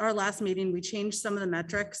 At our last meeting, we changed some of the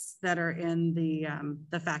metrics that are in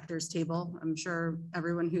the factors table. I'm sure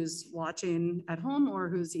everyone who's watching at home or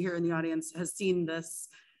who's here in the audience has seen this,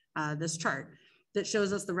 this chart that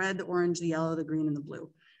shows us the red, the orange, the yellow, the green, and the blue.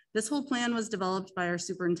 This whole plan was developed by our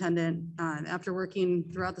superintendent after working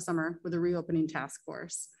throughout the summer with a reopening task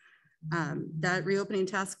force. That reopening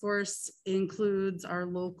task force includes our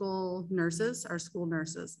local nurses, our school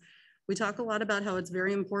nurses. We talk a lot about how it's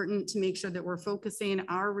very important to make sure that we're focusing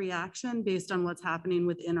our reaction based on what's happening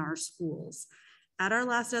within our schools. At our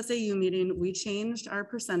last SAU meeting, we changed our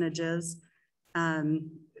percentages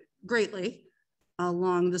greatly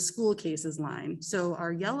along the school cases line. So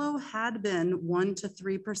our yellow had been 1 to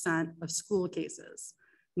 3% of school cases.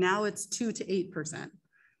 Now it's 2 to 8%.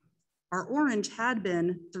 Our orange had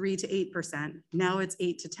been 3 to 8%. Now it's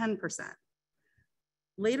 8 to 10%.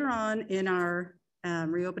 Later on in our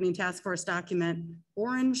reopening task force document,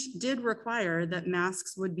 orange did require that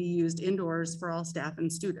masks would be used indoors for all staff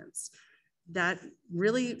and students. That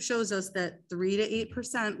really shows us that 3 to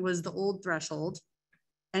 8% was the old threshold.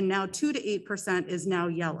 And now 2 to 8% is now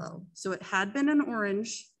yellow. So it had been an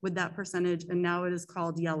orange with that percentage, and now it is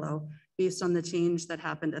called yellow based on the change that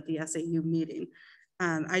happened at the SAU meeting.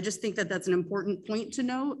 I just think that that's an important point to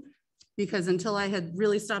note, because until I had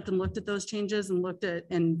really stopped and looked at those changes and looked at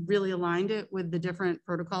and really aligned it with the different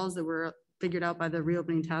protocols that were figured out by the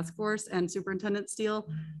reopening task force and Superintendent Steele,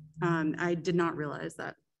 I did not realize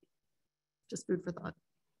that. Just food for thought.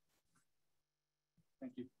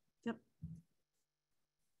 Thank you. Yep.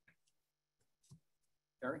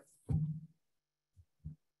 Gary?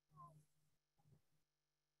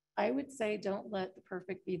 I would say don't let the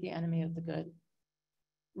perfect be the enemy of the good.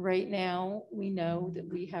 Right now, we know that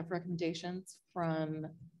we have recommendations from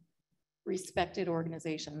respected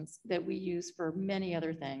organizations that we use for many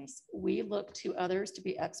other things. We look to others to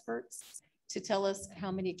be experts to tell us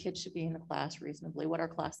how many kids should be in the class reasonably, what our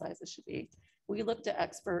class sizes should be. We look to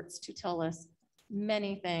experts to tell us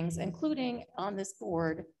many things, including on this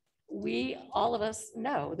board. All of us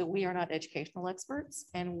know that we are not educational experts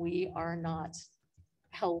and we are not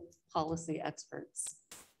health policy experts.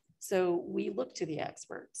 So we look to the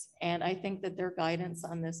experts, and I think that their guidance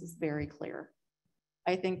on this is very clear.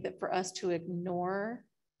 I think that for us to ignore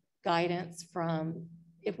guidance from,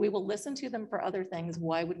 if we will listen to them for other things,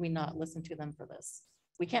 why would we not listen to them for this?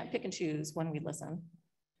 We can't pick and choose when we listen.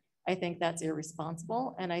 I think that's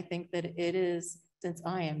irresponsible. And I think that it is, since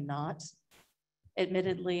I am not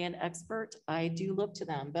admittedly an expert, I do look to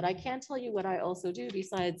them, but I can't tell you what I also do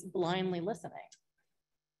besides blindly listening.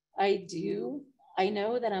 I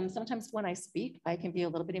know that sometimes when I speak, I can be a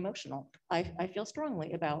little bit emotional. I feel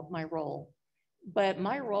strongly about my role, but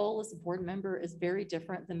my role as a board member is very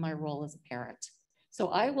different than my role as a parent. So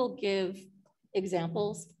I will give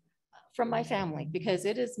examples from my family because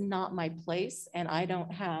it is not my place, and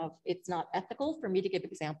it's not ethical for me to give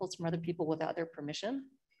examples from other people without their permission.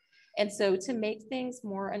 And so to make things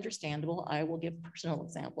more understandable, I will give personal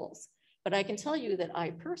examples. But I can tell you that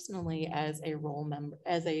I personally, as a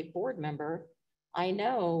board member, I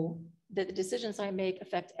know that the decisions I make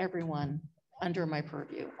affect everyone under my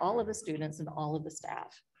purview, all of the students and all of the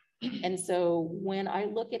staff. And so when I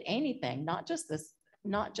look at anything, not just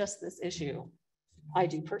this issue, I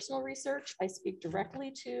do personal research. I speak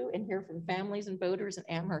directly to and hear from families and voters in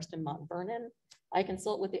Amherst and Mount Vernon. I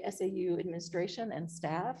consult with the SAU administration and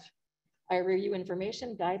staff. I review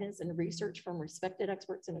information, guidance, and research from respected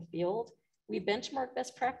experts in the field. We benchmark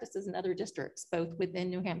best practices in other districts, both within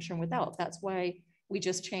New Hampshire and without. That's why we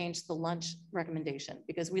just changed the lunch recommendation,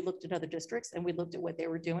 because we looked at other districts and we looked at what they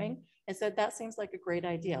were doing and said, that seems like a great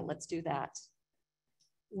idea. Let's do that.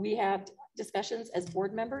 We have discussions as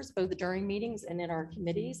board members, both during meetings and in our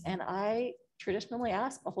committees. And I traditionally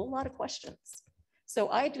ask a whole lot of questions. So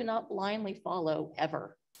I do not blindly follow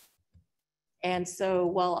ever. And so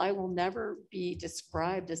while I will never be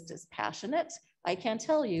described as dispassionate, I can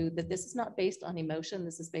tell you that this is not based on emotion.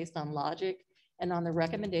 This is based on logic and on the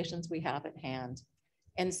recommendations we have at hand.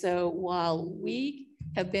 And so while we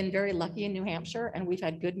have been very lucky in New Hampshire and we've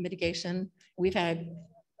had good mitigation, we've had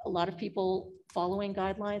a lot of people following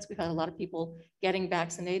guidelines, we've had a lot of people getting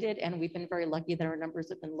vaccinated, and we've been very lucky that our numbers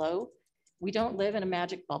have been low. We don't live in a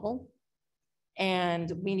magic bubble,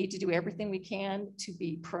 and we need to do everything we can to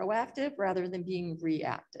be proactive rather than being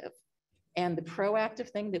reactive. And the proactive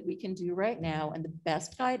thing that we can do right now, and the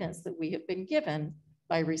best guidance that we have been given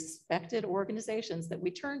by respected organizations that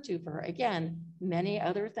we turn to for, again, many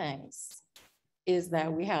other things, is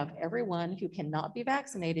that we have everyone who cannot be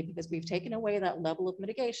vaccinated because we've taken away that level of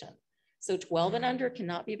mitigation. So 12 and under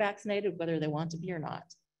cannot be vaccinated whether they want to be or not.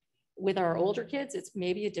 With our older kids, it's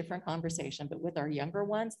maybe a different conversation, but with our younger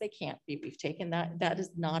ones, they can't be. We've taken that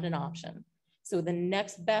is not an option. So the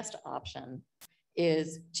next best option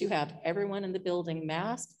is to have everyone in the building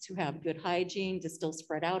masked, to have good hygiene, to still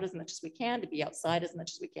spread out as much as we can, to be outside as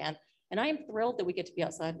much as we can. And I am thrilled that we get to be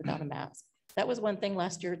outside without a mask. That was one thing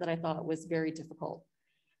last year that I thought was very difficult.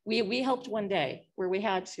 We helped one day where we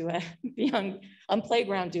had to be on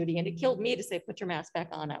playground duty, and it killed me to say, put your mask back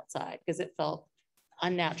on outside, because it felt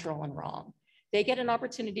unnatural and wrong. They get an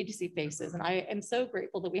opportunity to see faces. And I am so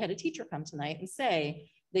grateful that we had a teacher come tonight and say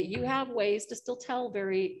that you have ways to still tell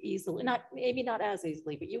very easily, maybe not as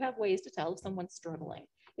easily, but you have ways to tell if someone's struggling.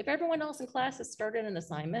 If everyone else in class has started an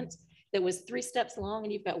assignment that was 3 steps long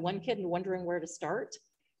and you've got one kid and wondering where to start,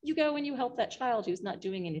 you go and you help that child who's not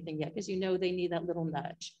doing anything yet because you know they need that little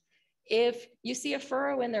nudge. If you see a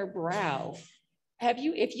furrow in their brow,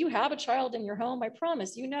 if you have a child in your home, I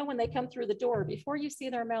promise you know when they come through the door before you see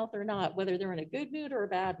their mouth or not, whether they're in a good mood or a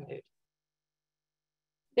bad mood.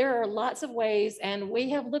 There are lots of ways, and we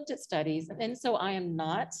have looked at studies, and so I am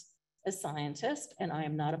not a scientist, and I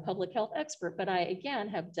am not a public health expert, but I, again,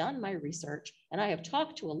 have done my research and I have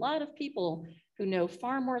talked to a lot of people who know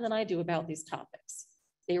far more than I do about these topics.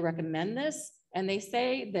 They recommend this, and they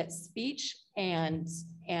say that speech and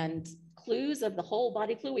clues of the whole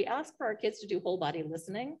body clue, we ask for our kids to do whole body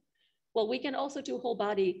listening. Well, we can also do whole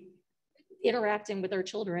body interacting with our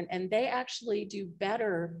children, and they actually do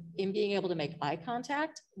better in being able to make eye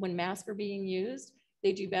contact when masks are being used.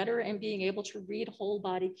 They do better in being able to read whole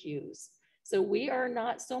body cues. So we are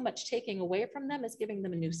not so much taking away from them as giving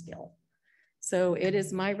them a new skill. So it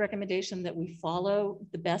is my recommendation that we follow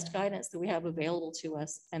the best guidance that we have available to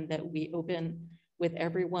us and that we open with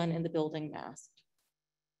everyone in the building masked.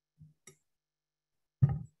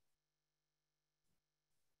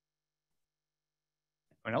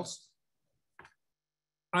 Anyone else?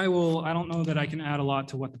 I don't know that I can add a lot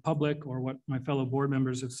to what the public or what my fellow board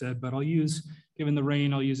members have said, but given the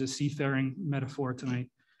rain, I'll use a seafaring metaphor tonight.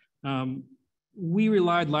 We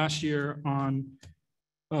relied last year on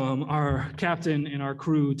our captain and our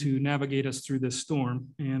crew to navigate us through this storm.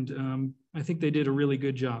 And I think they did a really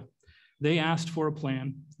good job. They asked for a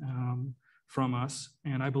plan from us,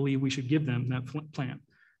 and I believe we should give them that plan,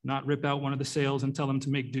 not rip out one of the sails and tell them to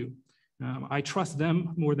make do. I trust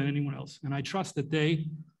them more than anyone else, and I trust that they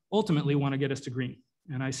ultimately want to get us to green,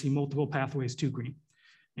 and I see multiple pathways to green.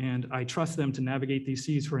 And I trust them to navigate these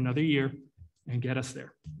seas for another year and get us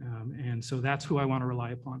there. And so that's who I want to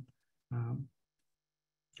rely upon.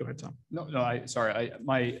 Go ahead, Tom.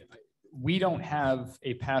 We don't have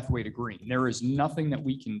a pathway to green. There is nothing that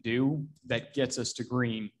we can do that gets us to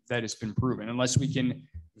green that has been proven, unless we can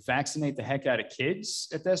vaccinate the heck out of kids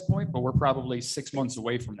at this point, but we're probably 6 months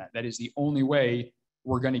away from that. That is the only way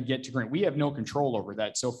we're going to get to green. We have no control over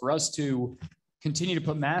that. So for us to continue to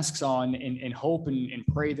put masks on and hope and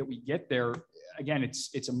pray that we get there, again,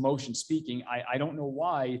 it's emotion speaking. I don't know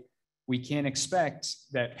why we can't expect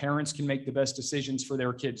that parents can make the best decisions for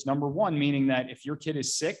their kids. Number one, meaning that if your kid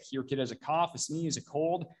is sick, your kid has a cough, a sneeze, a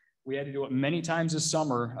cold, we had to do it many times this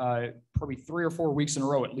summer, probably 3 or 4 weeks in a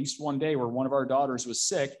row, at least one day where one of our daughters was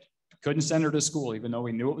sick, couldn't send her to school, even though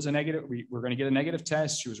we knew it was a negative. We were going to get a negative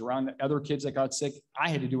test. She was around other kids that got sick. I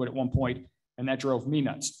had to do it at one point, and that drove me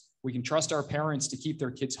nuts. We can trust our parents to keep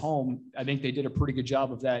their kids home. I think they did a pretty good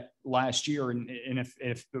job of that last year. And if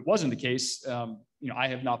it wasn't the case, I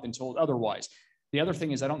have not been told otherwise. The other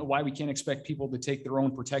thing is, I don't know why we can't expect people to take their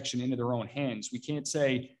own protection into their own hands. We can't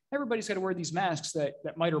say everybody's got to wear these masks that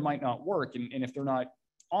might or might not work. And if they're not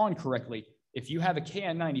on correctly, if you have a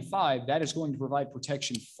KN95, that is going to provide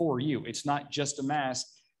protection for you. It's not just a mask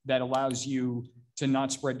that allows you to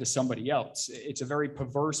not spread to somebody else. It's a very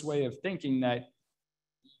perverse way of thinking that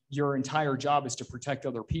your entire job is to protect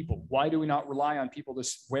other people. Why do we not rely on people to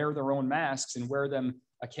wear their own masks and wear them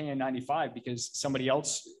a KN95 because somebody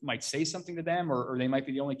else might say something to them or they might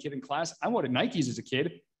be the only kid in class? I wanted Nikes as a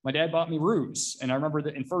kid. My dad bought me Ruse. And I remember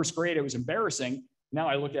that in first grade, it was embarrassing. Now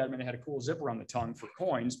I look at them and they had a cool zipper on the tongue for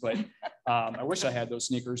coins, but I wish I had those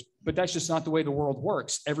sneakers. But that's just not the way the world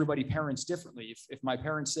works. Everybody parents differently. If my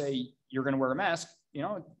parents say you're going to wear a mask,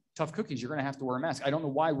 tough cookies, you're going to have to wear a mask. I don't know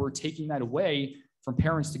why we're taking that away from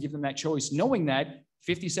parents to give them that choice, knowing that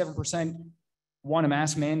 57% want a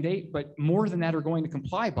mask mandate, but more than that are going to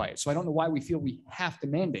comply by it. So I don't know why we feel we have to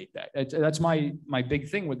mandate that. That's my big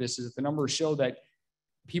thing with this, is that the numbers show that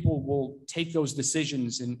people will take those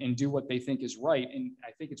decisions and do what they think is right. And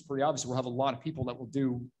I think it's pretty obvious we'll have a lot of people that will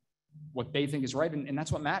do what they think is right. And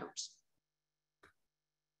that's what matters.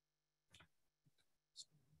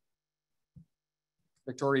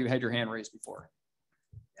 Victoria, you had your hand raised before.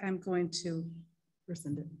 I'm going to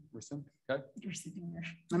rescind it. Rescind? Okay.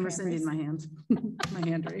 I'm rescinding my hand. My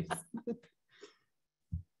hand raised.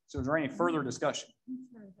 So is there any further discussion?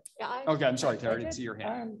 Yeah, okay, I'm sorry, Terry, I didn't see your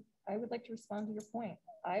hand. I would like to respond to your point.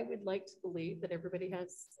 I would like to believe that everybody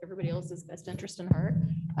else's best interest in heart.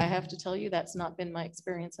 I have to tell you, that's not been my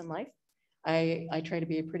experience in life. I try to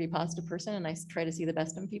be a pretty positive person and I try to see the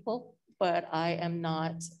best in people, but I am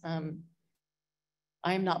not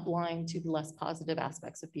blind to the less positive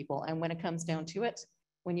aspects of people. And when it comes down to it,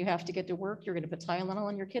 when you have to get to work, you're going to put Tylenol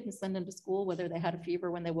on your kid and send them to school, whether they had a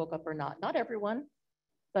fever when they woke up or not. Not everyone,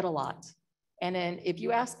 but a lot. And then if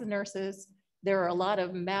you ask the nurses, there are a lot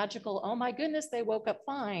of magical, oh my goodness, they woke up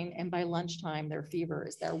fine. And by lunchtime, their fever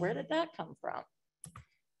is there. Where did that come from?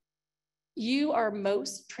 You are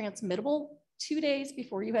most transmittable 2 days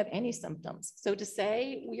before you have any symptoms. So to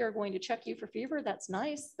say we are going to check you for fever, that's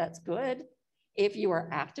nice, that's good. If you are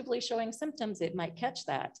actively showing symptoms, it might catch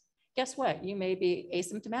that. Guess what? You may be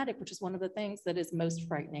asymptomatic, which is one of the things that is most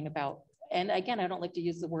frightening about. And again, I don't like to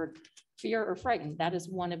use the word fear or frightened. That is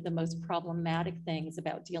one of the most problematic things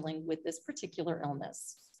about dealing with this particular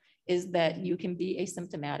illness, is that you can be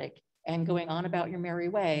asymptomatic and going on about your merry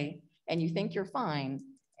way, and you think you're fine,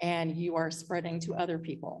 and you are spreading to other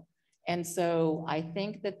people. And so I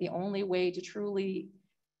think that the only way to truly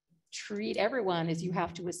treat everyone is you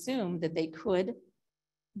have to assume that they could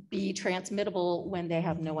be transmittable when they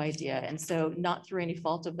have no idea. And so not through any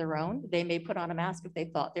fault of their own. They may put on a mask if they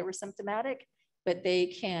thought they were symptomatic, but they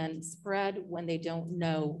can spread when they don't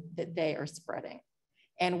know that they are spreading.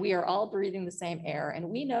 And we are all breathing the same air. And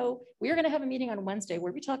we know we're going to have a meeting on Wednesday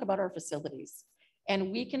where we talk about our facilities.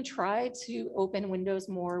 And we can try to open windows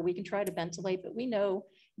more, we can try to ventilate, but we know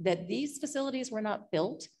that these facilities were not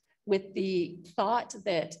built with the thought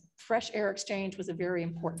that fresh air exchange was a very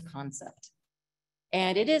important concept.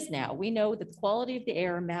 And it is now. We know that the quality of the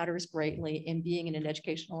air matters greatly in being in an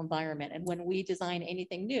educational environment. And when we design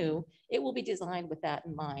anything new, it will be designed with that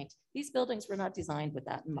in mind. These buildings were not designed with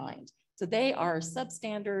that in mind. So they are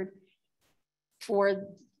substandard for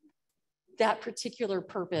that particular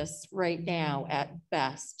purpose right now at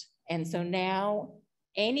best. And so now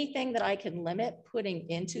anything that I can limit putting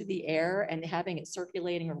into the air and having it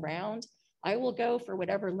circulating around, I will go for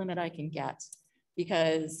whatever limit I can get,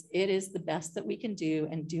 because it is the best that we can do.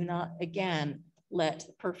 And do not, again, let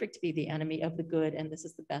perfect be the enemy of the good. And this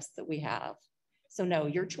is the best that we have. So no,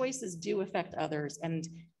 your choices do affect others. And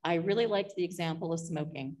I really liked the example of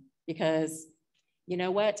smoking, because you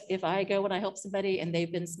know what, if I go and I help somebody and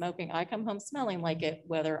they've been smoking, I come home smelling like it,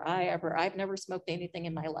 I've never smoked anything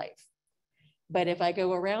in my life. But if I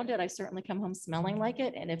go around it, I certainly come home smelling like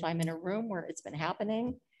it. And if I'm in a room where it's been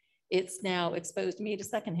happening, it's now exposed me to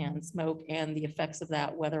secondhand smoke and the effects of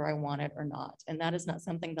that, whether I want it or not. And that is not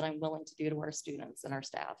something that I'm willing to do to our students and our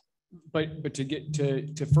staff. But to get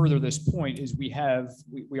to further this point is we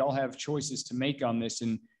all have choices to make on this.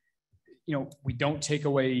 And, you know, we don't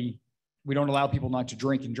allow people not to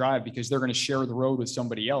drink and drive because they're going to share the road with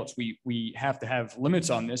somebody else. We have to have limits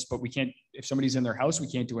on this, but we can't, if somebody's in their house, we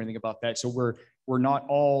can't do anything about that. So we're not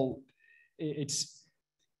all,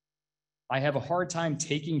 I have a hard time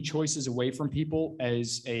taking choices away from people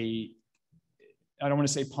as I don't want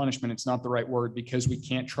to say punishment, it's not the right word, because we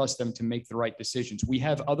can't trust them to make the right decisions. We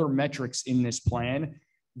have other metrics in this plan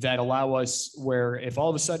that allow us, where if all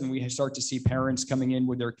of a sudden we start to see parents coming in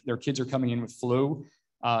with their kids are coming in with flu,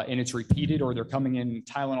 and it's repeated, or they're coming in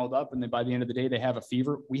Tylenol'd up, and then by the end of the day, they have a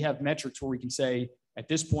fever. We have metrics where we can say, at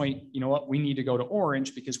this point, you know what, we need to go to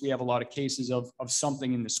orange because we have a lot of cases of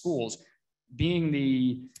something in the schools. Being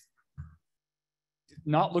the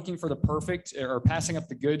not looking for the perfect or passing up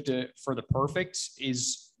the good for the perfect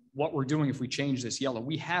is what we're doing if we change this yellow.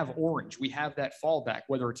 We have orange. We have that fallback,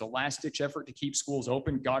 whether it's a last ditch effort to keep schools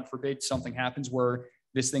open, God forbid something happens where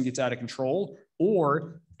this thing gets out of control,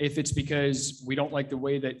 or if it's because we don't like the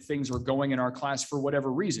way that things are going in our class for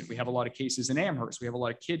whatever reason. We have a lot of cases in Amherst. We have a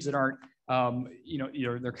lot of kids that aren't,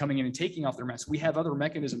 they're coming in and taking off their masks. We have other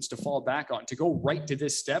mechanisms to fall back on, to go right to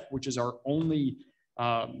this step, which is our only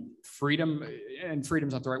freedom, and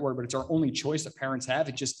freedom's not the right word, but it's our only choice that parents have.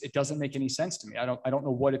 It doesn't make any sense to me. I don't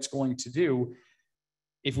know what it's going to do.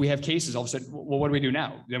 If we have cases, all of a sudden, well, what do we do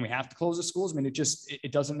now? Then we have to close the schools. I mean,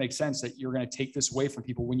 it doesn't make sense that you're going to take this away from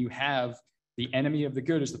people when you have the enemy of the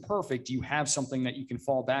good is the perfect. You have something that you can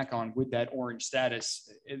fall back on with that orange status.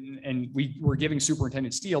 And we're giving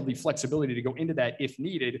Superintendent Steele the flexibility to go into that if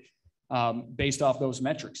needed, based off those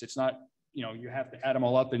metrics. It's not, you have to add them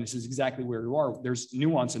all up and this is exactly where you are. There's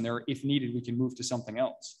nuance in there. If needed, we can move to something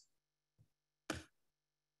else.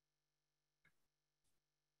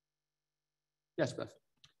 Yes, Beth.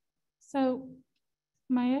 So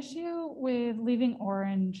my issue with leaving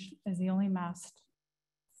orange as the only masked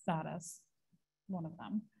status, one of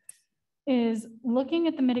them, is looking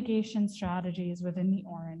at the mitigation strategies within the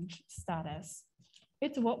orange status.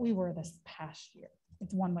 It's what we were this past year.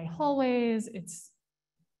 It's one-way hallways. It's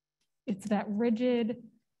that rigid,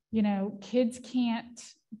 kids can't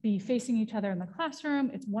be facing each other in the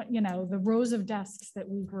classroom. It's what, the rows of desks that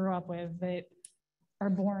we grew up with that are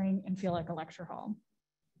boring and feel like a lecture hall.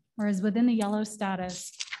 Whereas within the yellow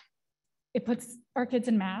status, it puts our kids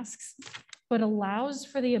in masks, but allows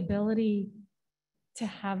for the ability to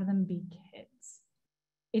have them be kids.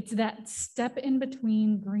 It's that step in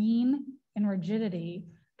between green and rigidity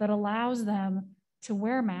that allows them to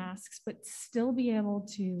wear masks, but still be able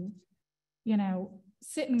to,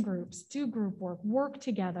 sit in groups, do group work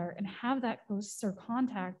together, and have that closer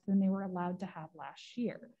contact than they were allowed to have last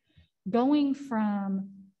year. Going from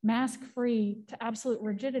mask-free to absolute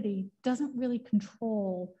rigidity doesn't really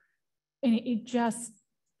control, and it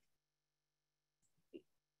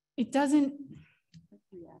doesn't,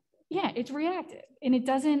 Yeah, it's reactive and it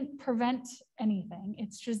doesn't prevent anything.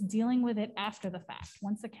 It's just dealing with it after the fact,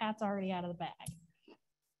 once the cat's already out of the bag.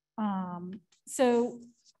 So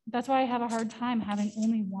that's why I have a hard time having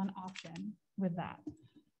only one option with that.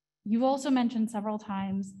 You've also mentioned several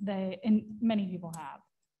times that, and many people have,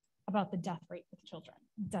 about the death rate with children,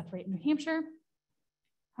 death rate in New Hampshire.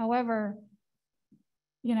 However,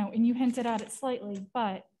 you know, and you hinted at it slightly,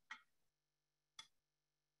 but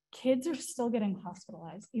kids are still getting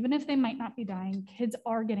hospitalized. Even if they might not be dying, kids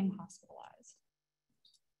are getting hospitalized.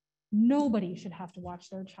 Nobody should have to watch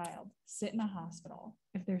their child sit in a hospital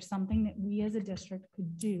if there's something that we as a district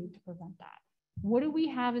could do to prevent that. What do we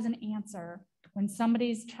have as an answer when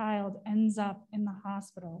somebody's child ends up in the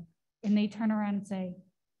hospital and they turn around and say,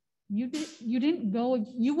 you didn't go,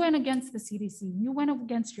 you went against the CDC, you went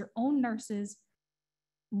against your own nurses,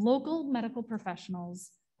 local medical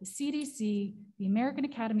professionals, the CDC, the American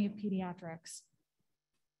Academy of Pediatrics.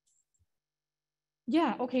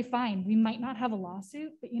 Yeah, okay, fine. We might not have a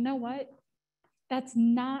lawsuit, but you know what? That's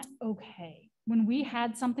not okay. When we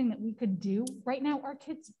had something that we could do, right now, our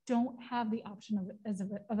kids don't have the option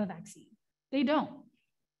of a vaccine. They don't.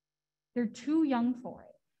 They're too young for it.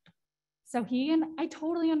 So I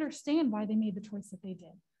totally understand why they made the choice that they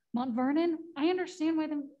did. Mount Vernon, I understand why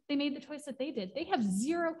they made the choice that they did. They have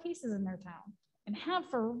 0 cases in their town and have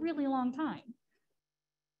for a really long time.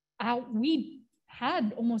 We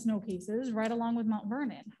had almost no cases right along with Mount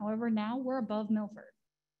Vernon. However, now we're above Milford.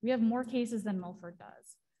 We have more cases than Milford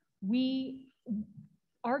does.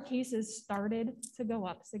 Our cases started to go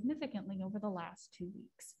up significantly over the last 2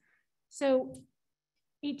 weeks. So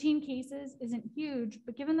 18 cases isn't huge,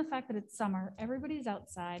 but given the fact that it's summer, everybody's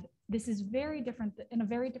outside. This is very different, in a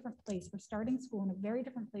very different place. We're starting school in a very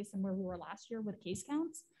different place than where we were last year with case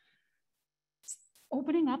counts.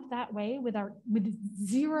 Opening up that way with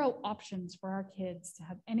 0 options for our kids to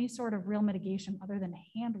have any sort of real mitigation other than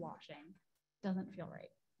hand washing doesn't feel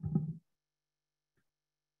right.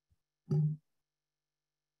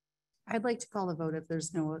 I'd like to call the vote if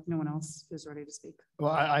there's no one else who's ready to speak.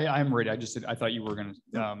 Well, I'm ready. I thought you were going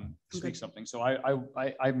to speak something. So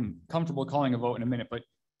I'm comfortable calling a vote in a minute, but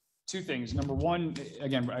 2 things. Number one,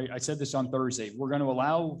 again, I said this on Thursday, we're going to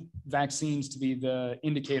allow vaccines to be the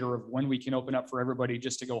indicator of when we can open up for everybody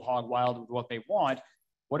just to go hog wild with what they want.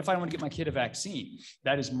 What if I want to get my kid a vaccine?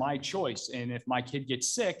 That is my choice. And if my kid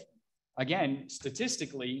gets sick, again,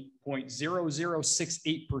 statistically,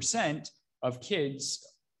 0.0068% of kids,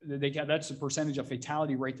 that's the percentage of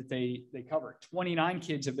fatality rate that they cover. 29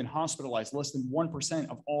 kids have been hospitalized. Less than 1%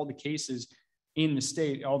 of all the cases in the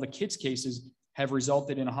state, all the kids' cases have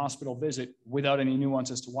resulted in a hospital visit without any nuance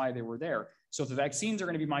as to why they were there. So if the vaccines are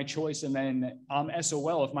going to be my choice and then I'm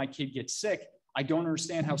SOL if my kid gets sick, I don't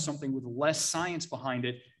understand how something with less science behind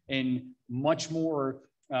it and much more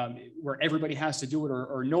where everybody has to do it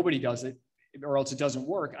or nobody does it or else it doesn't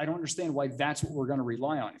work. I don't understand why that's what we're going to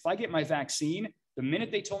rely on. If I get my vaccine, the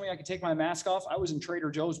minute they told me I could take my mask off, I was in Trader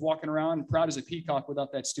Joe's walking around proud as a peacock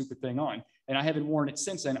without that stupid thing on. And I haven't worn it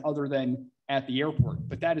since then other than at the airport,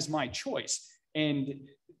 but that is my choice. And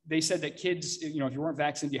they said that kids, if you weren't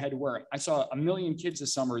vaccinated, you had to wear it. I saw 1 million kids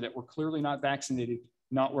this summer that were clearly not vaccinated,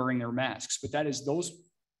 not wearing their masks, but that is those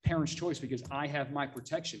parents' choice because I have my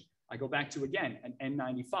protection. I go back to, again, an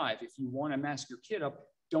N95. If you want to mask your kid up,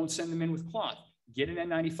 don't send them in with cloth. Get an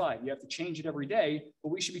N95. You have to change it every day, but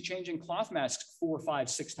we should be changing cloth masks 4, 5,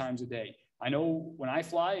 6 times a day. I know when I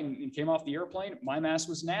fly and came off the airplane, my mask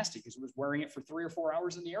was nasty because I was wearing it for 3 or 4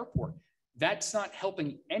 hours in the airport. That's not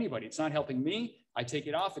helping anybody. It's not helping me. I take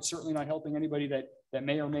it off. It's certainly not helping anybody that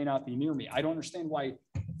may or may not be near me. I don't understand why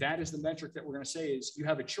that is the metric that we're going to say is you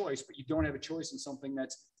have a choice, but you don't have a choice in something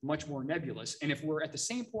that's much more nebulous. And if we're at the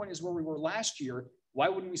same point as where we were last year, why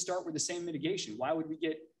wouldn't we start with the same mitigation? Why would we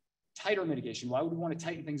get tighter mitigation? Why would we want to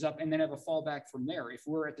tighten things up and then have a fallback from there? If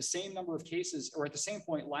we're at the same number of cases or at the same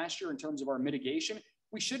point last year in terms of our mitigation,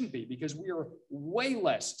 we shouldn't be because we are way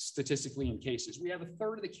less statistically in cases. We have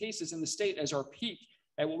 1/3 of the cases in the state as our peak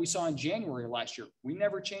at what we saw in January last year. We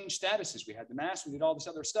never changed statuses. We had the mask, we did all this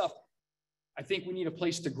other stuff. I think we need a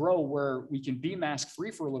place to grow where we can be mask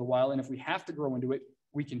free for a little while. And if we have to grow into it,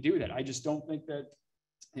 we can do that. I just don't think that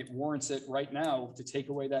it warrants it right now to take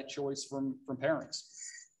away that choice from parents.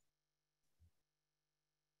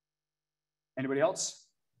 Anybody else?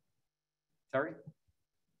 Terry?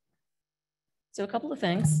 So a couple of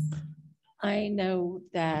things. I know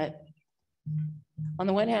that on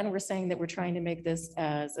the one hand, we're saying that we're trying to make this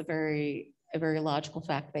as a very logical,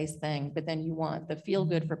 fact-based thing, but then you want the feel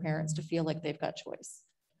good for parents to feel like they've got choice.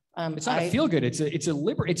 It's not a feel good. It's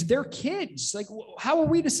it's their kids. Like, how are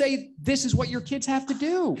we to say this is what your kids have to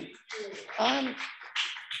do?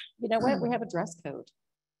 You know what? We have a dress code.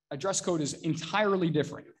 A dress code is entirely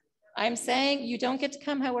different. I'm saying you don't get to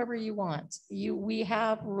come however you want. We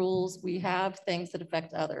have rules, we have things that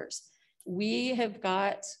affect others. We have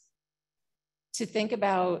got to think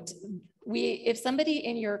about, if somebody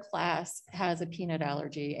in your class has a peanut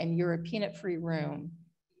allergy and you're a peanut-free room,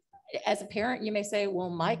 as a parent, you may say, well,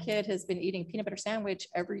 my kid has been eating peanut butter sandwich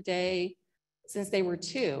every day since they were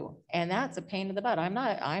 2, and that's a pain in the butt.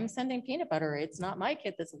 I'm sending peanut butter. It's not my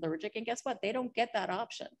kid that's allergic. And guess what? They don't get that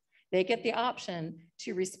option. They get the option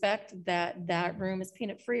to respect that that room is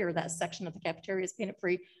peanut free or that section of the cafeteria is peanut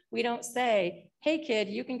free. We don't say, hey kid,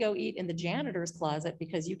 you can go eat in the janitor's closet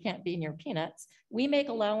because you can't be near peanuts. We make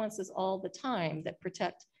allowances all the time that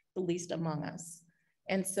protect the least among us.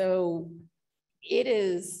 And so it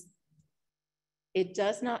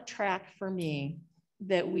does not track for me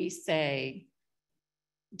that we say,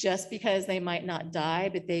 just because they might not die,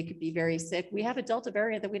 but they could be very sick. We have a Delta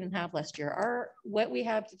variant that we didn't have last year. What we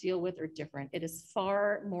have to deal with are different. It is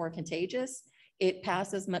far more contagious. It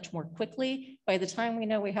passes much more quickly. By the time we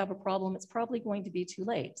know we have a problem, it's probably going to be too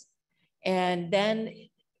late. And then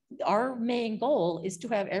our main goal is to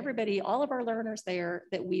have everybody, all of our learners there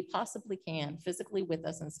that we possibly can physically with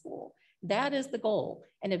us in school. That is the goal.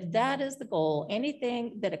 And if that is the goal,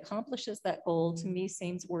 anything that accomplishes that goal to me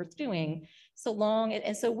seems worth doing, so long.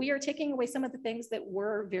 And so we are taking away some of the things that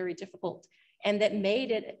were very difficult and that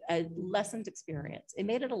made it a lessened experience. It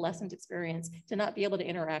made it a lessened experience to not be able to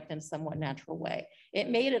interact in a somewhat natural way.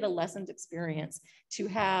 It made it a lessened experience to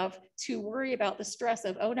have to worry about the stress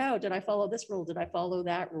of, oh no, did I follow this rule? Did I follow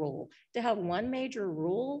that rule? To have one major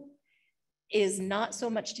rule is not so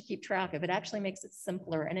much to keep track of. It actually makes it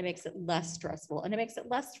simpler and it makes it less stressful. And it makes it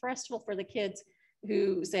less stressful for the kids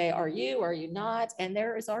who say, are you not? And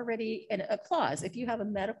there is already a clause. If you have a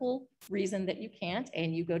medical reason that you can't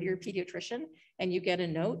and you go to your pediatrician and you get a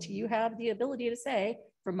note, you have the ability to say,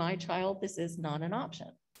 for my child, this is not an option.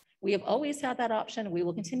 We have always had that option. We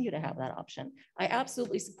will continue to have that option. I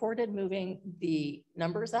absolutely supported moving the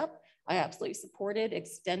numbers up. I absolutely supported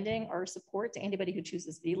extending our support to anybody who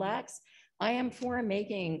chooses VLAX. I am for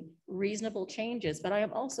making reasonable changes, but I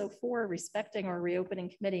am also for respecting our reopening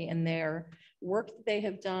committee and their work that they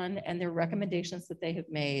have done and their recommendations that they have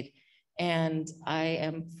made. And I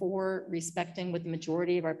am for respecting what the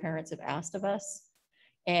majority of our parents have asked of us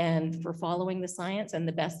and for following the science and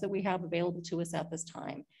the best that we have available to us at this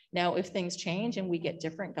time. Now, if things change and we get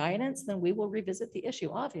different guidance, then we will revisit the issue,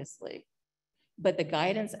 obviously. But the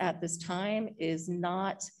guidance at this time is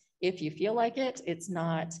not, if you feel like it, it's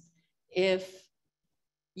not, if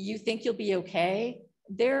you think you'll be okay.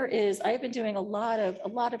 I've been doing a lot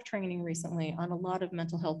of training recently on a lot of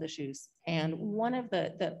mental health issues. And one of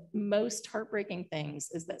the most heartbreaking things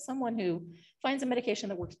is that someone who finds a medication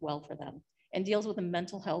that works well for them and deals with a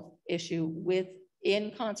mental health issue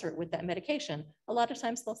in concert with that medication, a lot of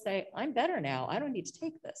times they'll say, I'm better now, I don't need to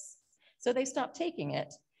take this. So they stop taking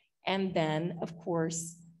it. And then of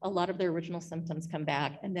course, a lot of their original symptoms come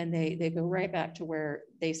back and then they go right back to where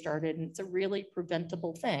they started. And it's a really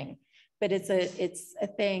preventable thing, but it's a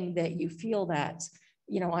thing that you feel that,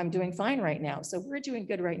 I'm doing fine right now. So we're doing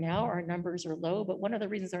good right now. Our numbers are low, but one of the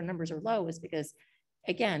reasons our numbers are low is because,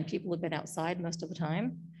 again, people have been outside most of the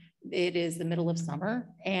time. It is the middle of summer.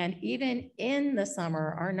 And even in the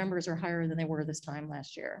summer, our numbers are higher than they were this time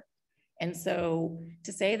last year. And so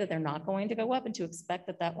to say that they're not going to go up and to expect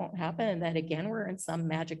that that won't happen and that again, we're in some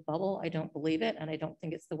magic bubble, I don't believe it. And I don't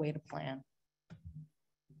think it's the way to plan.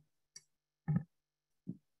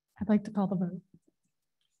 I'd like to call the vote.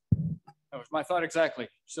 That was my thought exactly.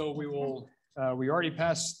 So we will, we already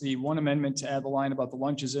passed the one amendment to add the line about the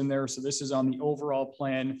lunches in there. So this is on the overall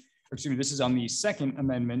plan, or excuse me, this is on the second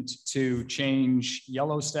amendment to change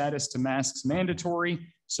yellow status to masks mandatory.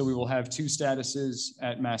 So we will have 2 statuses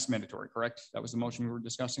at mask mandatory, correct? That was the motion we were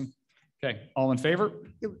discussing. Okay, all in favor?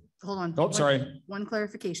 Hold on. Oh, sorry. One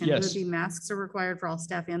clarification. Yes. It would be masks are required for all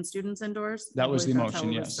staff and students indoors? That was the That's how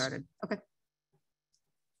motion, it was yes. started. Okay.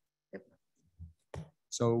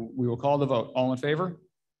 So we will call the vote. All in favor?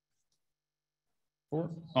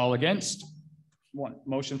 4. All against? 1.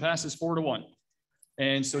 Motion passes 4-1.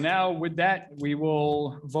 And so now with that, we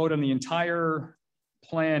will vote on the entire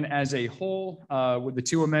plan as a whole with the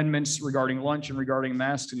 2 amendments regarding lunch and regarding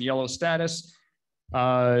masks and yellow status.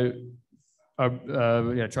 Yeah,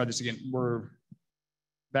 try this again. We're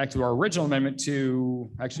back to our original amendment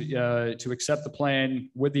to actually to accept the plan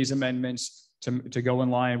with these amendments to go in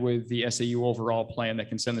line with the SAU overall plan that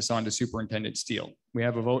can send this on to Superintendent Steele. We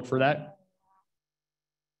have a vote for that.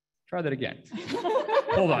 Try that again.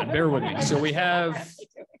 Hold on, bear with me. So we have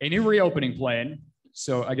a new reopening plan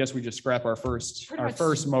So I guess we just scrap our first Pretty much.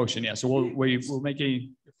 first motion. Yeah. So we'll make a.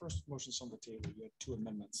 Your first motion's on the table. You had 2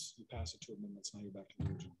 amendments. You passed the 2 amendments. Now you're back to the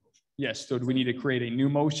original motion. Yes. So do we need to create a new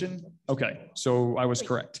motion? Okay. So I was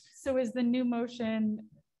correct. So is the new motion,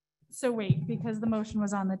 so wait, because the motion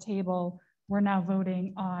was on the table, we're now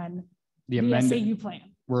voting on The the amended. SAU plan.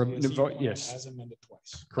 We're The SAU vote. plan Yes. As amended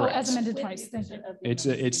twice. Correct. Oh, as amended twice. Thank you. It's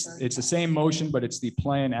the same motion, but it's the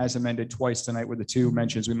plan as amended twice tonight with the 2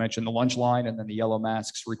 mentions. We mentioned the lunch line and then the yellow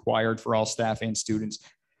masks required for all staff and students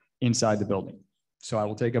inside the building. So I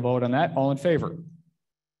will take a vote on that. All in favor?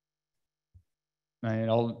 And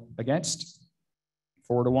all against?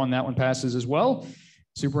 4-1. That one passes as well.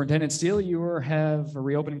 Superintendent Steele, you have a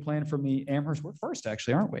reopening plan from the Amherst. We're first,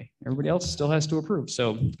 actually, aren't we? Everybody else still has to approve.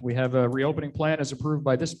 So we have a reopening plan as approved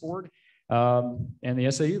by this board and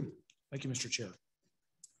the SAU. Thank you, Mr. Chair.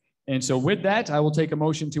 And so with that, I will take a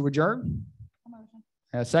motion to adjourn.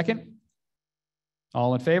 A second.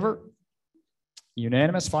 All in favor?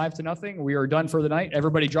 Unanimous, 5-0. We are done for the night.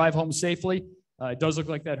 Everybody drive home safely. It does look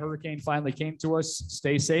like that hurricane finally came to us.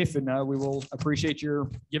 Stay safe, and we will appreciate your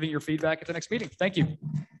giving your feedback at the next meeting. Thank you.